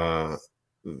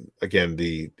again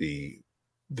the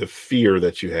fear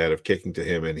that you had of kicking to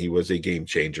him, and he was a game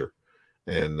changer.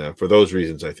 And for those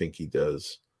reasons, I think he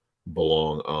does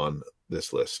belong on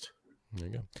this list. There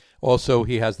you go. Also,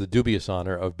 he has the dubious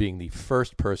honor of being the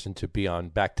first person to be on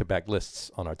back-to-back lists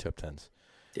on our top 10s.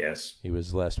 Yes. He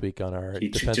was last week on our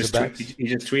defensive backs. He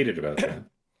just tweeted about that.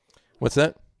 What's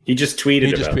that? He just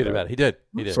tweeted about it. He did.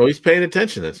 So he's paying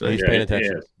attention. That's nice. He's paying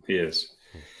attention. He is.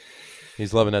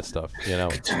 He's loving that stuff,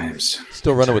 Good times.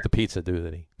 Still running with the pizza,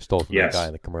 that he stole from that guy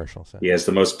in the commercial. So. He has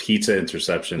the most pizza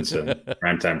interceptions in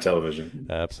primetime television.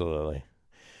 Absolutely.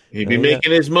 He'd be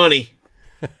making his money.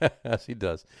 Yes, he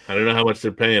does. I don't know how much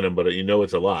they're paying him, but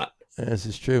it's a lot. This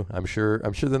is true. I'm sure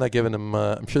they're not giving him.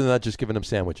 I'm sure they're not just giving him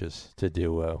sandwiches to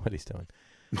do what he's doing.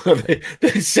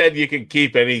 They said you can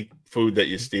keep any food that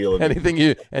you steal. Anything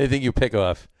you pick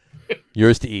off,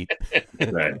 yours to eat.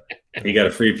 Right. You got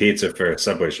a free pizza for a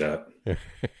Subway shop.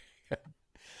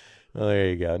 Well, there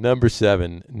you go. Number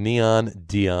 7, Neon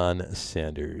Deion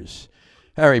Sanders.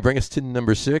 Harry, bring us to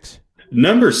number 6.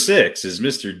 Number 6 is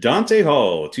Mr. Dante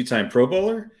Hall, 2-time Pro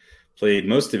Bowler. Played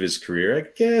most of his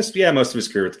career, most of his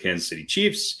career with the Kansas City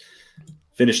Chiefs.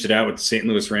 Finished it out with the St.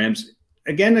 Louis Rams.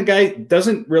 Again, a guy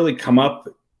doesn't really come up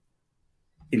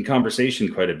in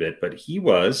conversation quite a bit, but he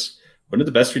was one of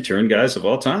the best return guys of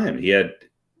all time. He had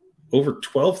over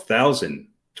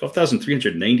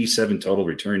 12,397 total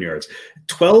return yards,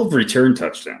 12 return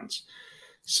touchdowns.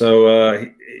 So,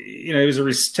 he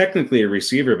was technically a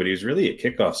receiver, but he was really a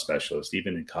kickoff specialist,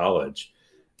 even in college.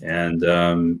 And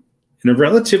in a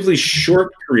relatively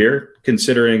short career,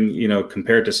 considering,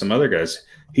 compared to some other guys,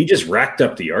 he just racked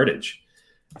up the yardage.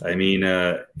 I mean,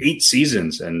 8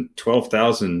 seasons and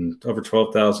over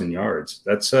 12,000 yards.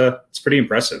 It's pretty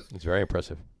impressive. It's very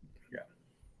impressive.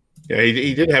 Yeah,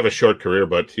 he did have a short career,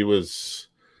 but he was,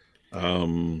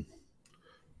 I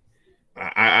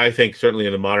think certainly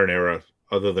in the modern era,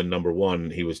 other than number 1,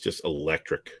 he was just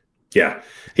electric. Yeah.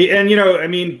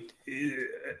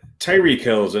 Tyreek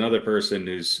Hill is another person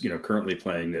who's, currently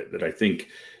playing that I think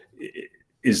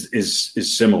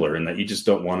is similar in that you just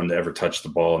don't want him to ever touch the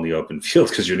ball in the open field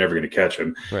because you're never going to catch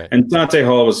him. Right. And Dante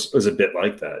Hall was a bit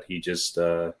like that. He just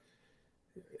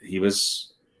he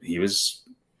was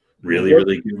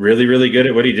really good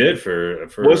at what he did for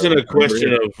it wasn't a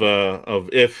question of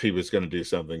if he was going to do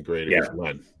something great. It was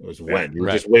when. It was when. You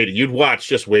were just waiting. You'd watch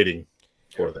just waiting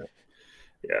for that.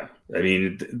 Yeah. I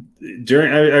mean,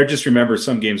 I just remember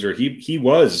some games where he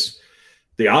was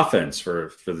the offense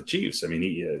for the Chiefs. I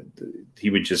mean, he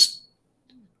would just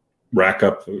rack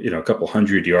up, a couple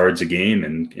hundred yards a game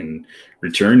in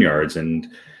return yards. And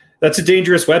that's a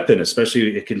dangerous weapon,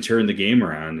 especially it can turn the game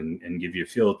around and give you a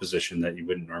field position that you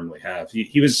wouldn't normally have.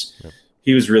 He was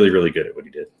really, really good at what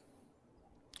he did.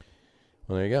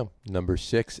 Well, there you go. Number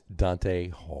 6, Dante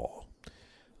Hall.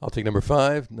 I'll take number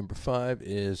 5. Number 5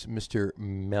 is Mr.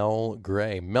 Mel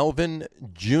Gray. Melvin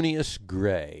Junius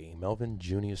Gray.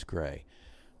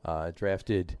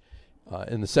 Drafted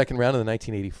in the second round of the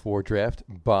 1984 draft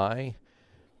by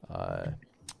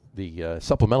the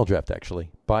supplemental draft, actually,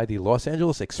 by the Los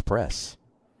Angeles Express.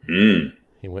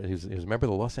 He was a member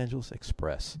of the Los Angeles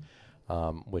Express,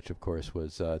 which, of course,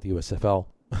 was the USFL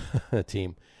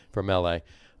team from L.A.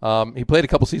 He played a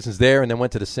couple seasons there and then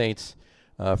went to the Saints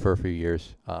for a few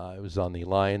years. It was on the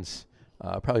Lions,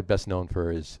 probably best known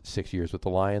for his 6 years with the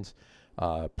Lions.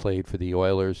 Played for the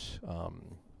Oilers,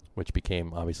 which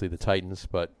became, obviously, the Titans.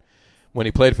 But when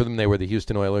he played for them, they were the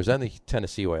Houston Oilers and the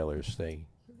Tennessee Oilers. They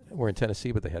were in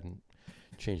Tennessee, but they hadn't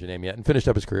changed the name yet, and finished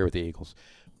up his career with the Eagles.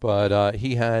 But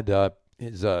he had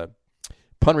his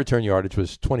punt return yardage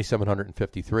was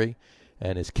 2,753,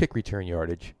 and his kick return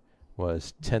yardage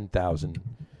was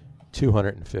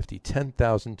 10,250.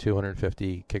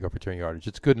 10,250 kickoff return yardage.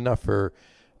 It's good enough for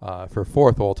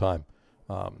fourth all time.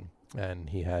 And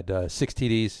he had 6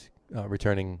 TDs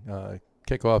returning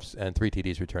kickoffs and 3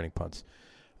 TDs returning punts.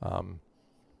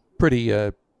 Pretty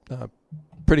good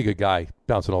guy,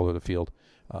 bouncing all over the field,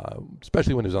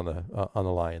 especially when he was on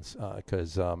the Lions.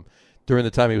 Because during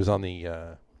the time he was on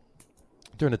the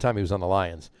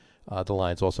Lions, the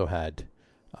Lions also had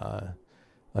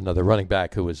another running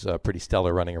back who was pretty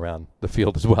stellar running around the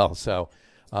field as well. So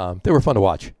they were fun to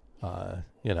watch.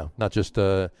 Not just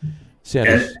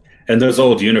Sanders. And those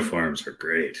old uniforms are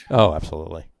great. Oh,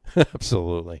 absolutely,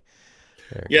 absolutely.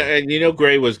 Yeah, and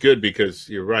Gray was good because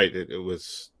you're right. It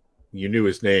was, you knew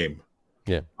his name.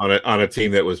 Yeah. On a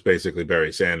team that was basically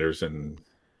Barry Sanders and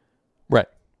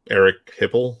Eric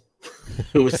Hipple,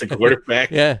 who was the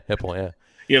quarterback. Yeah, Hipple.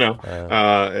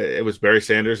 Yeah. It was Barry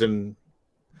Sanders and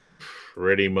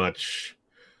pretty much.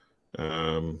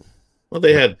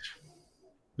 They had.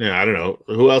 Yeah, I don't know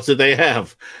who else did they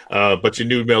have, but you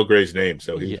knew Mel Gray's name,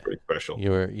 so he was pretty special.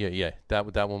 You were,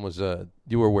 That one was.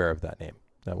 You were aware of that name.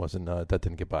 That wasn't. That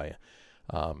didn't get by you.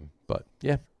 But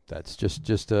yeah, that's just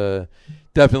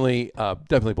definitely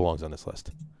belongs on this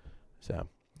list. So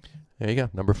there you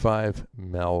go. Number 5,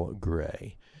 Mel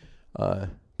Gray.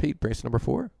 Pete, bring us to number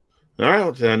 4. All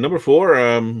right, number 4.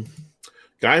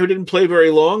 Guy who didn't play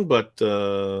very long, but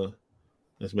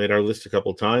has made our list a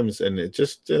couple times, and it's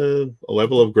just a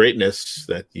level of greatness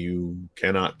that you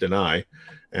cannot deny,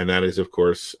 and that is, of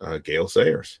course, Gale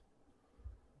Sayers,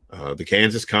 the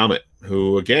Kansas Comet,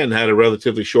 who again had a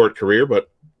relatively short career, but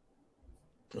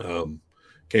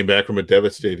came back from a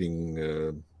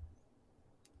devastating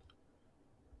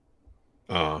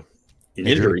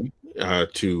injury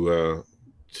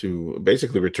to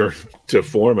basically return to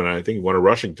form, and I think he won a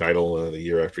rushing title the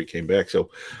year after he came back. So,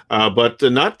 but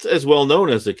not as well known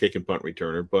as the kick and punt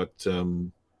returner, but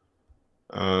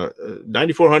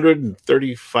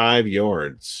 9,435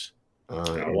 yards,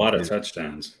 a lot of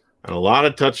touchdowns, and a lot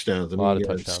of touchdowns. Let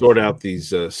me sort out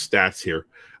these stats here.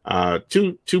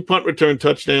 2 punt return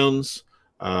touchdowns,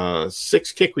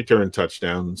 6 kick return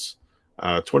touchdowns,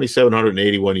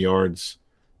 2,781 yards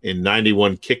in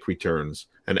 91 kick returns.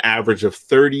 An average of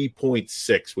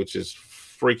 30.6, which is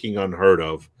freaking unheard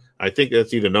of. I think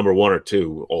that's either number 1 or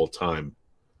 2 all time.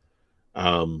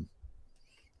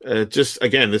 Just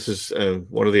again, this is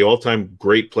one of the all-time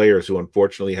great players who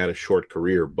unfortunately had a short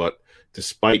career, but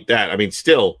despite that, I mean,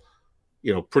 still,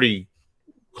 pretty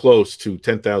close to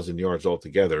 10,000 yards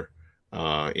altogether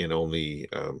in only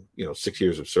 6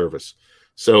 years of service.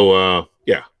 So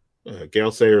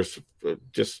Gale Sayers,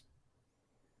 just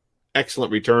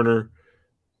excellent returner.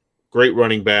 Great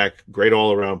running back, great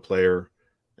all-around player,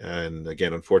 and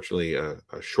again, unfortunately, a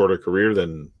shorter career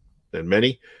than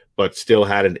many, but still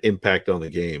had an impact on the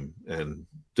game, and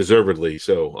deservedly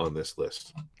so on this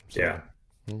list. Yeah.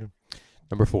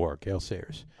 Number 4, Gale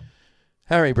Sayers.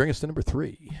 Harry, bring us to number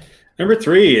 3. Number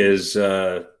 3 is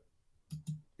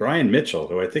Brian Mitchell,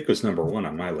 who I think was number 1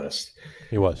 on my list.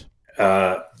 He was.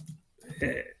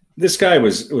 This guy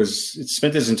was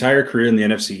spent his entire career in the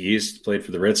NFC East, played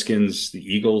for the Redskins, the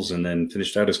Eagles, and then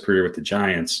finished out his career with the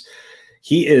Giants.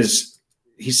 He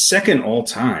he's second all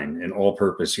time in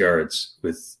all-purpose yards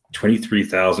with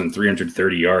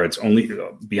 23,330 yards, only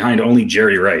behind only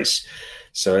Jerry Rice.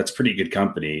 So that's pretty good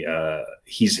company.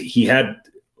 He had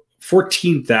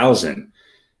 14,000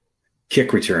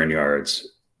 kick return yards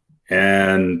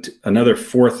and another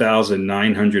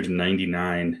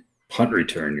 4,999 punt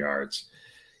return yards.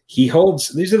 He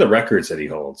holds, these are the records that he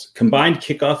holds. Combined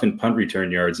kickoff and punt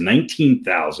return yards,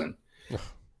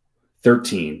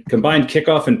 19,013. Combined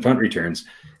kickoff and punt returns.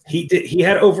 He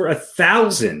had over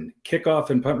 1,000 kickoff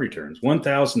and punt returns,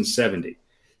 1,070.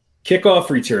 Kickoff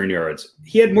return yards.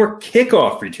 He had more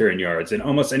kickoff return yards than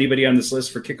almost anybody on this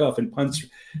list for kickoff and punts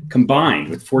combined,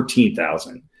 with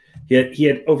 14,000. He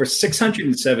had over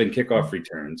 607 kickoff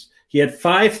returns. He had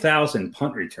 5,000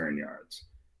 punt return yards.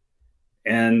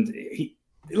 And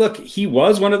he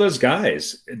was one of those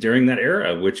guys during that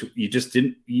era, which you just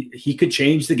didn't. He could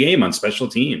change the game on special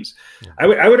teams. Yeah.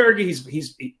 I would argue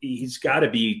he's got to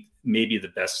be maybe the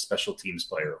best special teams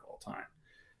player of all time.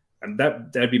 And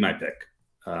that'd be my pick,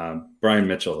 Brian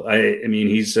Mitchell. I mean,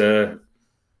 he's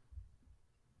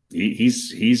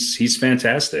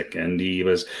fantastic, and he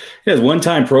was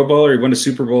one-time Pro Bowler. He won a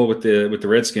Super Bowl with the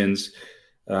Redskins.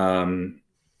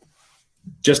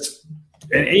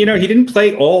 And he didn't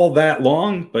play all that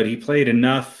long, but he played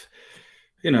enough.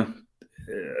 I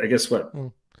guess what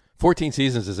 14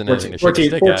 seasons isn't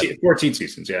 14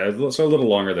 seasons, yeah, so a little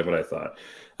longer than what I thought.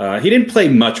 He didn't play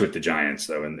much with the Giants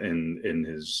though in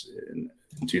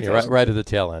 2000, right at the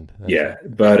tail end. That's right.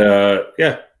 But I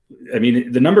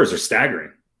mean the numbers are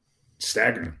staggering.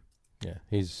 Yeah,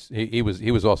 he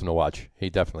was awesome to watch.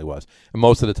 He definitely was, and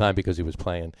most of the time because he was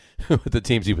playing with the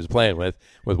teams he was playing with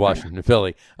Washington and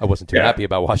Philly. I wasn't too happy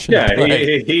about Washington.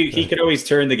 Yeah, he could always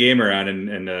turn the game around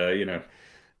and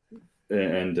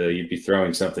you'd be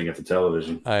throwing something at the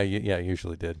television.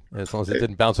 Usually did, as long as it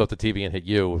didn't bounce off the TV and hit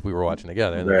you if we were watching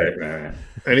together. Right.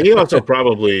 And he also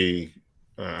probably,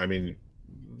 the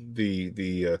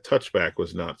touchback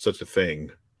was not such a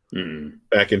thing. Mm-mm.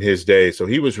 Back in his day, so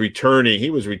he was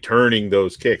returning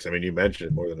those kicks. I mean, you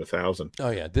mentioned more than 1,000. Oh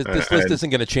yeah, this list isn't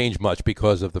going to change much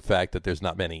because of the fact that there's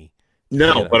not many.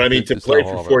 No, but I mean, to play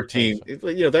for 14,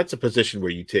 that's a position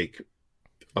where you take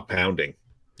a pounding.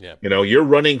 Yeah, you're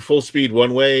running full speed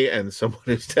one way, and someone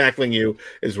who's tackling you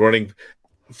is running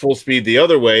full speed the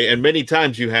other way, and many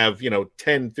times you have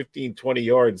 10, 15, 20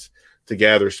 yards to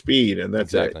gather speed, and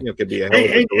that's exactly. Could be a hell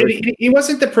of a he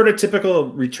wasn't the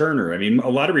prototypical returner. I mean, a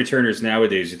lot of returners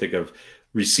nowadays, you think of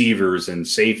receivers and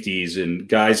safeties and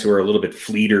guys who are a little bit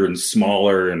fleeter and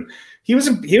smaller, and he was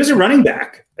a running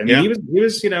back. I mean, he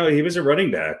was a running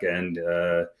back, and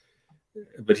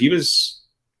but he was.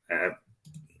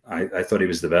 I thought he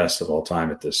was the best of all time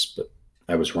at this, but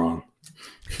I was wrong.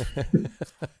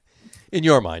 In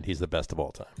your mind, he's the best of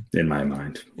all time. In my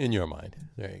mind. In your mind.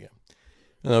 There you go.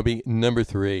 That'll be number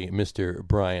 3, Mr.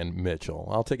 Brian Mitchell.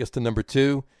 I'll take us to number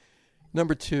 2.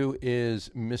 Number 2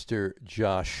 is Mr.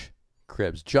 Joshua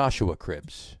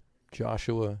Cribbs.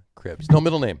 No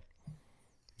middle name.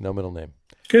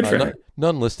 Good for him.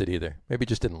 None listed either. Maybe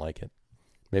just didn't like it.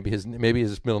 Maybe his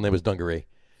middle name was Dungaree.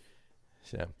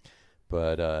 So,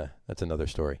 but that's another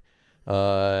story.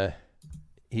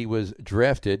 He was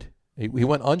drafted. He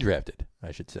went undrafted,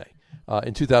 I should say,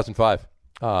 in 2005,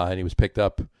 and he was picked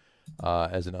up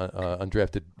as an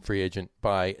undrafted free agent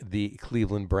by the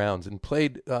Cleveland Browns and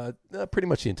played pretty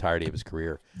much the entirety of his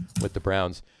career with the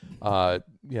Browns.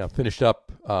 Finished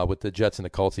up with the Jets and the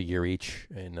Colts a year each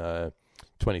in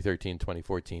 2013,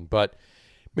 2014, but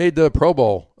made the Pro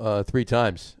Bowl 3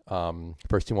 times.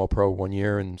 First team All-Pro 1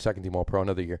 year and second team All-Pro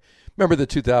another year. Remember the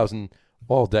 2000s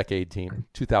All-Decade team.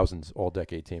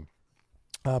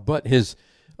 But his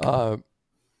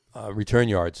return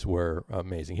yards were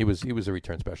amazing. He was a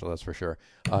return specialist, that's for sure.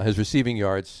 His receiving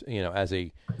yards, as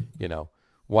a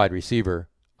wide receiver,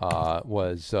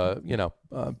 was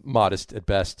modest at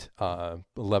best,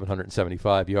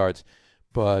 1,175 yards.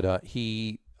 But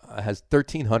he has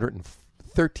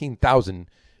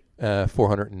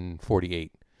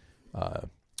 13,448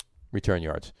 return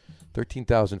yards.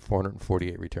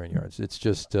 13,448 return yards. It's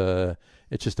just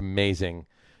amazing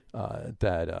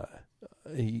that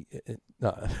he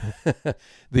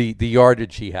the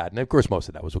yardage he had, and of course most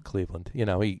of that was with Cleveland.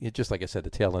 He just like I said, the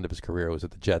tail end of his career was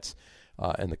at the Jets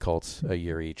and the Colts a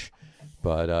year each.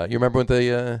 But you remember with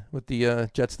the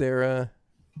Jets there,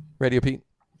 Radio Pete?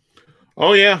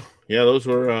 Oh yeah, those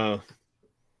are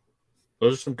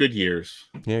some good years.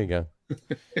 There you go.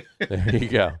 There you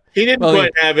go. He didn't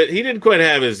quite have it. He didn't quite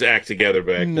have his act together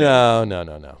back then.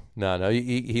 No.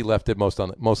 He left it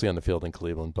mostly on the field in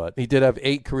Cleveland, but he did have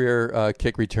 8 career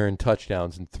kick return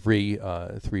touchdowns and 3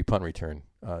 punt return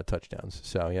touchdowns.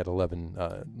 So he had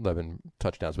 11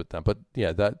 touchdowns with them. But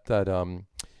yeah,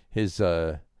 his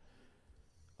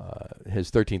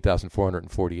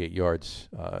 13,448 yards,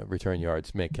 return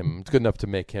yards, make him, it's good enough to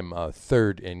make him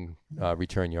third in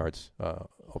return yards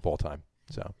of all time.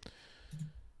 So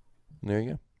there you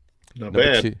go. Not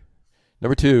bad.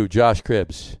 Number 2, Josh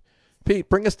Cribbs. Pete,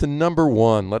 bring us to number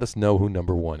 1. Let us know who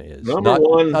number 1 is. Number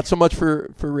 1. Not so much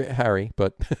for Harry,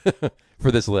 but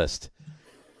for this list.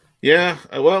 Yeah.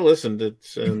 Well, listen,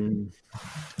 it's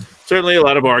certainly a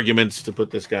lot of arguments to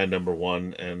put this guy number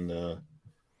 1, and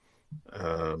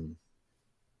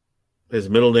his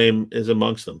middle name is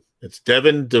amongst them. It's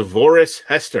Devin DeVoris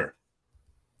Hester,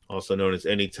 also known as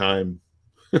Anytime,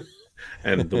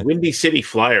 and the Windy City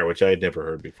Flyer, which I had never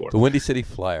heard before. The Windy City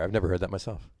Flyer. I've never heard that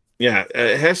myself. Yeah,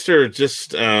 Hester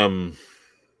just, great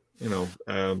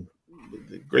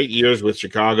years with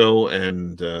Chicago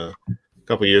and a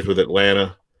couple of years with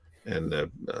Atlanta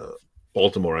and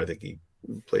Baltimore. I think he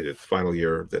played it the final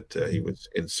year that he was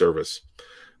in service.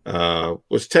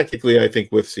 Was technically, I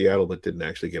think, with Seattle, but didn't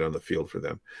actually get on the field for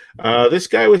them. This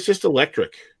guy was just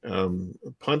electric,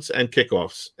 punts and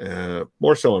kickoffs,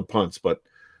 more so on punts, but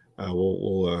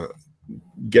we'll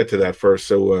get to that first.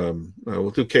 So we'll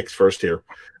do kicks first here.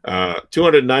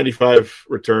 295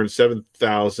 returns,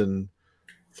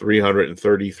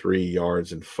 7,333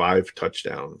 yards, and 5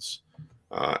 touchdowns.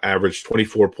 Averaged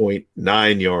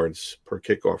 24.9 yards per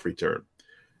kickoff return.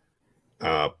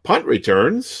 Punt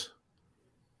returns,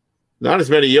 not as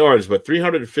many yards, but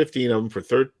 315 of them for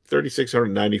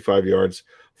 3,695 yards,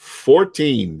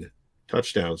 14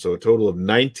 touchdowns. So a total of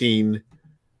 19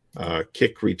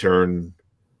 kick return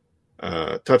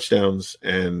touchdowns.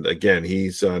 And again,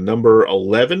 he's number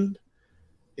 11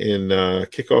 in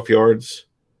kickoff yards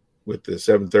with the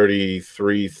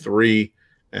 733.3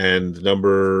 and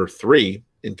number 3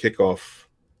 in kickoff.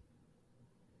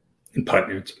 In punt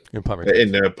yards. In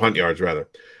punt yards, rather.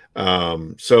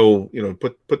 So,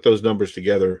 put those numbers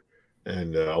together,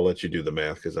 and I'll let you do the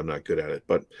math because I'm not good at it.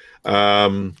 But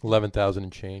 11,000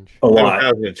 and change. A lot.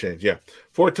 11,000 and change, yeah.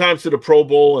 4 times to the Pro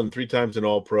Bowl and 3 times in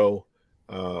All-Pro.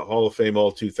 Hall of Fame,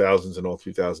 all 2000s and all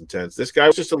 2010s. This guy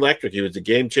was just electric. He was a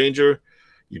game changer.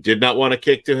 You did not want to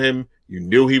kick to him. You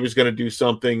knew he was going to do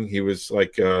something. He was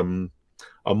like a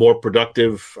more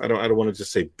productive, I don't want to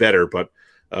just say better, but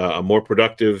a more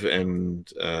productive and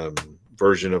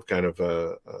version of kind of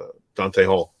Dante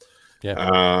Hall.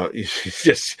 Yeah. You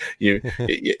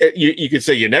could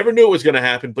say you never knew it was going to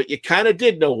happen, but you kind of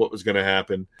did know what was going to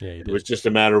happen. Yeah, you did. It was just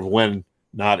a matter of when,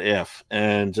 not if,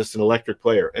 and just an electric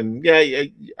player. And yeah,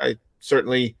 I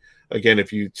certainly, again,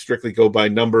 if you strictly go by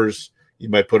numbers, you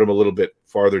might put him a little bit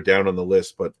farther down on the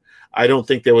list, but I don't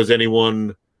think there was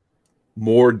anyone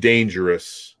more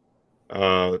dangerous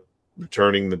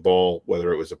returning the ball,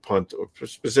 whether it was a punt or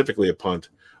specifically a punt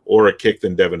or a kick,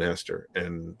 than Devin Hester.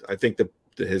 And I think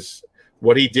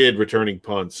what he did returning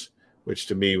punts, which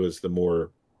to me was the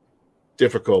more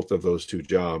difficult of those 2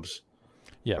 jobs.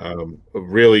 Yeah.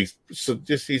 Really, so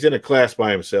just he's in a class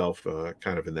by himself,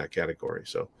 kind of in that category.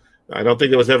 So I don't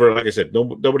think there was ever, like I said,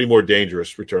 nobody more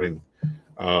dangerous returning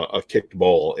a kicked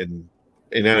ball in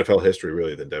NFL history,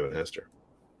 really, than Devin Hester,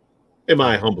 in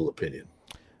my humble opinion.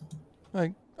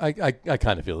 I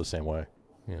kind of feel the same way.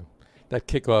 Yeah. That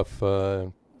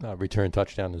kickoff return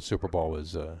touchdown in the Super Bowl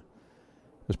was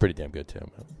pretty damn good too.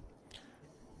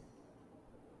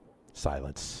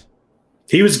 Silence.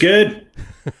 He was good.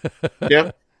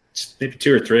 Yeah. Maybe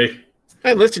 2 or 3.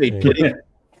 And listen, he played,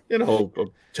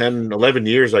 10, 11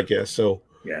 years, I guess. So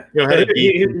yeah, he was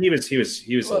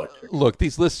electric. Look,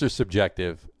 these lists are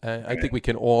subjective. I think we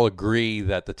can all agree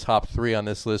that the top 3 on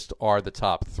this list are the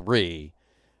top 3.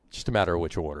 Just a matter of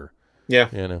which order. Yeah.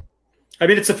 I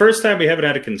mean, it's the first time we haven't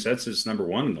had a consensus number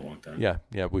 1 in a long time. Yeah.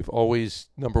 We've always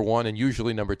number 1 and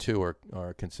usually number 2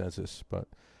 are consensus, but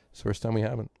it's the first time we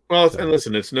haven't. Well, and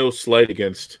listen, it's no slight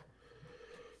against,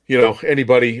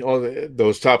 anybody,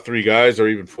 those top 3 guys, or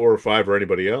even 4 or 5 or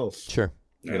anybody else. Sure.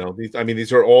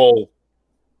 These are all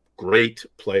great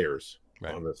players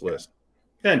on this list.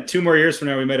 Yeah, and 2 more years from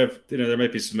now, we might have, there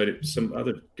might be some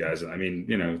other guys. I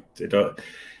mean,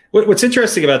 what's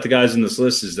interesting about the guys in this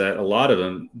list is that a lot of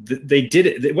them, they did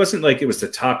it. It wasn't like it was the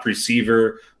top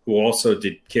receiver who also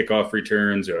did kickoff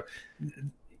returns, or,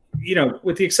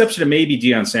 with the exception of maybe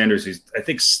Deion Sanders, who's, I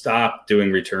think, stopped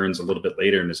doing returns a little bit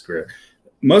later in his career.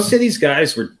 Most of these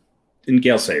guys were, and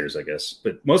Gale Sayers, I guess,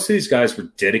 but most of these guys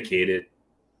were dedicated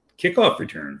kickoff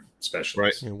return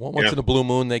specialists. Right. Once in a blue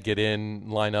moon, they get in,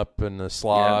 line up in the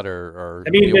slot, or I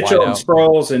mean, Mitchell and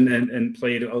Sproles and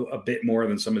played a bit more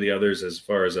than some of the others as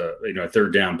far as a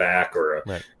third down back or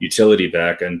a utility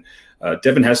back. And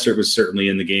Devin Hester was certainly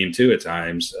in the game too at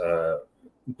times.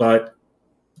 But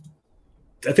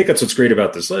I think that's what's great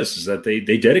about this list is that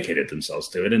they dedicated themselves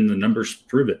to it, and the numbers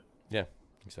prove it. Yeah,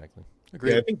 exactly.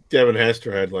 Agreed. Yeah, I think Devin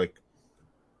Hester had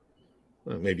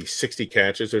maybe 60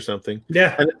 catches or something.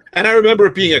 Yeah. And I remember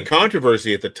it being a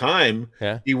controversy at the time.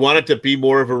 Yeah. He wanted to be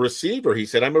more of a receiver. He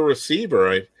said, I'm a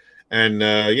receiver. And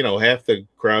half the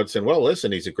crowd said, well,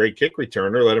 listen, he's a great kick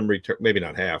returner. Let him return. Maybe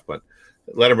not half, but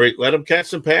let him catch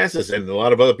some passes. And a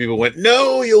lot of other people went,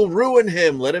 no, you'll ruin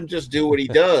him. Let him just do what he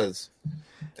does.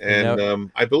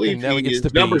 And I believe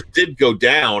his numbers did go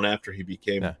down after he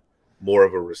became more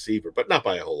of a receiver, but not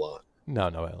by a whole lot. No.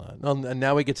 And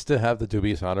now he gets to have the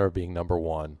dubious honor of being number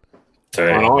one on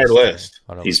our list.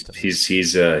 He's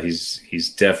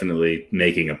definitely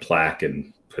making a plaque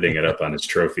and putting it up on his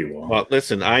trophy wall. Well,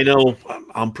 listen, I know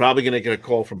I'm probably going to get a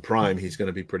call from Prime. He's going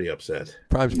to be pretty upset.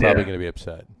 Prime's probably going to be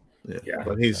upset. Yeah,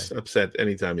 but he's upset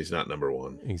anytime he's not number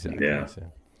one. Exactly. Yeah.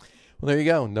 Well, there you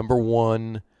go. Number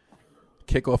one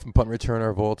kickoff and punt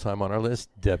returner of all time on our list,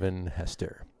 Devin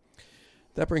Hester.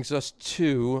 That brings us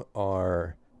to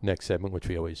our next segment, which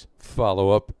we always follow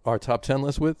up our top 10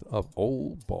 list with, of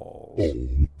Old Balls.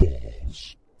 Old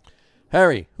Balls.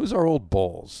 Harry, who's our Old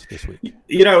Balls this week?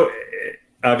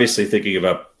 Obviously thinking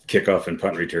about kickoff and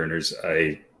punt returners,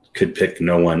 I could pick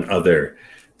no one other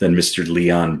than Mr.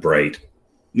 Leon Bright.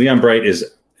 Leon Bright is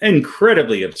an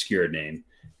incredibly obscure name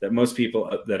that most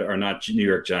people that are not New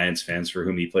York Giants fans, for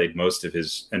whom he played most of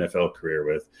his NFL career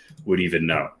with, would even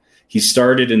know. He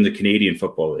started in the Canadian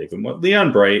Football League. And what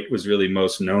Leon Bright was really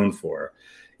most known for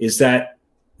is that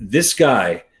this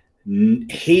guy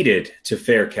hated to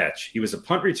fair catch. He was a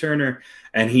punt returner,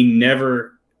 and he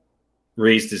never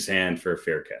raised his hand for a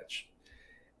fair catch.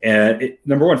 And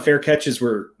number one, fair catches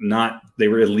were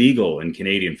illegal in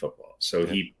Canadian football. So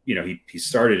he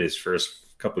started his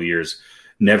first couple of years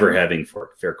never having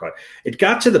fair catch. It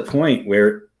got to the point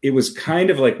where it was kind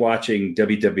of like watching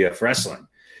WWF wrestling,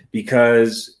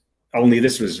 because only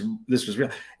this was real.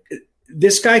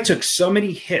 This guy took so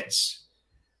many hits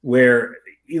where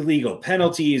illegal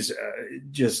penalties,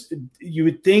 you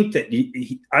would think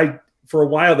that for a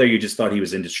while there, you just thought he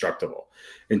was indestructible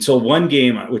until one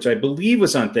game, which I believe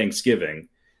was on Thanksgiving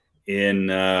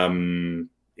in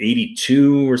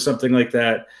 82 or something like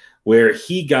that, where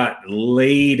he got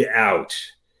laid out,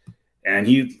 and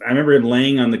I remember him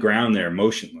laying on the ground there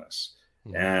motionless,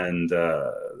 and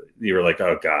you were like,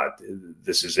 oh God,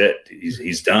 this is it.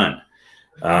 He's done.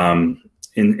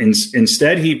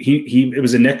 Instead, it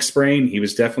was a neck sprain. He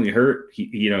was definitely hurt.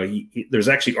 There's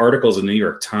actually articles in the New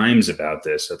York Times about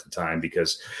this at the time,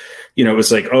 because, it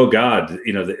was like, oh God,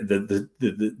 the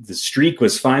streak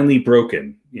was finally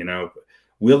broken.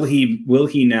 Will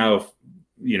he now,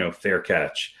 fair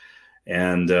catch?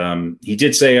 And he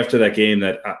did say after that game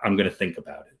that I'm going to think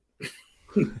about it.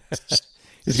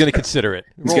 He's going to consider it.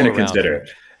 He's going to consider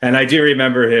it. And I do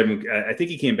remember him. I think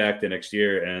he came back the next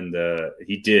year, and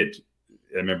he did.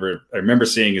 I remember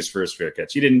seeing his first fair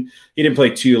catch. He didn't play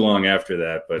too long after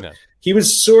that, but he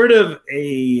was sort of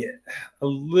a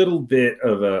little bit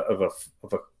of a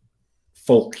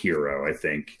folk hero, I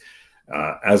think,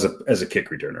 as a kick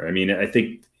returner. I mean, I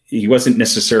think he wasn't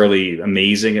necessarily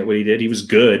amazing at what he did. He was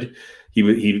good.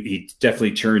 He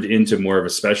definitely turned into more of a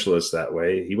specialist that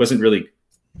way. He wasn't really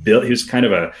built. He was kind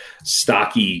of a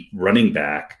stocky running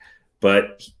back,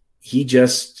 but he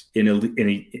just in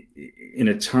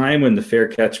a time when the fair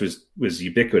catch was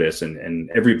ubiquitous and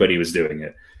everybody was doing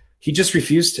it, he just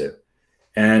refused to.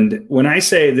 And when I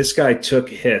say this guy took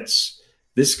hits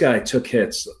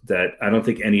that I don't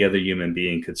think any other human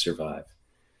being could survive.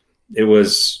 It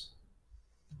was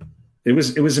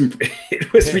ridiculous.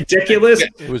 It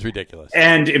was ridiculous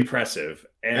and impressive.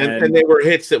 And they were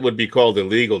hits that would be called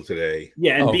illegal today.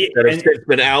 Yeah, that have since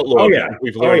been outlawed. Oh, yeah.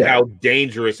 We've learned how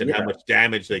dangerous and how much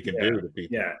damage they can do to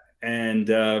people. Yeah, and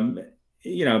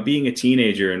being a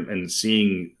teenager and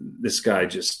seeing this guy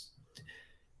just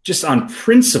on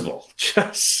principle,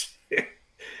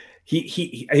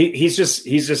 he's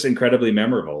just incredibly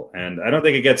memorable. And I don't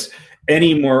think it gets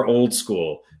any more old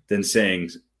school than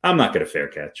saying, "I'm not going to fair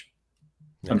catch.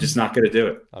 I'm just not going to do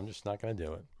it. I'm just not going to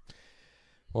do it."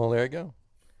 Well, there you go.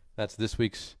 That's this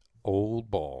week's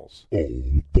Old Balls.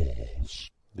 Old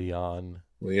Balls. Leon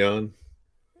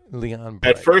Bright.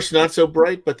 At first, not so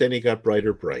bright, but then he got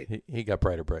brighter bright. He got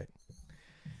brighter bright.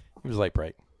 He was light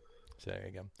bright. So there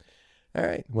you go. All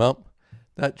right. Well,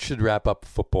 that should wrap up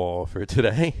football for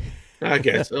today. I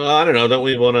guess. I don't know. Don't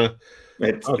we want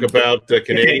to talk about the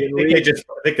Canadian League? I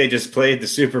think they just played the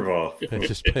Super Bowl. They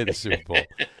just played the Super Bowl.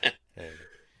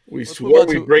 We swore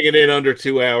we'd bring it in under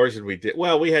 2 hours, and we did.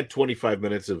 Well, we had 25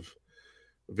 minutes of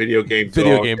video game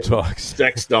talks,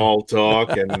 sex doll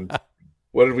talk, and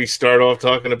what did we start off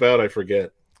talking about? I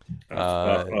forget.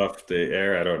 Off the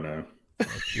air, I don't know.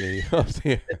 Off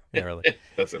the air, really.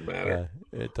 Doesn't matter.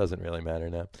 It doesn't really matter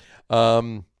now.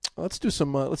 Let's do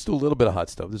a little bit of hot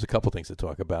stuff. There's a couple things to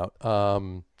talk about.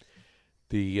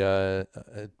 The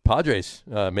Padres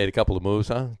made a couple of moves,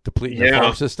 depleting their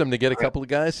farm system to get a couple of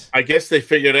guys. I guess they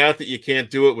figured out that you can't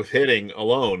do it with hitting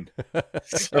alone,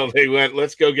 so they went,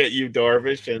 "Let's go get you,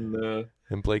 Darvish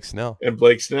and Blake Snell."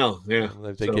 Yeah,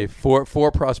 they gave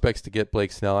four prospects to get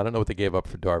Blake Snell. I don't know what they gave up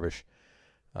for Darvish.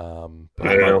 I don't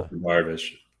know for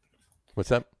Darvish. What's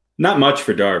that? Not much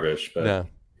for Darvish, but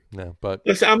no. But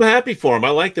listen, I'm happy for them. I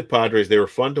like the Padres. They were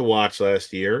fun to watch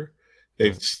last year.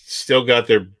 They've still got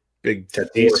their big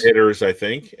four hitters, I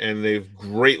think, and they've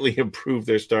greatly improved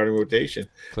their starting rotation.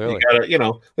 Clearly, you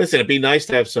gotta, listen, it'd be nice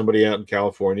to have somebody out in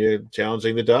California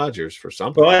challenging the Dodgers for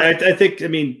something. Well, I think,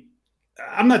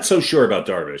 I'm not so sure about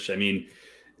Darvish.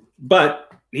 But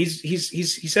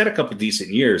he's had a couple decent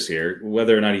years here.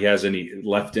 Whether or not he has any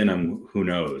left in him, who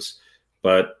knows?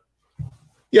 But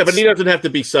yeah, but he doesn't have to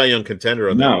be Cy Young contender.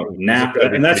 And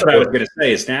that's what I was going to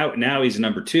say. Is now he's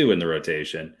number 2 in the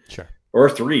rotation. Sure. Or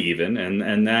 3 even,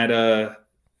 and that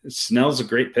Snell's a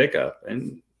great pickup.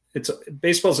 And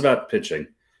baseball's about pitching,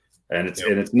 and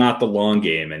it's not the long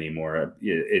game anymore.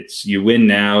 It's you win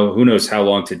now. Who knows how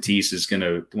long Tatis is going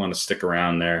to want to stick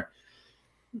around there?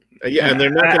 And they're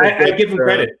not going to. I give him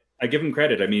credit. I give him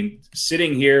credit.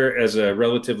 Sitting here as a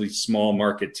relatively small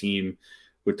market team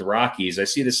with the Rockies, I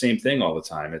see the same thing all the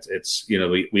time. It's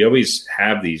we always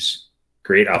have these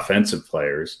great offensive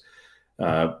players.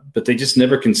 But they just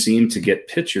never can seem to get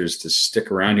pitchers to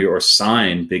stick around here or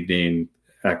sign big name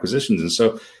acquisitions, and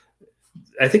so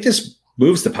I think this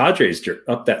moves the Padres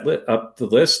up the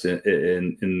list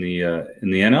in the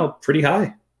NL pretty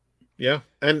high. Yeah,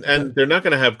 and they're not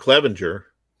going to have Clevenger,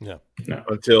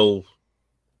 until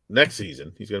next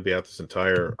season. He's going to be out this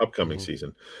entire upcoming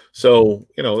season. So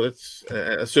it's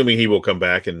assuming he will come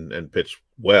back and pitch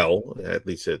well, at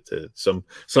least at some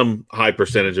high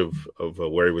percentage of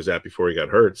where he was at before he got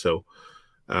hurt. So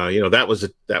that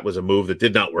was a move that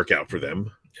did not work out for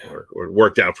them, or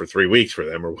worked out for 3 weeks for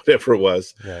them, or whatever it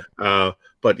was. Yeah.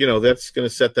 But that's going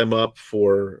to set them up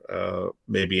for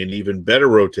maybe an even better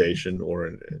rotation, or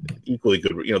an equally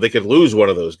good. They could lose one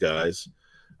of those guys,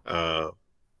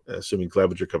 assuming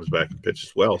Clevenger comes back and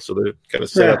pitches well. So they're kind of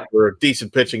set up for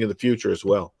decent pitching in the future as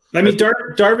well.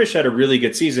 Darvish had a really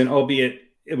good season, albeit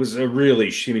it was a really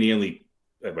he only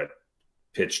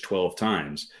pitched 12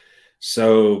 times.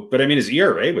 So, but his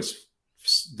ERA was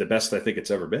the best I think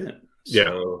it's ever been.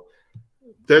 So,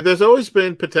 there's always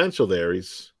been potential there.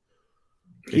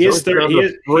 He is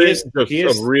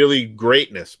really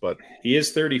greatness, but he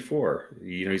is 34.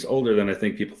 He's older than I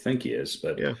think people think he is.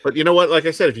 But but you know what? Like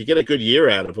I said, if you get a good year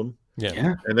out of him,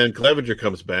 and then Clevenger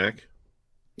comes back,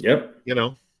 that's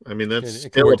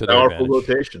still a powerful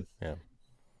rotation. Yeah,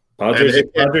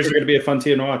 Padres are going to be a fun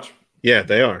team to watch. Yeah,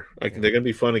 they are. They're going to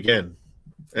be fun again.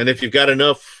 And if you've got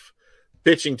enough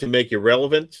pitching to make you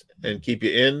relevant and keep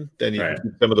you in, then you can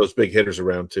keep some of those big hitters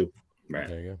around too. Right.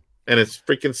 There you go. And it's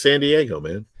freaking San Diego,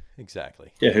 man.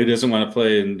 Exactly. Yeah, who doesn't want to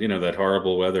play in that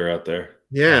horrible weather out there?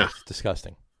 Yeah, it's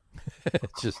disgusting.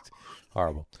 It's just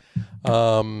horrible.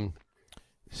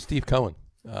 Steve Cohen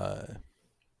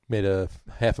made a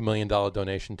 $500,000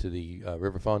 donation to the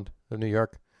River Fund of New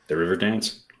York. The River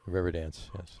Dance. The River Dance,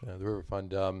 yes. The River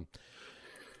Fund.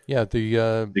 You get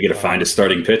to find a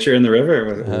starting pitcher in the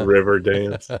river. River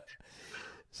Dance.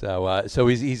 So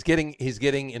he's getting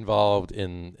involved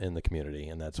in the community,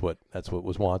 and that's what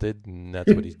was wanted, and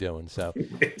that's what he's doing. So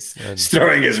he's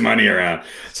throwing his money around.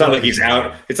 It's not like he's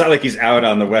out. It's not like he's out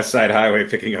on the West Side Highway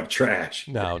picking up trash.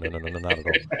 No, not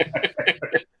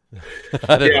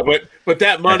at all. But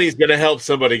that money's going to help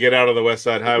somebody get out of the West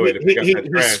Side Highway to pick up that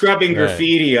trash. He's scrubbing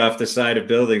graffiti off the side of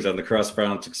buildings on the Cross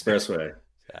Bronx Expressway.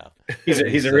 Yeah.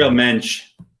 He's a real mensch.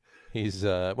 He's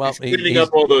cleaning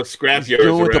up all those scrap yards.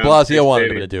 Doing what De Blasio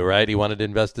wanted him to do, right? He wanted to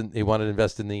invest in the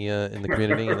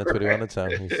community, and that's what he wanted. So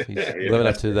he's living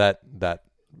up to that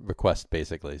request,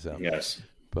 basically. So yes,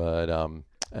 but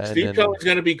Steve Cohen's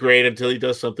going to be great until he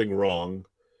does something wrong,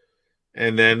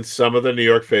 and then some of the New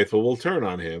York faithful will turn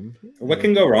on him. What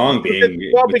can go wrong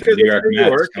being because New York Mets?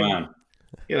 York, Come on,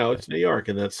 it's New York,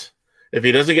 and that's. If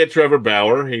he doesn't get Trevor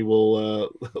Bauer, he will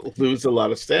lose a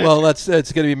lot of stats. Well, it's going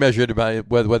to be measured by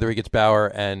whether he gets Bauer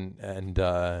and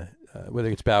whether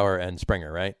it's Bauer and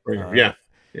Springer, right? Yeah.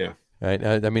 Right.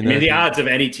 I mean, the odds of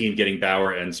any team getting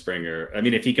Bauer and Springer. I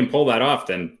mean, if he can pull that off,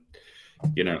 then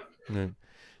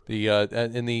The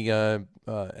in the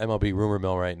MLB rumor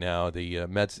mill right now, the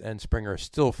Mets and Springer are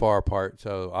still far apart.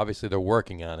 So obviously they're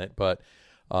working on it, but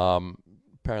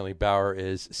apparently Bauer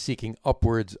is seeking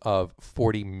upwards of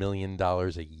 $40 million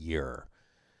a year.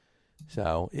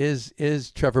 So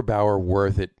is Trevor Bauer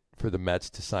worth it for the Mets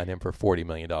to sign him for $40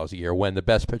 million a year when the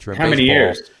best pitcher in baseball? How many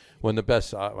years? When the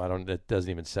best, I don't. It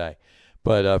doesn't even say.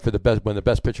 But when the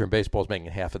best pitcher in baseball is making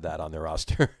half of that on their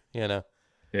roster, Yeah.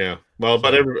 Well,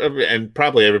 but and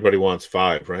probably everybody wants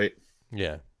 5, right?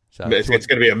 Yeah. So it's going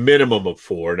to be a minimum of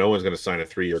 4. No one's going to sign a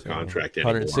 3-year contract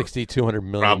anymore. $160, $200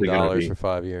 million for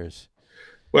 5 years.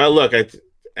 Well, look,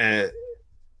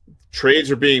 trades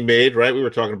are being made, right? We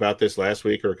were talking about this last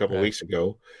week or a couple of weeks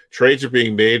ago. Trades are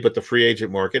being made, but the free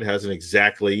agent market hasn't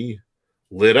exactly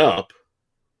lit up.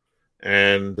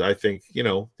 And I think,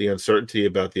 the uncertainty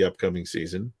about the upcoming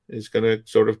season is going to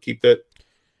sort of keep that,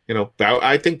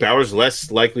 I think Bauer's less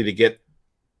likely to get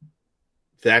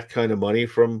that kind of money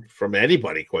from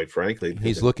anybody, quite frankly.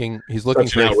 He's looking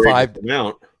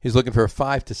for a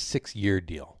 5 to 6 year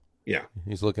deal. Yeah.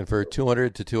 He's looking for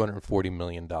 $200 to $240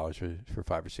 million for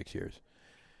 5 or 6 years.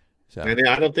 So, and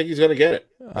I don't think he's going to get it.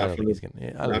 I don't think he's going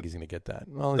to get that.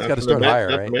 Well, he's got to start higher,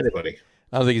 right? From anybody.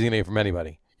 I don't think he's going to get it from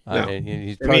anybody. No.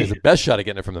 He's probably the best shot at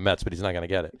getting it from the Mets, but he's not going to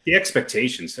get it. The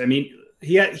expectations. I mean,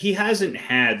 he hasn't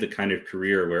had the kind of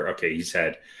career where, he's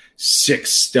had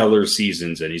 6 stellar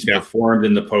seasons and he's performed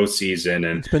in the postseason.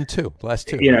 And it's been 2, the last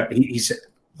 2. He's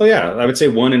I would say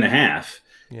 1.5.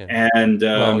 Yeah. And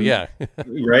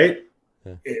right.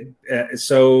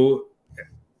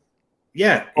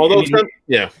 Yeah. Although,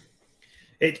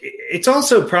 It's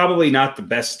also probably not the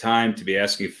best time to be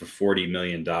asking for $40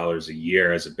 million a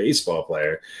year as a baseball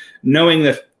player, knowing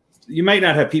that you might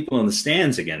not have people in the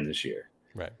stands again this year.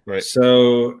 Right.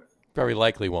 So very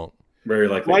likely won't. Very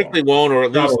likely won't, or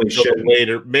at least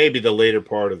maybe the later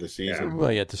part of the season. Yeah.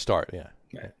 Well, to start, yeah.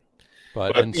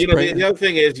 But the other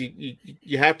thing is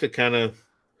you have to kind of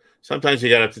sometimes you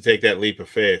got to have to take that leap of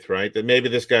faith, right? That maybe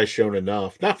this guy's shown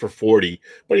enough, not for 40,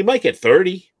 but he might get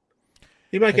 30.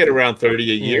 He might get around 30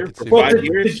 a year for 5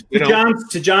 years.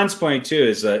 To John's point too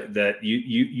is that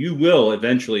you will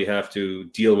eventually have to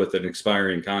deal with an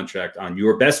expiring contract on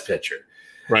your best pitcher,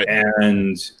 right?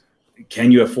 And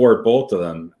can you afford both of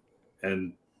them?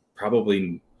 And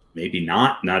probably maybe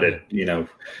not at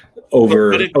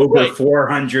over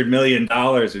 $400 million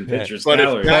in pitcher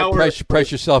salary.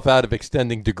 Price yourself out of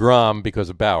extending DeGrom because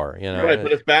of Bauer. Right?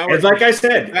 But if Bauer, like I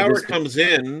said, Bauer comes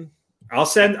in. I'll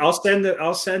send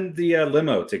the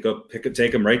limo to go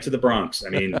take him right to the Bronx. I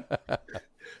mean,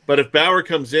 but if Bauer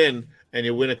comes in and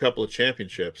you win a couple of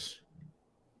championships,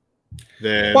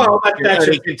 then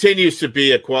it continues to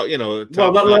be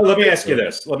let me ask you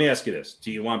this: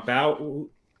 do you want Bauer?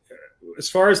 As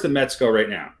far as the Mets go right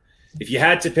now, if you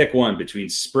had to pick one between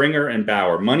Springer and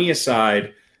Bauer, money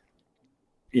aside,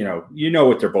 you know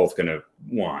what they're both going to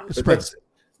want.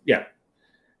 Yeah.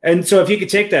 And so if you could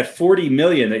take that $40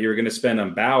 million that you're going to spend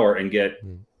on Bauer and get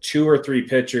 2 or 3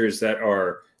 pitchers that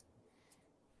are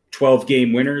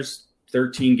 12-game winners,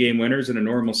 13-game winners in a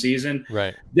normal season,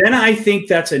 right? Then I think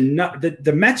that's enough.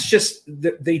 The Mets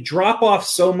they drop off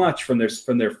so much from their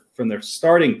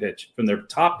starting pitch, from their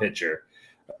top pitcher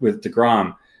with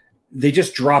DeGrom. They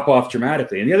just drop off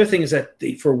dramatically. And the other thing is that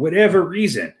for whatever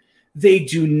reason, they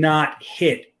do not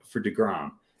hit for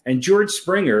DeGrom. And George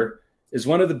Springer is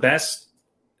one of the best.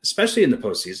 Especially in the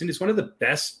postseason, he's one of the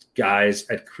best guys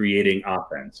at creating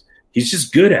offense. He's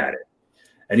just good at it.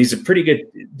 And he's a pretty good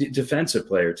defensive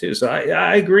player, too. So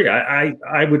I agree.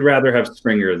 I would rather have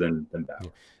Springer than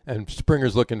Bauer. And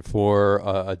Springer's looking for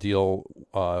a deal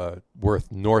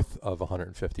worth north of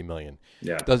 $150 million.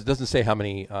 Yeah, doesn't say how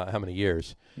many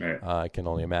years. Right. I can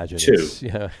only imagine.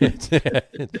 2. It's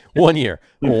 1 year.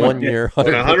 1 year,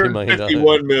 $150 million.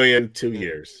 $151 million, 2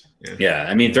 years. Yeah,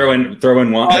 I mean, throw in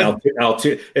one.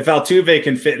 If Altuve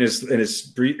can fit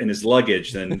in his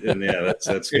luggage, then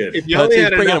that's good. If you only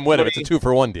had bringing him with him, it's a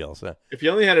 2-for-1 deal. So if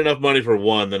you only had enough money for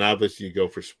one, then obviously you go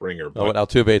for Springer. But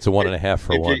Altuve, it's a 1.5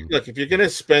 for one. Look, if you're going to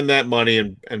spend that money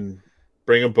and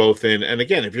bring them both in, and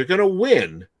again, if you're going to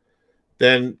win,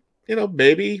 then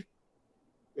maybe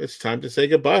it's time to say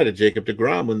goodbye to Jacob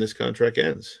DeGrom when this contract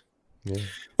ends. Yeah.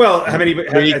 Well, I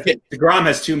think DeGrom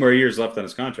has 2 more years left on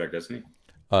his contract, doesn't he?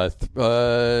 3,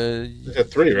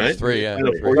 right? 3, yeah.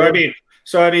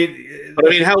 So I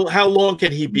mean, how long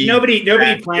can he be? Nobody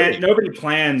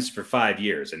plans for 5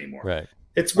 years anymore. Right.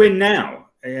 It's win now,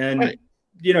 and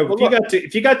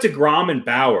if you got DeGrom and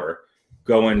Bauer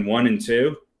going 1 and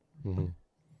 2, Mm-hmm.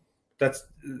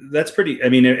 That's pretty. I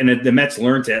mean, and the Mets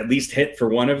learned to at least hit for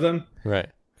one of them. Right.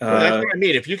 Well, that's what I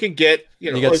mean. If you can get,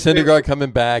 you got Syndergaard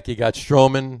coming back, you got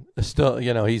Stroman still.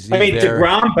 He's there.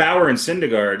 DeGrom, Bauer, and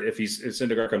Syndergaard. If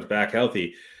Syndergaard comes back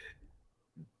healthy,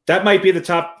 that might be the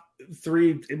top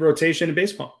 3 rotation in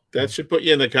baseball. That should put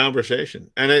you in the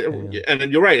conversation. And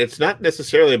and you're right. It's not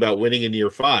necessarily about winning in year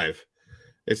 5.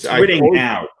 It's winning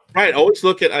now. Right. I always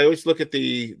look at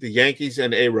the Yankees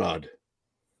and A-Rod.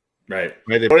 Right.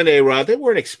 They brought in A-Rod. They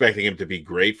weren't expecting him to be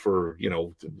great for,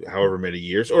 however many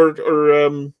years. Or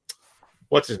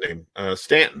what's his name?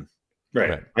 Stanton.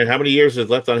 Right. How many years is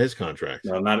left on his contract?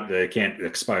 No, they can't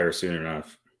expire soon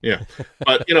enough. Yeah.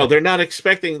 But, they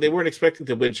weren't expecting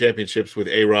to win championships with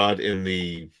A-Rod in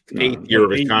the 8th year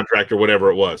of his contract or whatever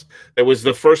it was. It was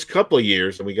the first couple of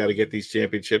years, and we got to get these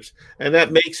championships. And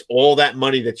that makes all that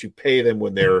money that you pay them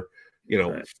when they're,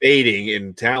 fading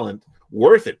in talent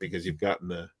worth it, because you've gotten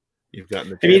the.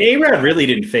 I mean, A-Rod really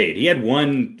didn't fade. He had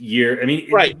 1 year. I mean,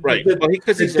 right.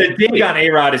 Because the thing on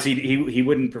A-Rod is he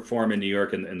wouldn't perform in New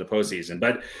York in the postseason.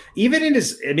 But even in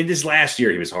this last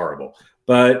year, he was horrible.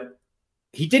 But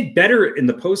he did better in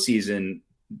the postseason,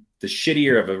 the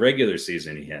shittier of a regular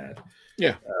season he had.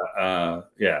 Yeah.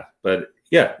 But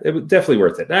it was definitely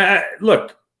worth it.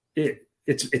 Look,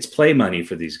 it's play money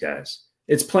for these guys.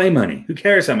 It's play money. Who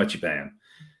cares how much you pay them?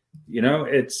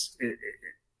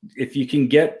 If you can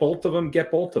get both of them, get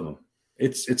both of them.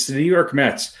 It's the New York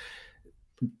Mets.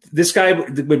 This guy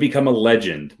would become a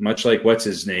legend, much like what's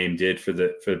his name did for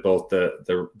both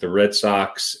the Red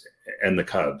Sox and the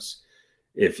Cubs.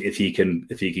 If he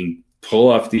can pull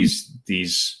off these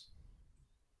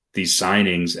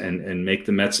signings and make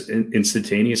the Mets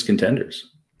instantaneous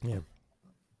contenders. Yeah.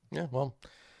 Well,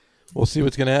 we'll see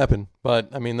what's going to happen, but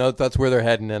I mean that's where they're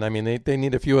heading. And I mean they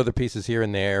need a few other pieces here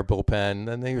and there, bullpen.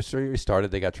 And they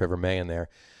restarted. They got Trevor May in there,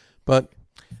 but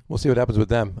we'll see what happens with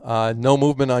them. No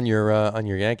movement on your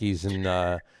Yankees, and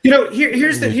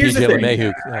here's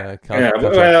the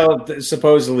thing.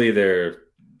 Supposedly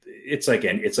it's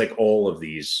like all of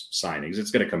these signings.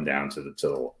 It's going to come down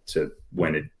to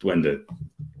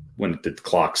when the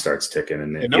clock starts ticking,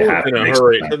 and no one's in a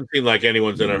hurry. It doesn't seem like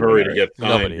anyone's in a hurry to get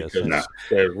signed because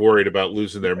they're worried about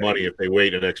losing their money if they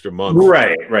wait an extra month.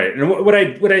 Right. And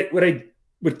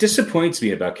what disappoints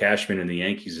me about Cashman and the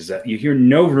Yankees is that you hear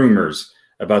no rumors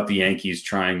about the Yankees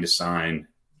trying to sign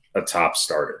a top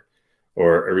starter.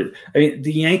 The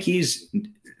Yankees,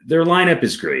 their lineup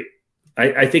is great.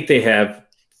 I think they have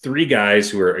 3 guys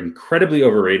who are incredibly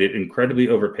overrated, incredibly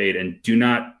overpaid, and do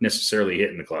not necessarily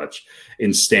hit in the clutch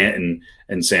in Stanton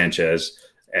and Sanchez.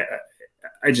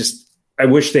 I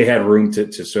wish they had room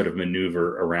to sort of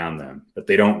maneuver around them, but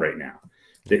they don't right now.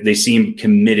 They seem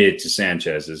committed to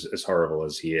Sanchez, as horrible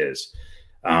as he is.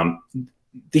 The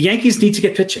Yankees need to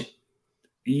get pitching.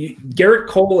 Garrett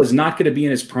Cole is not going to be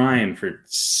in his prime for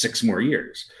 6 more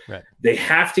years. Right. They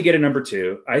have to get a number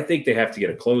 2. I think they have to get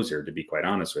a closer, to be quite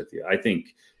honest with you. I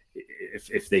think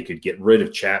if they could get rid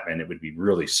of Chapman, it would be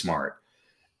really smart.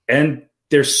 And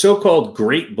their so-called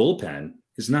great bullpen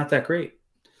is not that great.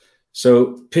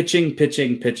 So pitching.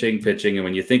 And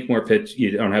when you think more pitch,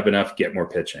 you don't have enough, get more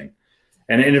pitching.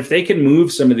 And if they can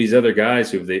move some of these other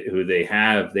guys who they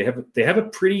have a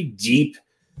pretty deep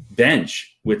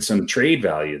bench with some trade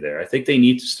value there. I think they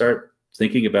need to start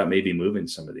thinking about maybe moving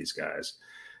some of these guys.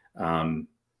 I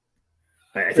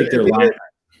think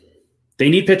they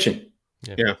need pitching.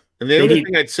 Yeah. And the other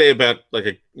thing I'd say about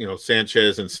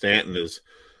Sanchez and Stanton is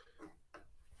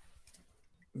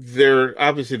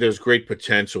there's great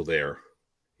potential there.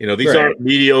 These aren't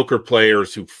mediocre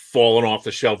players who've fallen off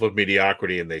the shelf of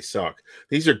mediocrity and they suck.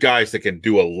 These are guys that can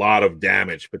do a lot of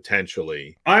damage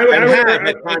potentially. At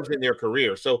times in their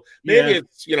career. So maybe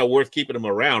it's worth keeping them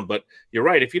around. But you're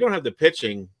right. If you don't have the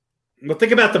pitching. Well,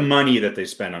 think about the money that they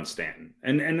spent on Stanton.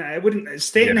 And I wouldn't.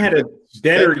 Stanton had a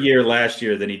better year last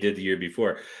year than he did the year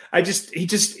before.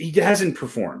 He hasn't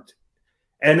performed.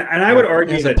 And I would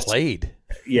argue that played.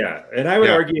 Yeah, and I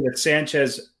would argue that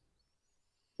Sanchez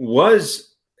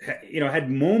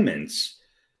had moments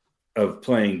of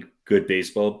playing good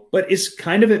baseball, but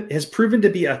has proven to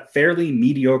be a fairly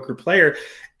mediocre player.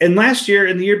 And last year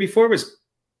and the year before was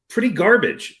pretty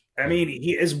garbage. I mean,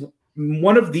 he is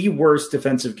one of the worst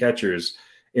defensive catchers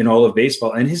in all of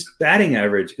baseball, and his batting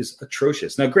average is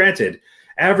atrocious. Now, granted,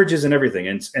 average isn't everything,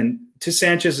 and to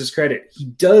Sanchez's credit, he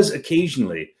does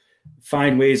occasionally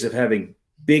find ways of having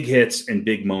big hits and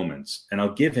big moments, and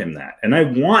I'll give him that. And I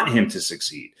want him to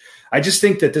succeed. I just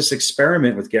think that this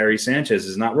experiment with Gary Sanchez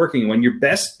is not working. When your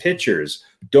best pitchers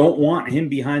don't want him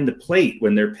behind the plate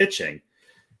when they're pitching,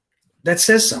 that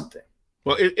says something.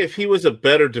 Well, if he was a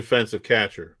better defensive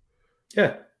catcher,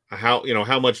 Yeah.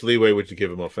 How much leeway would you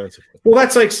give him offensively? Well,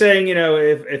 that's like saying,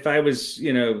 if I was,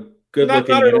 good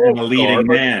looking and a leading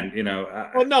man,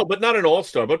 Well, no, but not an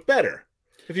all-star, but better.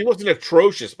 If he wasn't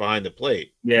atrocious behind the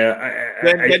plate, yeah,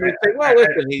 then you say, well,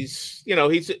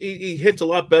 listen, he hits a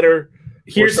lot better.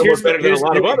 Here's better than a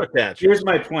lot of other catchers. Here's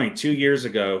my point. 2 years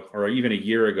ago, or even a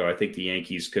year ago, I think the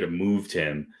Yankees could have moved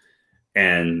him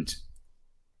and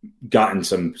gotten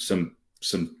some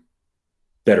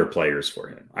better players for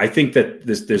him. I think that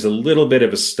there's a little bit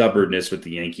of a stubbornness with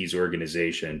the Yankees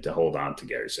organization to hold on to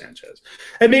Gary Sanchez,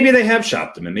 and maybe they have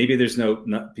shopped him, and maybe there's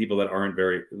not people that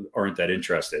aren't that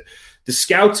interested. The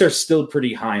scouts are still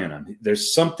pretty high on him.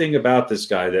 There's something about this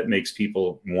guy that makes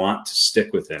people want to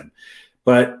stick with him,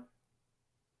 but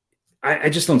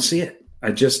I just don't see it.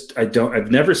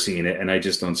 I've never seen it, and I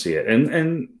just don't see it.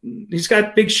 And he's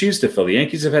got big shoes to fill. The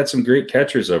Yankees have had some great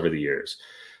catchers over the years.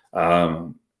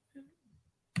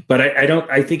 But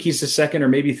I think he's the second or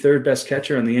maybe third best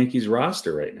catcher on the Yankees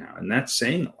roster right now. And that's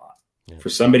saying a lot for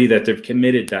somebody that they've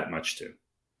committed that much to.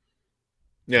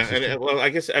 Yeah. And well, I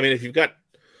guess, if you've got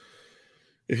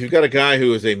a guy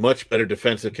who is a much better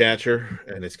defensive catcher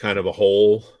and it's kind of a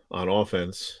hole on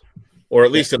offense, or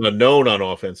at least an unknown on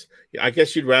offense, I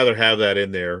guess you'd rather have that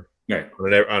in there. Right.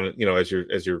 As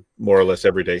your more or less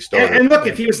everyday starter. And look,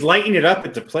 if he was lighting it up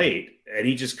at the plate and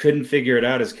he just couldn't figure it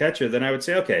out as catcher, then I would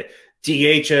say, okay,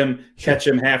 DH him, catch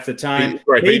him half the time.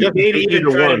 Right. Maybe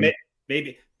even try to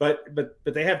maybe, but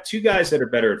they have two guys that are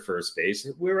better at first base.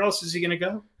 Where else is he going to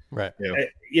go? Right.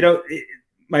 Yeah.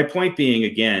 My point being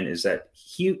again is that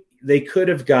they could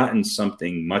have gotten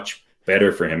something much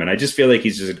better for him, and I just feel like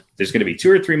there's going to be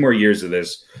 2 or 3 more years of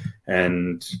this,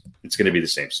 and it's going to be the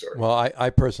same story. Well, I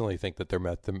personally think that the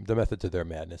method to their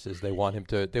madness is they want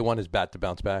his bat to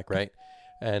bounce back, right?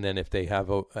 And then if they have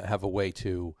a way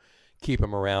to keep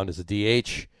him around as a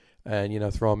DH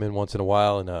and throw him in once in a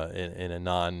while in a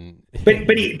non.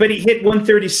 But he hit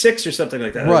 136 or something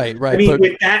like that. Right. I mean,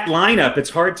 with that lineup, it's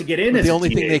hard to get in. The only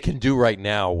thing they can do right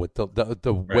now with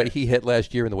the way he hit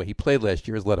last year and the way he played last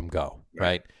year is let him go.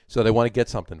 Right. So they want to get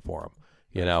something for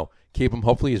him. Keep him.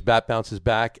 Hopefully his bat bounces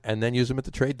back, and then use him at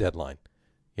the trade deadline.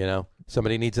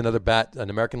 Somebody needs another bat. An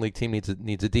American League team needs a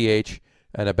DH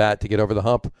and a bat to get over the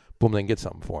hump. Boom, they can get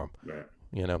something for him. Right.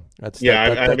 That's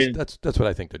what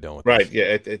I think they're doing. Right.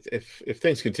 Yeah. If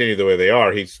things continue the way they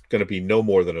are, he's going to be no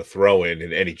more than a throw-in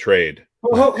in any trade.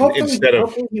 Well,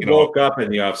 hopefully he woke up in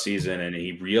the offseason and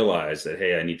he realized that,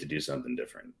 hey, I need to do something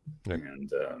different. Right.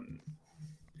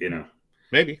 And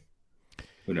maybe.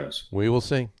 Who knows? We will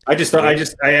see. I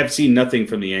have seen nothing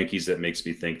from the Yankees that makes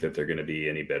me think that they're going to be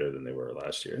any better than they were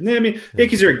last year. And the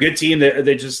Yankees are a good team. They're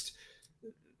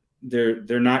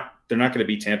not going to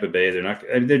beat Tampa Bay. They're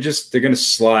going to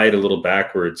slide a little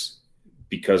backwards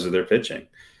because of their pitching.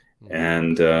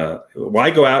 And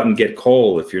why go out and get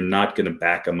Cole if you're not going to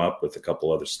back them up with a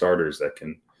couple other starters that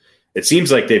can? It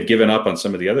seems like they've given up on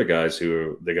some of the other guys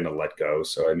who they're going to let go.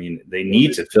 So they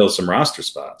need to fill some roster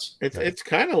spots. It's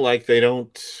kind of like they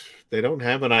don't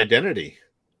have an identity.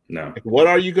 No. Like, what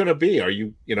are you going to be? Are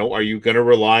you going to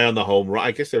rely on the home run?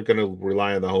 I guess they're going to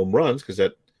rely on the home runs because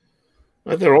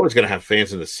they're always going to have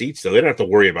fans in the seats, though. They don't have to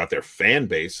worry about their fan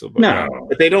base.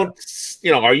 But they don't.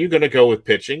 Are you going to go with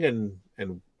pitching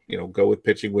and go with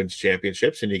pitching wins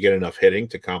championships and you get enough hitting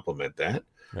to complement that?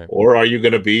 Right. Or are you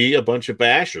going to be a bunch of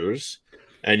bashers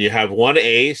and you have one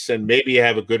ace and maybe you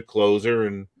have a good closer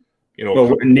and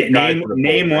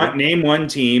name one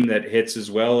team that hits as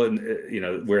well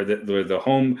and where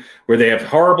they have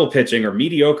horrible pitching or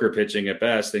mediocre pitching at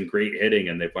best and great hitting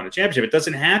and they've won a championship. It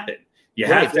doesn't happen. You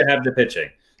have to have the pitching.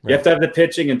 You have to have the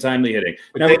pitching and timely hitting.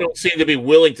 But they don't seem to be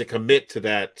willing to commit to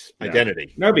that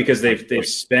identity. No, because they've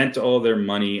spent all their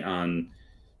money on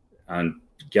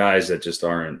guys that just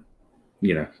aren't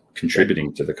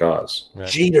contributing to the cause. Right.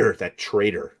 Jeter, that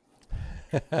traitor.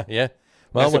 Yeah.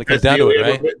 Well, when it comes down to it,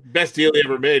 right? Best deal he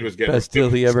ever made was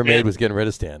getting rid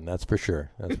of Stan. That's for sure.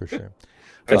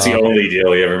 That's the only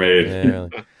deal he ever made. Yeah, really.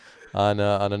 On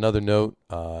another note,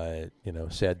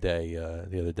 sad day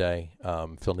the other day.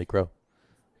 Phil Niekro.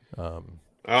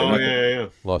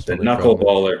 Lost the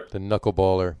knuckleballer. The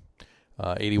knuckleballer.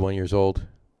 81 years old.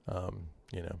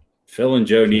 Phil and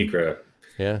Joe Niekro.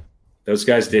 Yeah. Those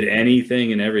guys did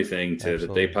anything and everything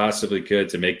that they possibly could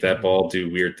to make that ball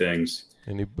do weird things.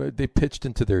 And they pitched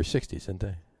into their 60s, didn't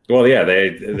they? Well, yeah,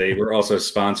 they were also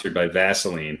sponsored by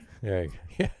Vaseline. There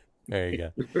you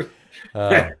go.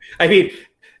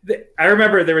 I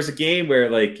remember there was a game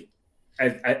where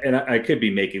I could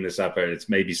be making this up, it's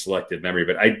maybe selective memory,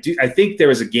 but I think there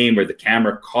was a game where the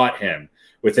camera caught him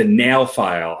with a nail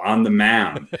file on the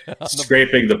mound,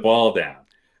 scraping the ball down.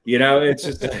 It's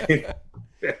just.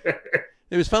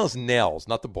 It was found his nails,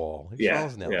 not the ball. Yeah.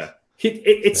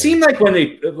 It seemed like when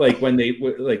they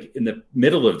in the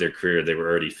middle of their career, they were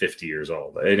already 50 years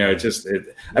old. I don't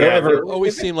ever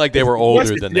always seemed like they were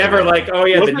older than never they were. like, oh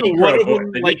yeah, the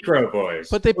Negro boys.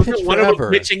 But they pitched one forever.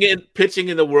 Of them pitching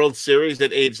in the World Series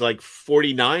at age like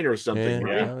 49 or something.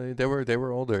 Yeah, right? they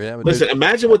were older. Yeah, listen,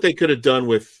 imagine what they could have done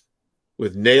with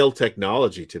nail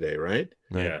technology today, right?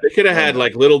 Yeah, they could have had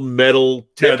like little metal.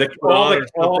 All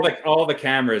the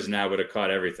cameras now would have caught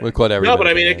everything. No, but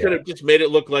I mean, it could have just made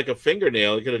it look like a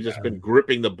fingernail. It could have just been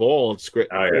gripping the ball and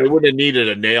script. It wouldn't have needed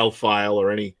a nail file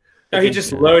or any. No, he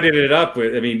just loaded it up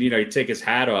with. I mean, he'd take his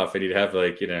hat off and he'd have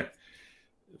like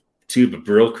tube of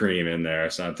Brill cream in there or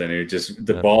something. It just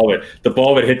the ball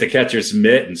would hit the catcher's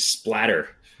mitt and splatter.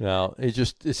 No,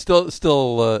 it's still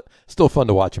fun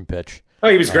to watch him pitch. Oh,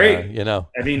 he was great. I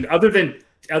mean, other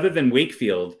than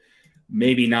Wakefield,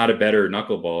 maybe not a better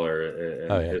knuckleballer in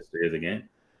the history of the game.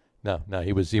 No,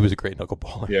 he was a great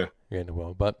knuckleballer. Yeah,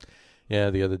 but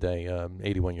the other day,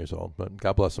 81 years old. But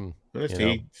God bless him.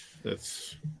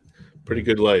 That's pretty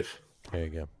good life. There you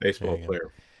go, baseball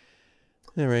player.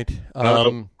 All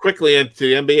right. Quickly into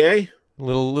the NBA.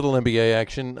 Little NBA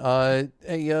action. Harry,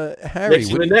 Knicks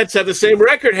and the Nets have the same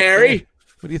record. Harry,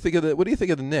 what do you think of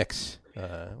the Knicks?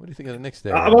 What do you think of the Knicks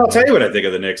there? Well, I'll tell you what I think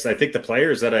of the Knicks. I think the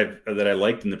players that I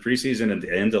liked in the preseason and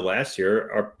the end of last year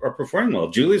are performing well.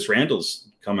 Julius Randle's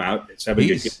come out. He's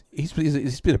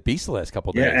been a beast the last couple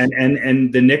of days. Yeah,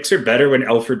 and the Knicks are better when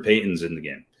Elfrid Payton's in the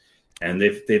game. And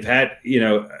they've had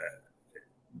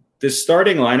this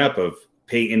starting lineup of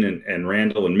Payton and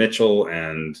Randle and Mitchell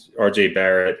and R.J.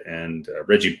 Barrett and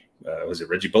Reggie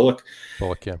Bullock?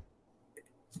 Bullock, yeah.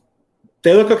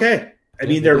 They look okay. I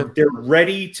mean, they're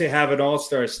ready to have an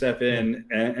all-star step in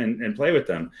and play with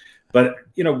them. But,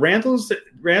 Randle's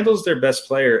their best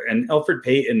player, and Elfrid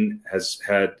Payton has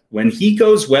had, when he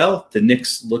goes well, the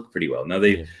Knicks look pretty well. Now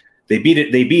they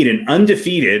beat an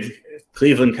undefeated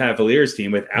Cleveland Cavaliers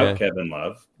team without Kevin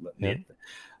Love. Yeah.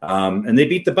 And they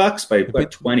beat the Bucks by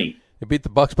 20. They beat the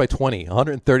Bucks by 20,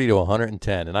 130 to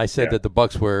 110, and I said that the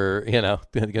Bucks were, going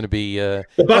to be. The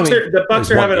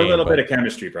Bucks are having a little bit of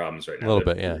chemistry problems right now. A little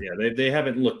bit, yeah. Yeah, they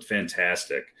haven't looked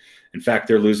fantastic. In fact,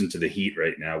 they're losing to the Heat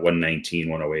right now,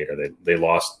 119-108. Or they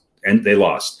lost. So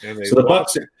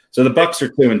the Bucks are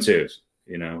 2-2,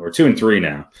 or 2-3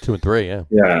 now. 2-3, yeah.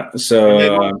 Yeah. So they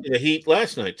lost the Heat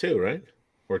last night too, right?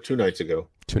 Or 2 nights ago.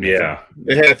 2 nights ago.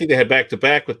 I think they had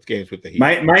back-to-back with games with the Heat.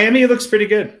 Miami looks pretty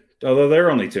good. Although they're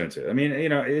only 2-2. I mean,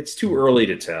 it's too early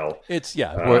to tell. It's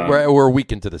we're a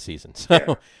week into the season.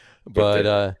 So,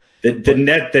 but the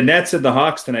Nets and the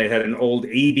Hawks tonight had an old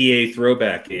ABA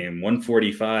throwback game,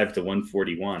 145 to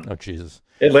 141. Oh Jesus!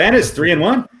 Atlanta's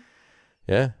 3-1.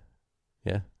 Yeah.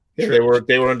 They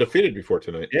were undefeated before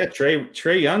tonight. Yeah,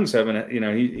 Trey Young's having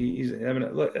he's having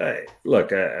a look. I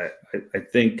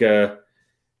think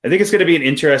it's going to be an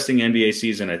interesting NBA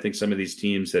season. I think some of these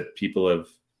teams that people have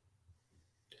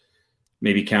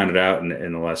maybe counted out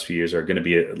in the last few years are going to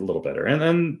be a little better. And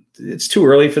then it's too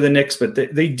early for the Knicks, but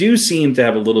they do seem to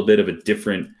have a little bit of a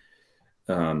different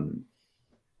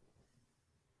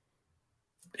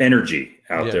energy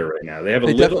out there right now. They have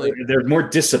they're more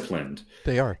disciplined.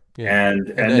 They are. Yeah. And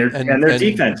their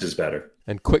defense is better.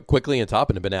 And Quickly and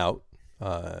Toppin have been out.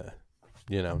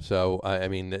 So I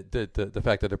mean the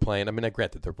fact that they're playing. I mean,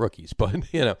 granted they're rookies, but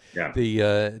the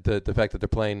fact that they're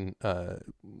playing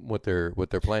what they're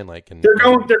playing like, and they're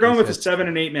going with a 7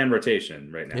 and 8 man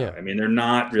rotation right now. Yeah. I mean, they're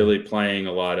not really playing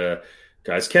a lot of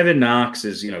guys. Kevin Knox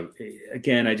is,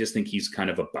 again, I just think he's kind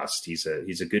of a bust. He's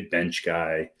a good bench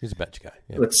guy. He's a bench guy.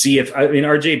 Yeah. Let's see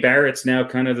R.J. Barrett's now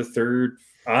kind of the third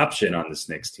option on this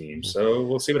Knicks team, so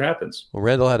we'll see what happens. Well,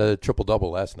 Randle had a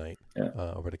triple-double last night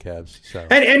over the Cavs. So.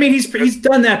 And I mean, he's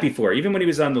done that before. Even when he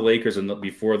was on the Lakers and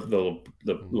before the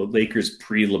Lakers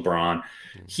pre-LeBron,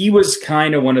 he was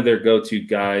kind of one of their go-to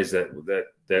guys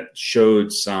that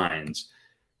showed signs.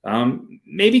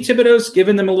 Maybe Thibodeau's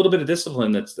given them a little bit of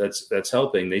discipline that's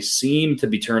helping. They seem to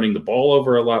be turning the ball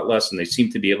over a lot less, and they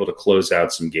seem to be able to close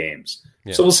out some games.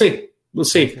 Yeah. So we'll see.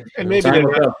 And maybe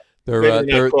they're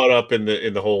not caught up in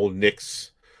the whole Knicks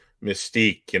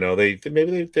mystique.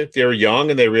 They're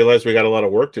young and they realize we got a lot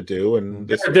of work to do, and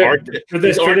this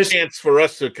is our chance for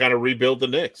us to kind of rebuild the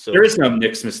Knicks. So. There is no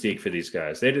Knicks mystique for these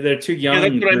guys. They're too young. Yeah,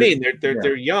 that's what I mean.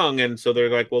 They're young, and so they're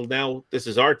like, well, now this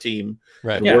is our team.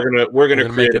 Right. Yeah. We're gonna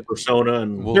create a persona,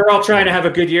 and they're all trying to have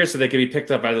a good year so they can be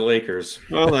picked up by the Lakers.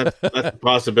 Well, that's a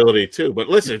possibility too. But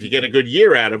listen, if you get a good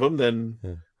year out of them, then.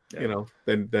 Yeah.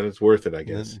 Then it's worth it, I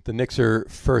guess. The Knicks are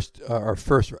first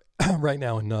right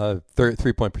now in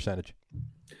 3-point percentage.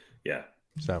 Yeah.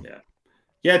 So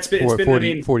Yeah, it's been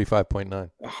 45.9.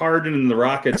 Harden and the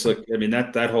Rockets. Look, I mean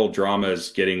that whole drama is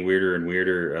getting weirder and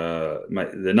weirder.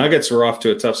 The Nuggets were off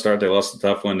to a tough start. They lost a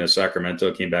tough one to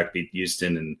Sacramento, came back, beat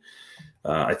Houston, and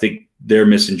I think they're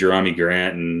missing Jerami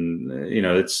Grant, and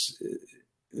it's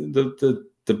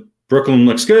the Brooklyn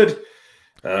looks good.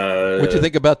 What do you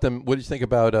think about them? What do you think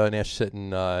about Nash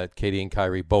sitting KD and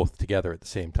Kyrie both together at the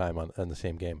same time on the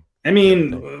same game? I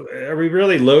mean, are we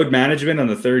really load management on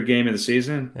the third game of the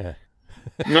season? Yeah.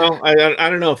 No, I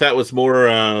don't know if that was more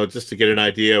just to get an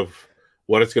idea of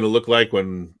what it's going to look like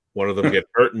when one of them gets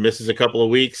hurt and misses a couple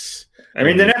of weeks. I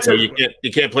mean, the Nets. So you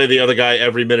can't play the other guy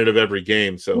every minute of every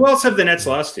game. So who else have the Nets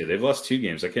lost to? They've lost 2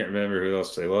 games. I can't remember who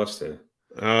else they lost to.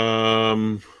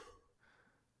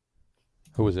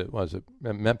 Who was it? Was it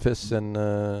Memphis and?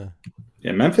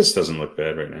 Yeah, Memphis doesn't look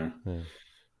bad right now.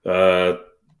 Yeah.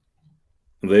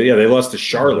 They lost to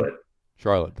Charlotte.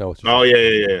 Charlotte. That was. Oh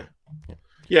yeah.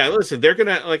 Yeah, listen, they're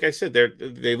gonna, like I said,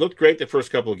 they looked great the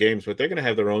first couple of games, but they're gonna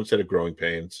have their own set of growing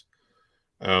pains.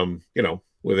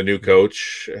 With a new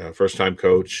coach, first time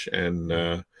coach,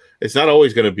 and it's not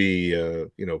always going to be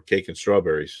cake and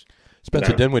strawberries.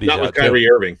 Spencer Dinwiddie's not out with Kyrie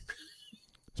too. Irving.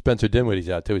 Spencer Dinwiddie's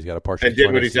out too. He's got a partial. And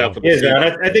Dinwiddie's out for the season.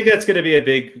 I think that's going to be a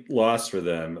big loss for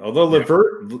them. Although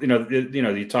LeVert,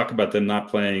 you talk about them not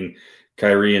playing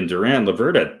Kyrie and Durant.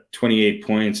 LeVert had 28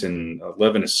 points and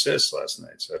 11 assists last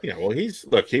night. So yeah, well, he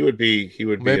would be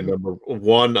a number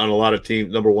one on a lot of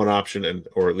teams, number one option,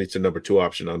 or at least a number 2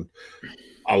 option on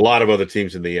a lot of other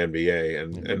teams in the NBA.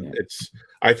 And it's,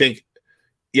 I think,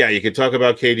 yeah, you can talk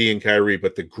about KD and Kyrie,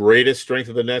 but the greatest strength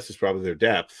of the Nets is probably their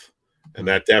depth. And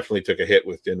that definitely took a hit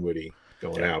with Dinwiddie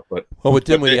going out. But with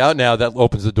Dinwiddie out now, that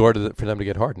opens the door for them to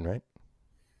get Harden, right?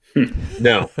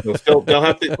 No, they'll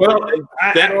have to. Well,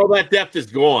 all that depth is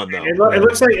gone though.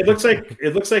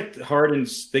 It looks like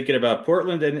Harden's thinking about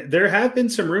Portland, and there have been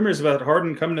some rumors about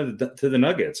Harden coming to the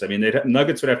Nuggets. I mean,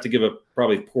 Nuggets would have to give up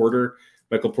probably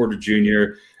Michael Porter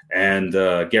Jr. and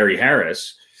Gary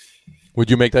Harris. Would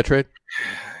you make that trade?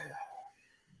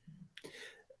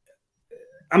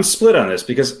 I'm split on this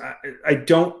because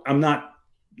I'm not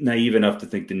naive enough to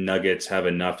think the Nuggets have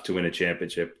enough to win a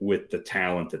championship with the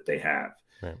talent that they have.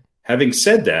 Right. Having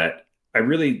said that, I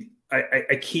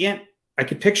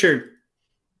could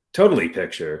totally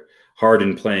picture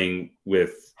Harden playing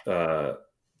with God,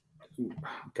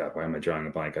 why am I drawing a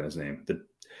blank on his name?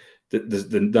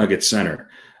 The Nuggets center.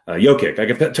 Jokic. I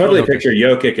could totally picture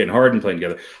Jokic and Harden playing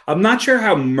together. I'm not sure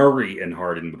how Murray and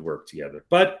Harden would work together,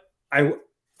 but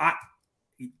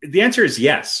the answer is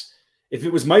yes. If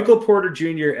it was Michael Porter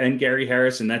Jr. and Gary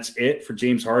Harris, and that's it for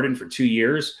James Harden for 2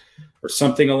 years or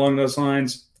something along those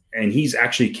lines, and he's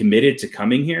actually committed to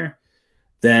coming here,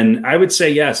 then I would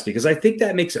say yes, because I think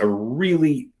that makes a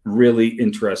really, really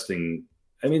interesting.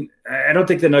 I mean, I don't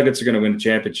think the Nuggets are going to win a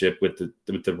championship with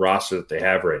the roster that they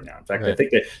have right now. In fact, right. I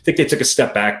think they took a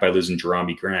step back by losing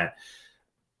Jerami Grant.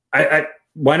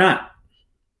 Why not?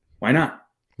 Why not?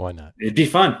 Why not? It'd be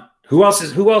fun. Who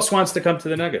else wants to come to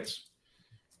the Nuggets?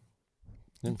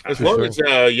 As long as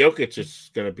Jokic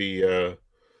is going to be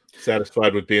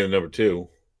satisfied with being the number 2.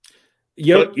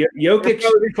 Jokic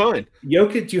would be fine.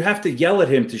 Jokic, you have to yell at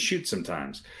him to shoot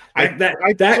sometimes.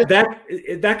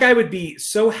 That guy would be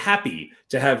so happy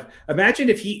to have. Imagine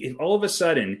if all of a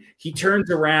sudden he turns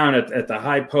around at the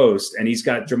high post and he's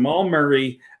got Jamal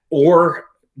Murray or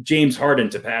James Harden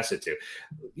to pass it to.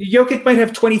 Jokic might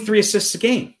have 23 assists a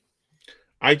game.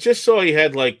 I just saw he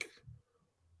had like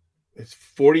his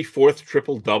 44th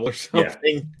triple double or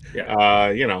something.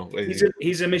 Yeah.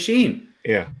 He's a machine.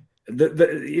 Yeah.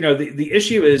 The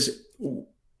issue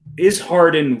is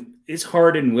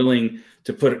Harden willing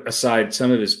to put aside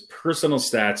some of his personal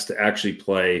stats to actually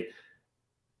play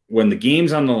when the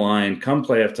game's on the line come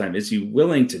playoff time? Is he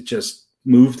willing to just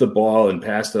move the ball and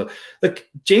pass look,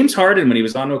 James Harden, when he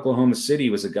was on Oklahoma City,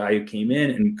 was a guy who came in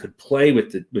and could play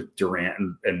with Durant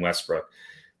and Westbrook.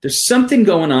 There's something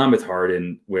going on with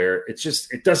Harden where it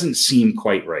doesn't seem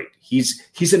quite right.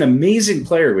 He's an amazing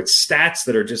player with stats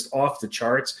that are just off the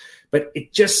charts, but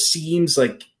it just seems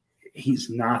like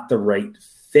he's not the right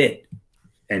fit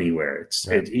anywhere.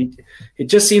 It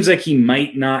just seems like he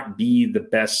might not be the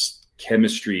best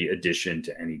chemistry addition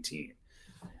to any team.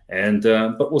 And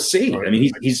but we'll see. I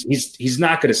mean, he's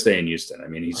not going to stay in Houston. I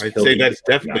mean, I'd say that's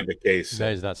definitely the case. No,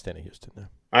 he's not staying in Houston. No.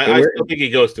 I still think he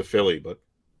goes to Philly, but.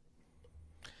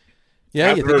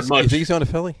 Yeah, you think he's going to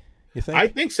Philly? You think? I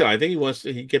think so. I think he wants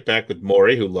to get back with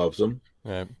Morey, who loves him,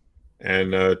 right.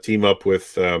 And team up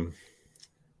with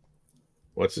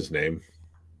what's his name?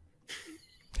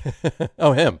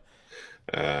 Oh, him.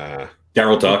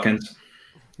 Darryl Dawkins.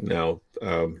 No,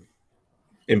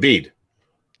 Embiid.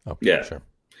 Oh, yeah, sure.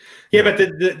 Yeah, but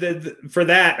the for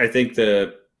that, I think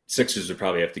the Sixers would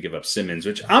probably have to give up Simmons,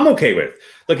 which I'm okay with.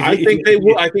 Look, I think they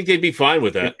will. I think they'd be fine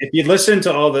with that. If you listen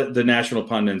to all the national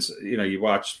pundits, you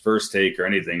watch First Take or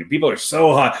anything, people are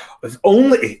so hot. If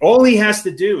all he has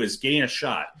to do is gain a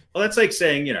shot. Well, that's like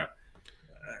saying,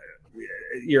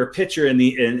 you're a pitcher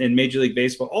in Major League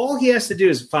Baseball. All he has to do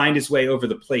is find his way over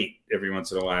the plate every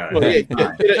once in a while. Well,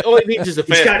 all he needs is a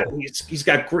fan. He's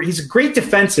a great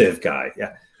defensive guy.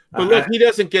 Yeah. But look, he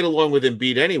doesn't get along with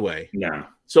Embiid anyway. No.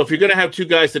 So if you're going to have two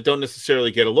guys that don't necessarily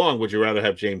get along, would you rather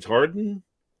have James Harden?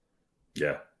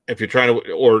 Yeah. If you're trying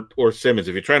to, or Simmons,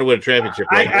 if you're trying to win a championship,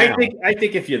 I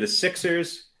think if you're the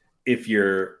Sixers, if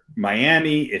you're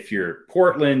Miami, if you're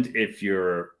Portland, if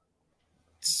you're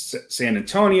San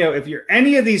Antonio, if you're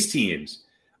any of these teams,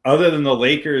 other than the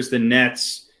Lakers, the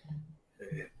Nets,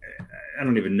 I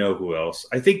don't even know who else.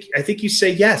 I think you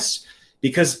say yes,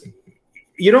 because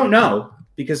you don't know.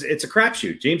 Because it's a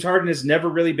crapshoot. James Harden has never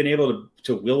really been able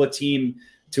to will a team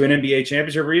to an NBA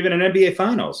championship or even an NBA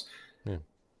Finals. Yeah.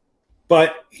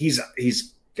 But he's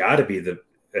got to be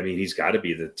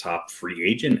the top free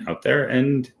agent out there,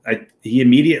 and he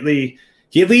immediately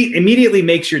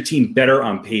makes your team better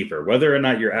on paper. Whether or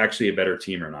not you're actually a better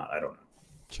team or not, I don't know.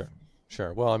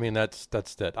 Sure. Well, I mean that's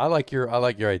that. I like your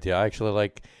idea. I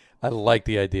like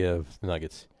the idea of the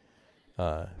Nuggets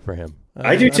for him.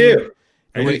 I do too.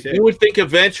 You would think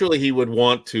eventually he would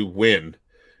want to win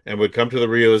and would come to the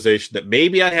realization that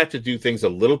maybe I have to do things a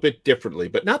little bit differently,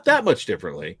 but not that much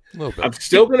differently. I'm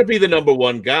still going to be the number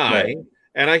one guy, right.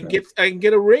 And I can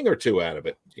get a ring or two out of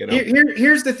it.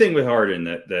 Here's the thing with Harden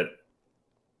that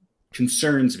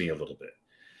concerns me a little bit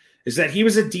is that he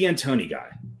was a D'Antoni guy,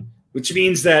 which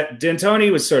means that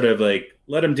D'Antoni was sort of like,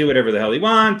 let him do whatever the hell he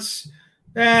wants.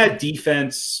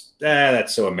 Defense,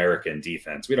 that's so American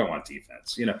defense. We don't want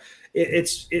defense. We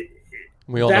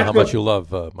all know how much you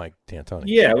love Mike D'Antoni.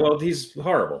 Yeah, well, he's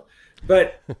horrible.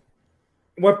 But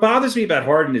what bothers me about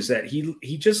Harden is that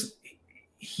he just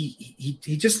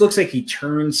looks like he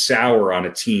turns sour on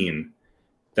a team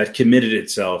that committed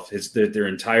itself, their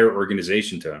entire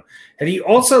organization to him, and he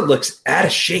also looks out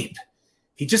of shape.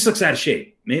 He just looks out of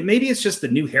shape. Maybe it's just the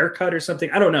new haircut or something.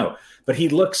 I don't know. But he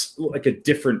looks like a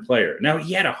different player. Now,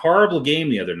 he had a horrible game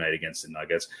the other night against the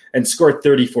Nuggets and scored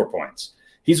 34 points.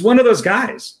 He's one of those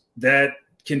guys that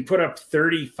can put up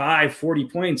 35, 40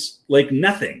 points like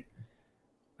nothing.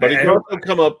 But he can also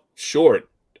come up short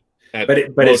at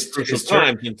his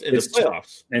time in the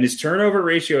playoffs. And his turnover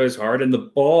ratio is hard, and the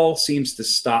ball seems to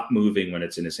stop moving when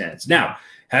it's in his hands. Now,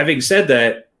 having said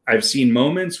that, I've seen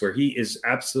moments where he is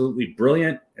absolutely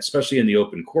brilliant, especially in the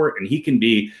open court, and he can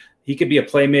be a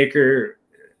playmaker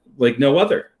like no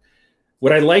other.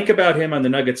 What I like about him on the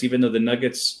Nuggets, even though the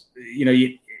Nuggets,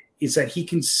 is that he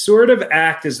can sort of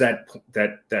act as that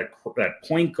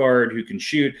point guard who can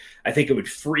shoot. I think it would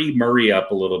free Murray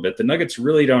up a little bit. The Nuggets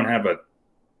really don't have a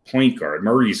point guard.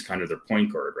 Murray's kind of their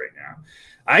point guard right now.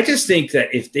 I just think that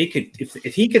if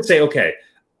he could say, okay,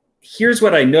 here's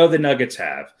what I know the Nuggets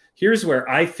have. Here's where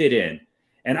I fit in,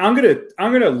 and I'm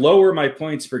gonna lower my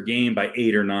points per game by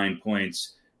 8 or 9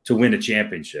 points to win a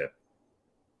championship.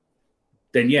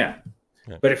 Then yeah.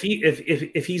 But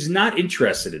if he's not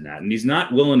interested in that, and he's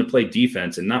not willing to play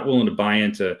defense and not willing to buy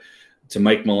into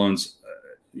Mike Malone's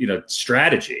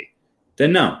strategy,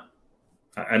 then no,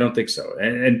 I don't think so.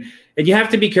 And you have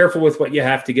to be careful with what you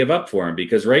have to give up for him,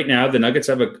 because right now the Nuggets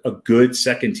have a good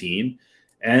second team,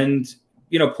 and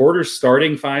Porter's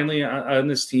starting finally on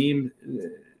this team.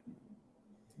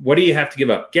 What do you have to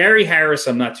give up? Gary Harris,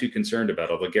 I'm not too concerned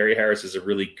about, although Gary Harris is a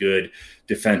really good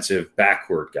defensive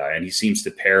backward guy, and he seems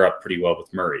to pair up pretty well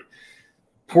with Murray.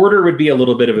 Porter would be a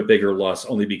little bit of a bigger loss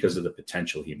only because of the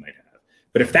potential he might have.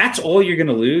 But if that's all you're going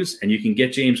to lose, and you can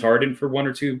get James Harden for 1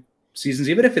 or 2 seasons,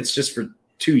 even if it's just for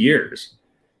 2 years,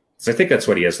 because I think that's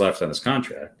what he has left on his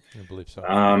contract. I believe so.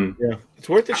 Yeah, it's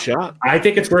worth a shot. I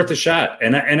think it's worth a shot,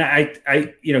 and I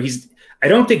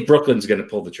don't think Brooklyn's going to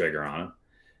pull the trigger on him.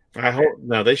 I hope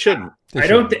no, they shouldn't. I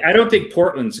don't think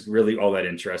Portland's really all that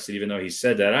interested, even though he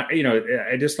said that.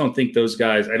 I just don't think those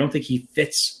guys. I don't think he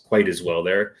fits quite as well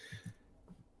there.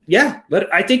 Yeah, but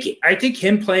I think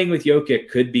him playing with Jokic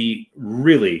could be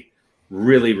really,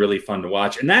 really, really fun to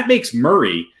watch, and that makes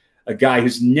Murray a guy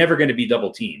who's never going to be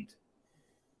double teamed.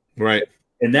 Right.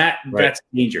 And that's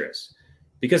dangerous,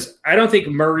 because I don't think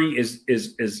Murray is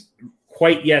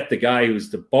quite yet the guy who's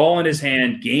the ball in his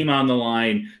hand, game on the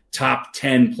line, top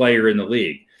 10 player in the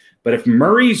league. But if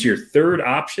Murray's your third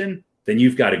option, then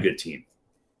you've got a good team.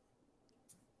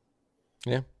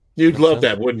 Yeah. You'd love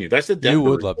that, wouldn't you? That's the Denver You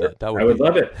would report. love that. I would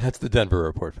love it. That's the Denver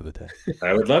report for the day.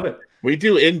 I would love it. We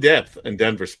do in-depth in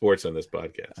Denver sports on this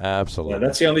podcast. Absolutely. Yeah,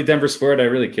 that's the only Denver sport I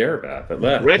really care about.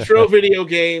 But retro video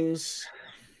games.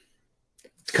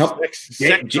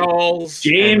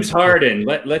 James Harden,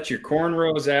 let your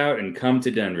cornrows out and come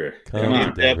to Denver. Come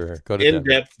on, Denver. Go to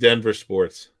in-depth Denver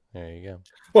sports. There you go.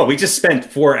 Well, we just spent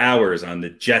 4 hours on the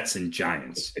Jets and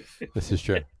Giants. This is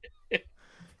true.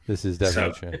 This is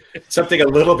definitely true. Something a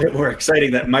little bit more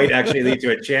exciting that might actually lead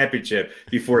to a championship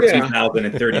before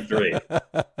 2033.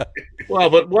 Well,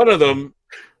 but one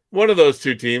of those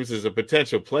two teams is a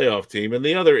potential playoff team, and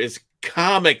the other is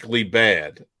comically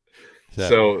bad.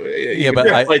 So but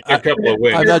a couple of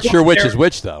wins. I'm not sure which is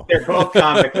which, though. They're both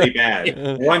comically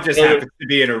bad. One just happens to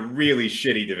be in a really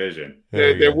shitty division.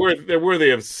 They're worthy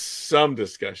of some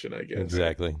discussion, I guess.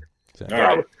 Exactly.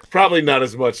 Probably not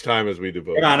as much time as we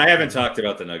devote. Come on, I haven't talked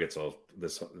about the Nuggets all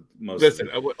this most. Listen,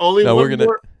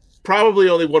 probably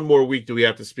only one more week do we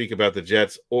have to speak about the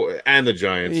Jets and the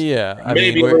Giants. Yeah,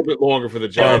 maybe a little bit longer for the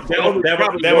Giants.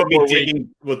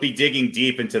 We'll be digging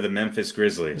deep into the Memphis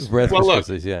Grizzlies.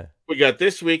 Grizzlies, yeah. We got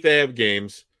this week. They have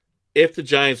games. If the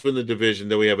Giants win the division,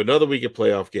 then we have another week of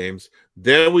playoff games.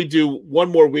 Then we do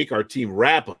one more week, our team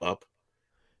wrap up.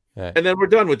 Yeah. And then we're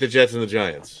done with the Jets and the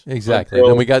Giants. Exactly.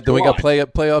 Then we got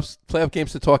playoff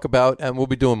games to talk about, and we'll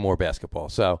be doing more basketball.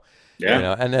 So,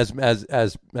 and as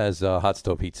Hot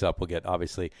Stove heats up, we'll get,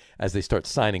 obviously, as they start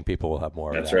signing people, we'll have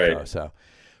more. That's of that. right. So,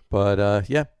 but all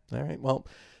right. Well,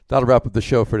 that'll wrap up the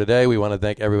show for today. We want to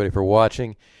thank everybody for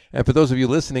watching, and for those of you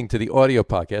listening to the audio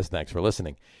podcast, thanks for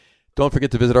listening. Don't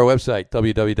forget to visit our website,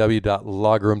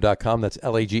 www.logroom.com. That's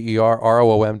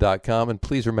LAGERROOM.com. And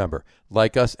please remember,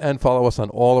 like us and follow us on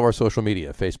all of our social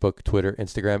media, Facebook, Twitter,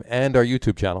 Instagram, and our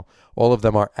YouTube channel. All of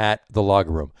them are at The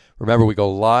Locker Room. Remember, we go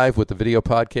live with the video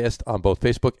podcast on both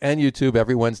Facebook and YouTube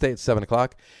every Wednesday at 7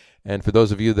 o'clock. And for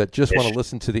those of you that just want to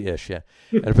listen to the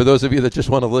and for those of you that just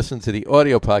want to listen to the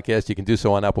audio podcast, you can do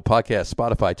so on Apple Podcasts,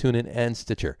 Spotify, TuneIn, and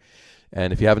Stitcher.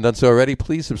 And if you haven't done so already,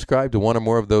 please subscribe to one or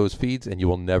more of those feeds, and you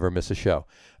will never miss a show.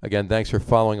 Again, thanks for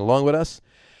following along with us.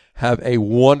 Have a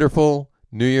wonderful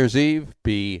New Year's Eve.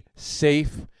 Be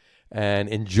safe and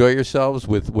enjoy yourselves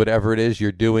with whatever it is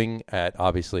you're doing at,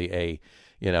 obviously,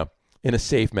 in a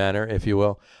safe manner, if you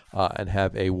will. And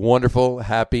have a wonderful,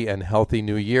 happy, and healthy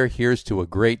new year. Here's to a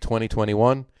great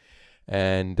 2021.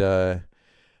 And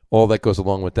all that goes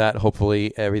along with that.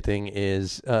 Hopefully, everything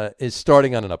is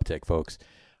starting on an uptick, folks.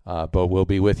 But we'll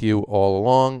be with you all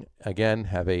along. Again,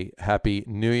 have a happy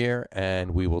new year,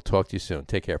 and we will talk to you soon.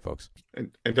 Take care, folks.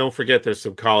 And don't forget, there's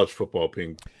some college football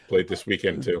being played this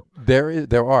weekend, too.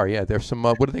 There are. There's some,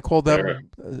 what do they call them?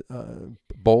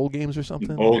 Bowl games or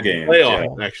something? Bowl games.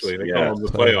 Playoffs, actually. They call them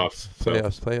the playoffs.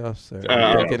 Playoffs.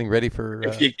 They're getting ready for...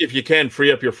 If you can,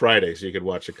 free up your Friday so you can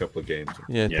watch a couple of games.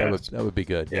 Yeah, that would be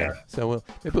good. Yeah. So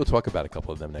maybe we'll talk about a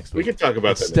couple of them next week. We can talk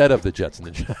about that instead of the Jets and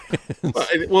the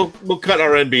Giants. We'll cut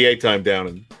our NBA time down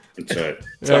and...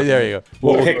 there you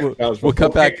go. We'll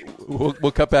cut back.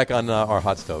 We'll cut back on our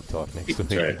hot stove talk next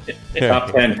week. Right.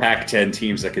 Top 10 Pac-10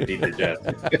 teams that could beat the Jets.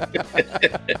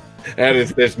 And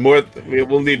there's more.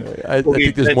 We'll need. I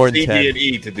think there's more than 10. C, D, and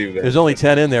E to do that. There's only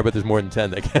 10 in there, but there's more than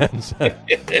 10 that can. So.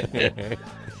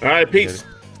 All right, peace.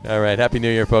 All right, happy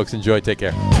New Year, folks. Enjoy. Take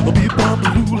care.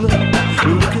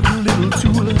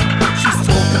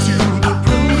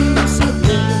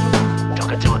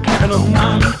 And a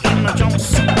woman in a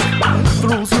jumpsuit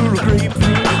throws her a grapefruit.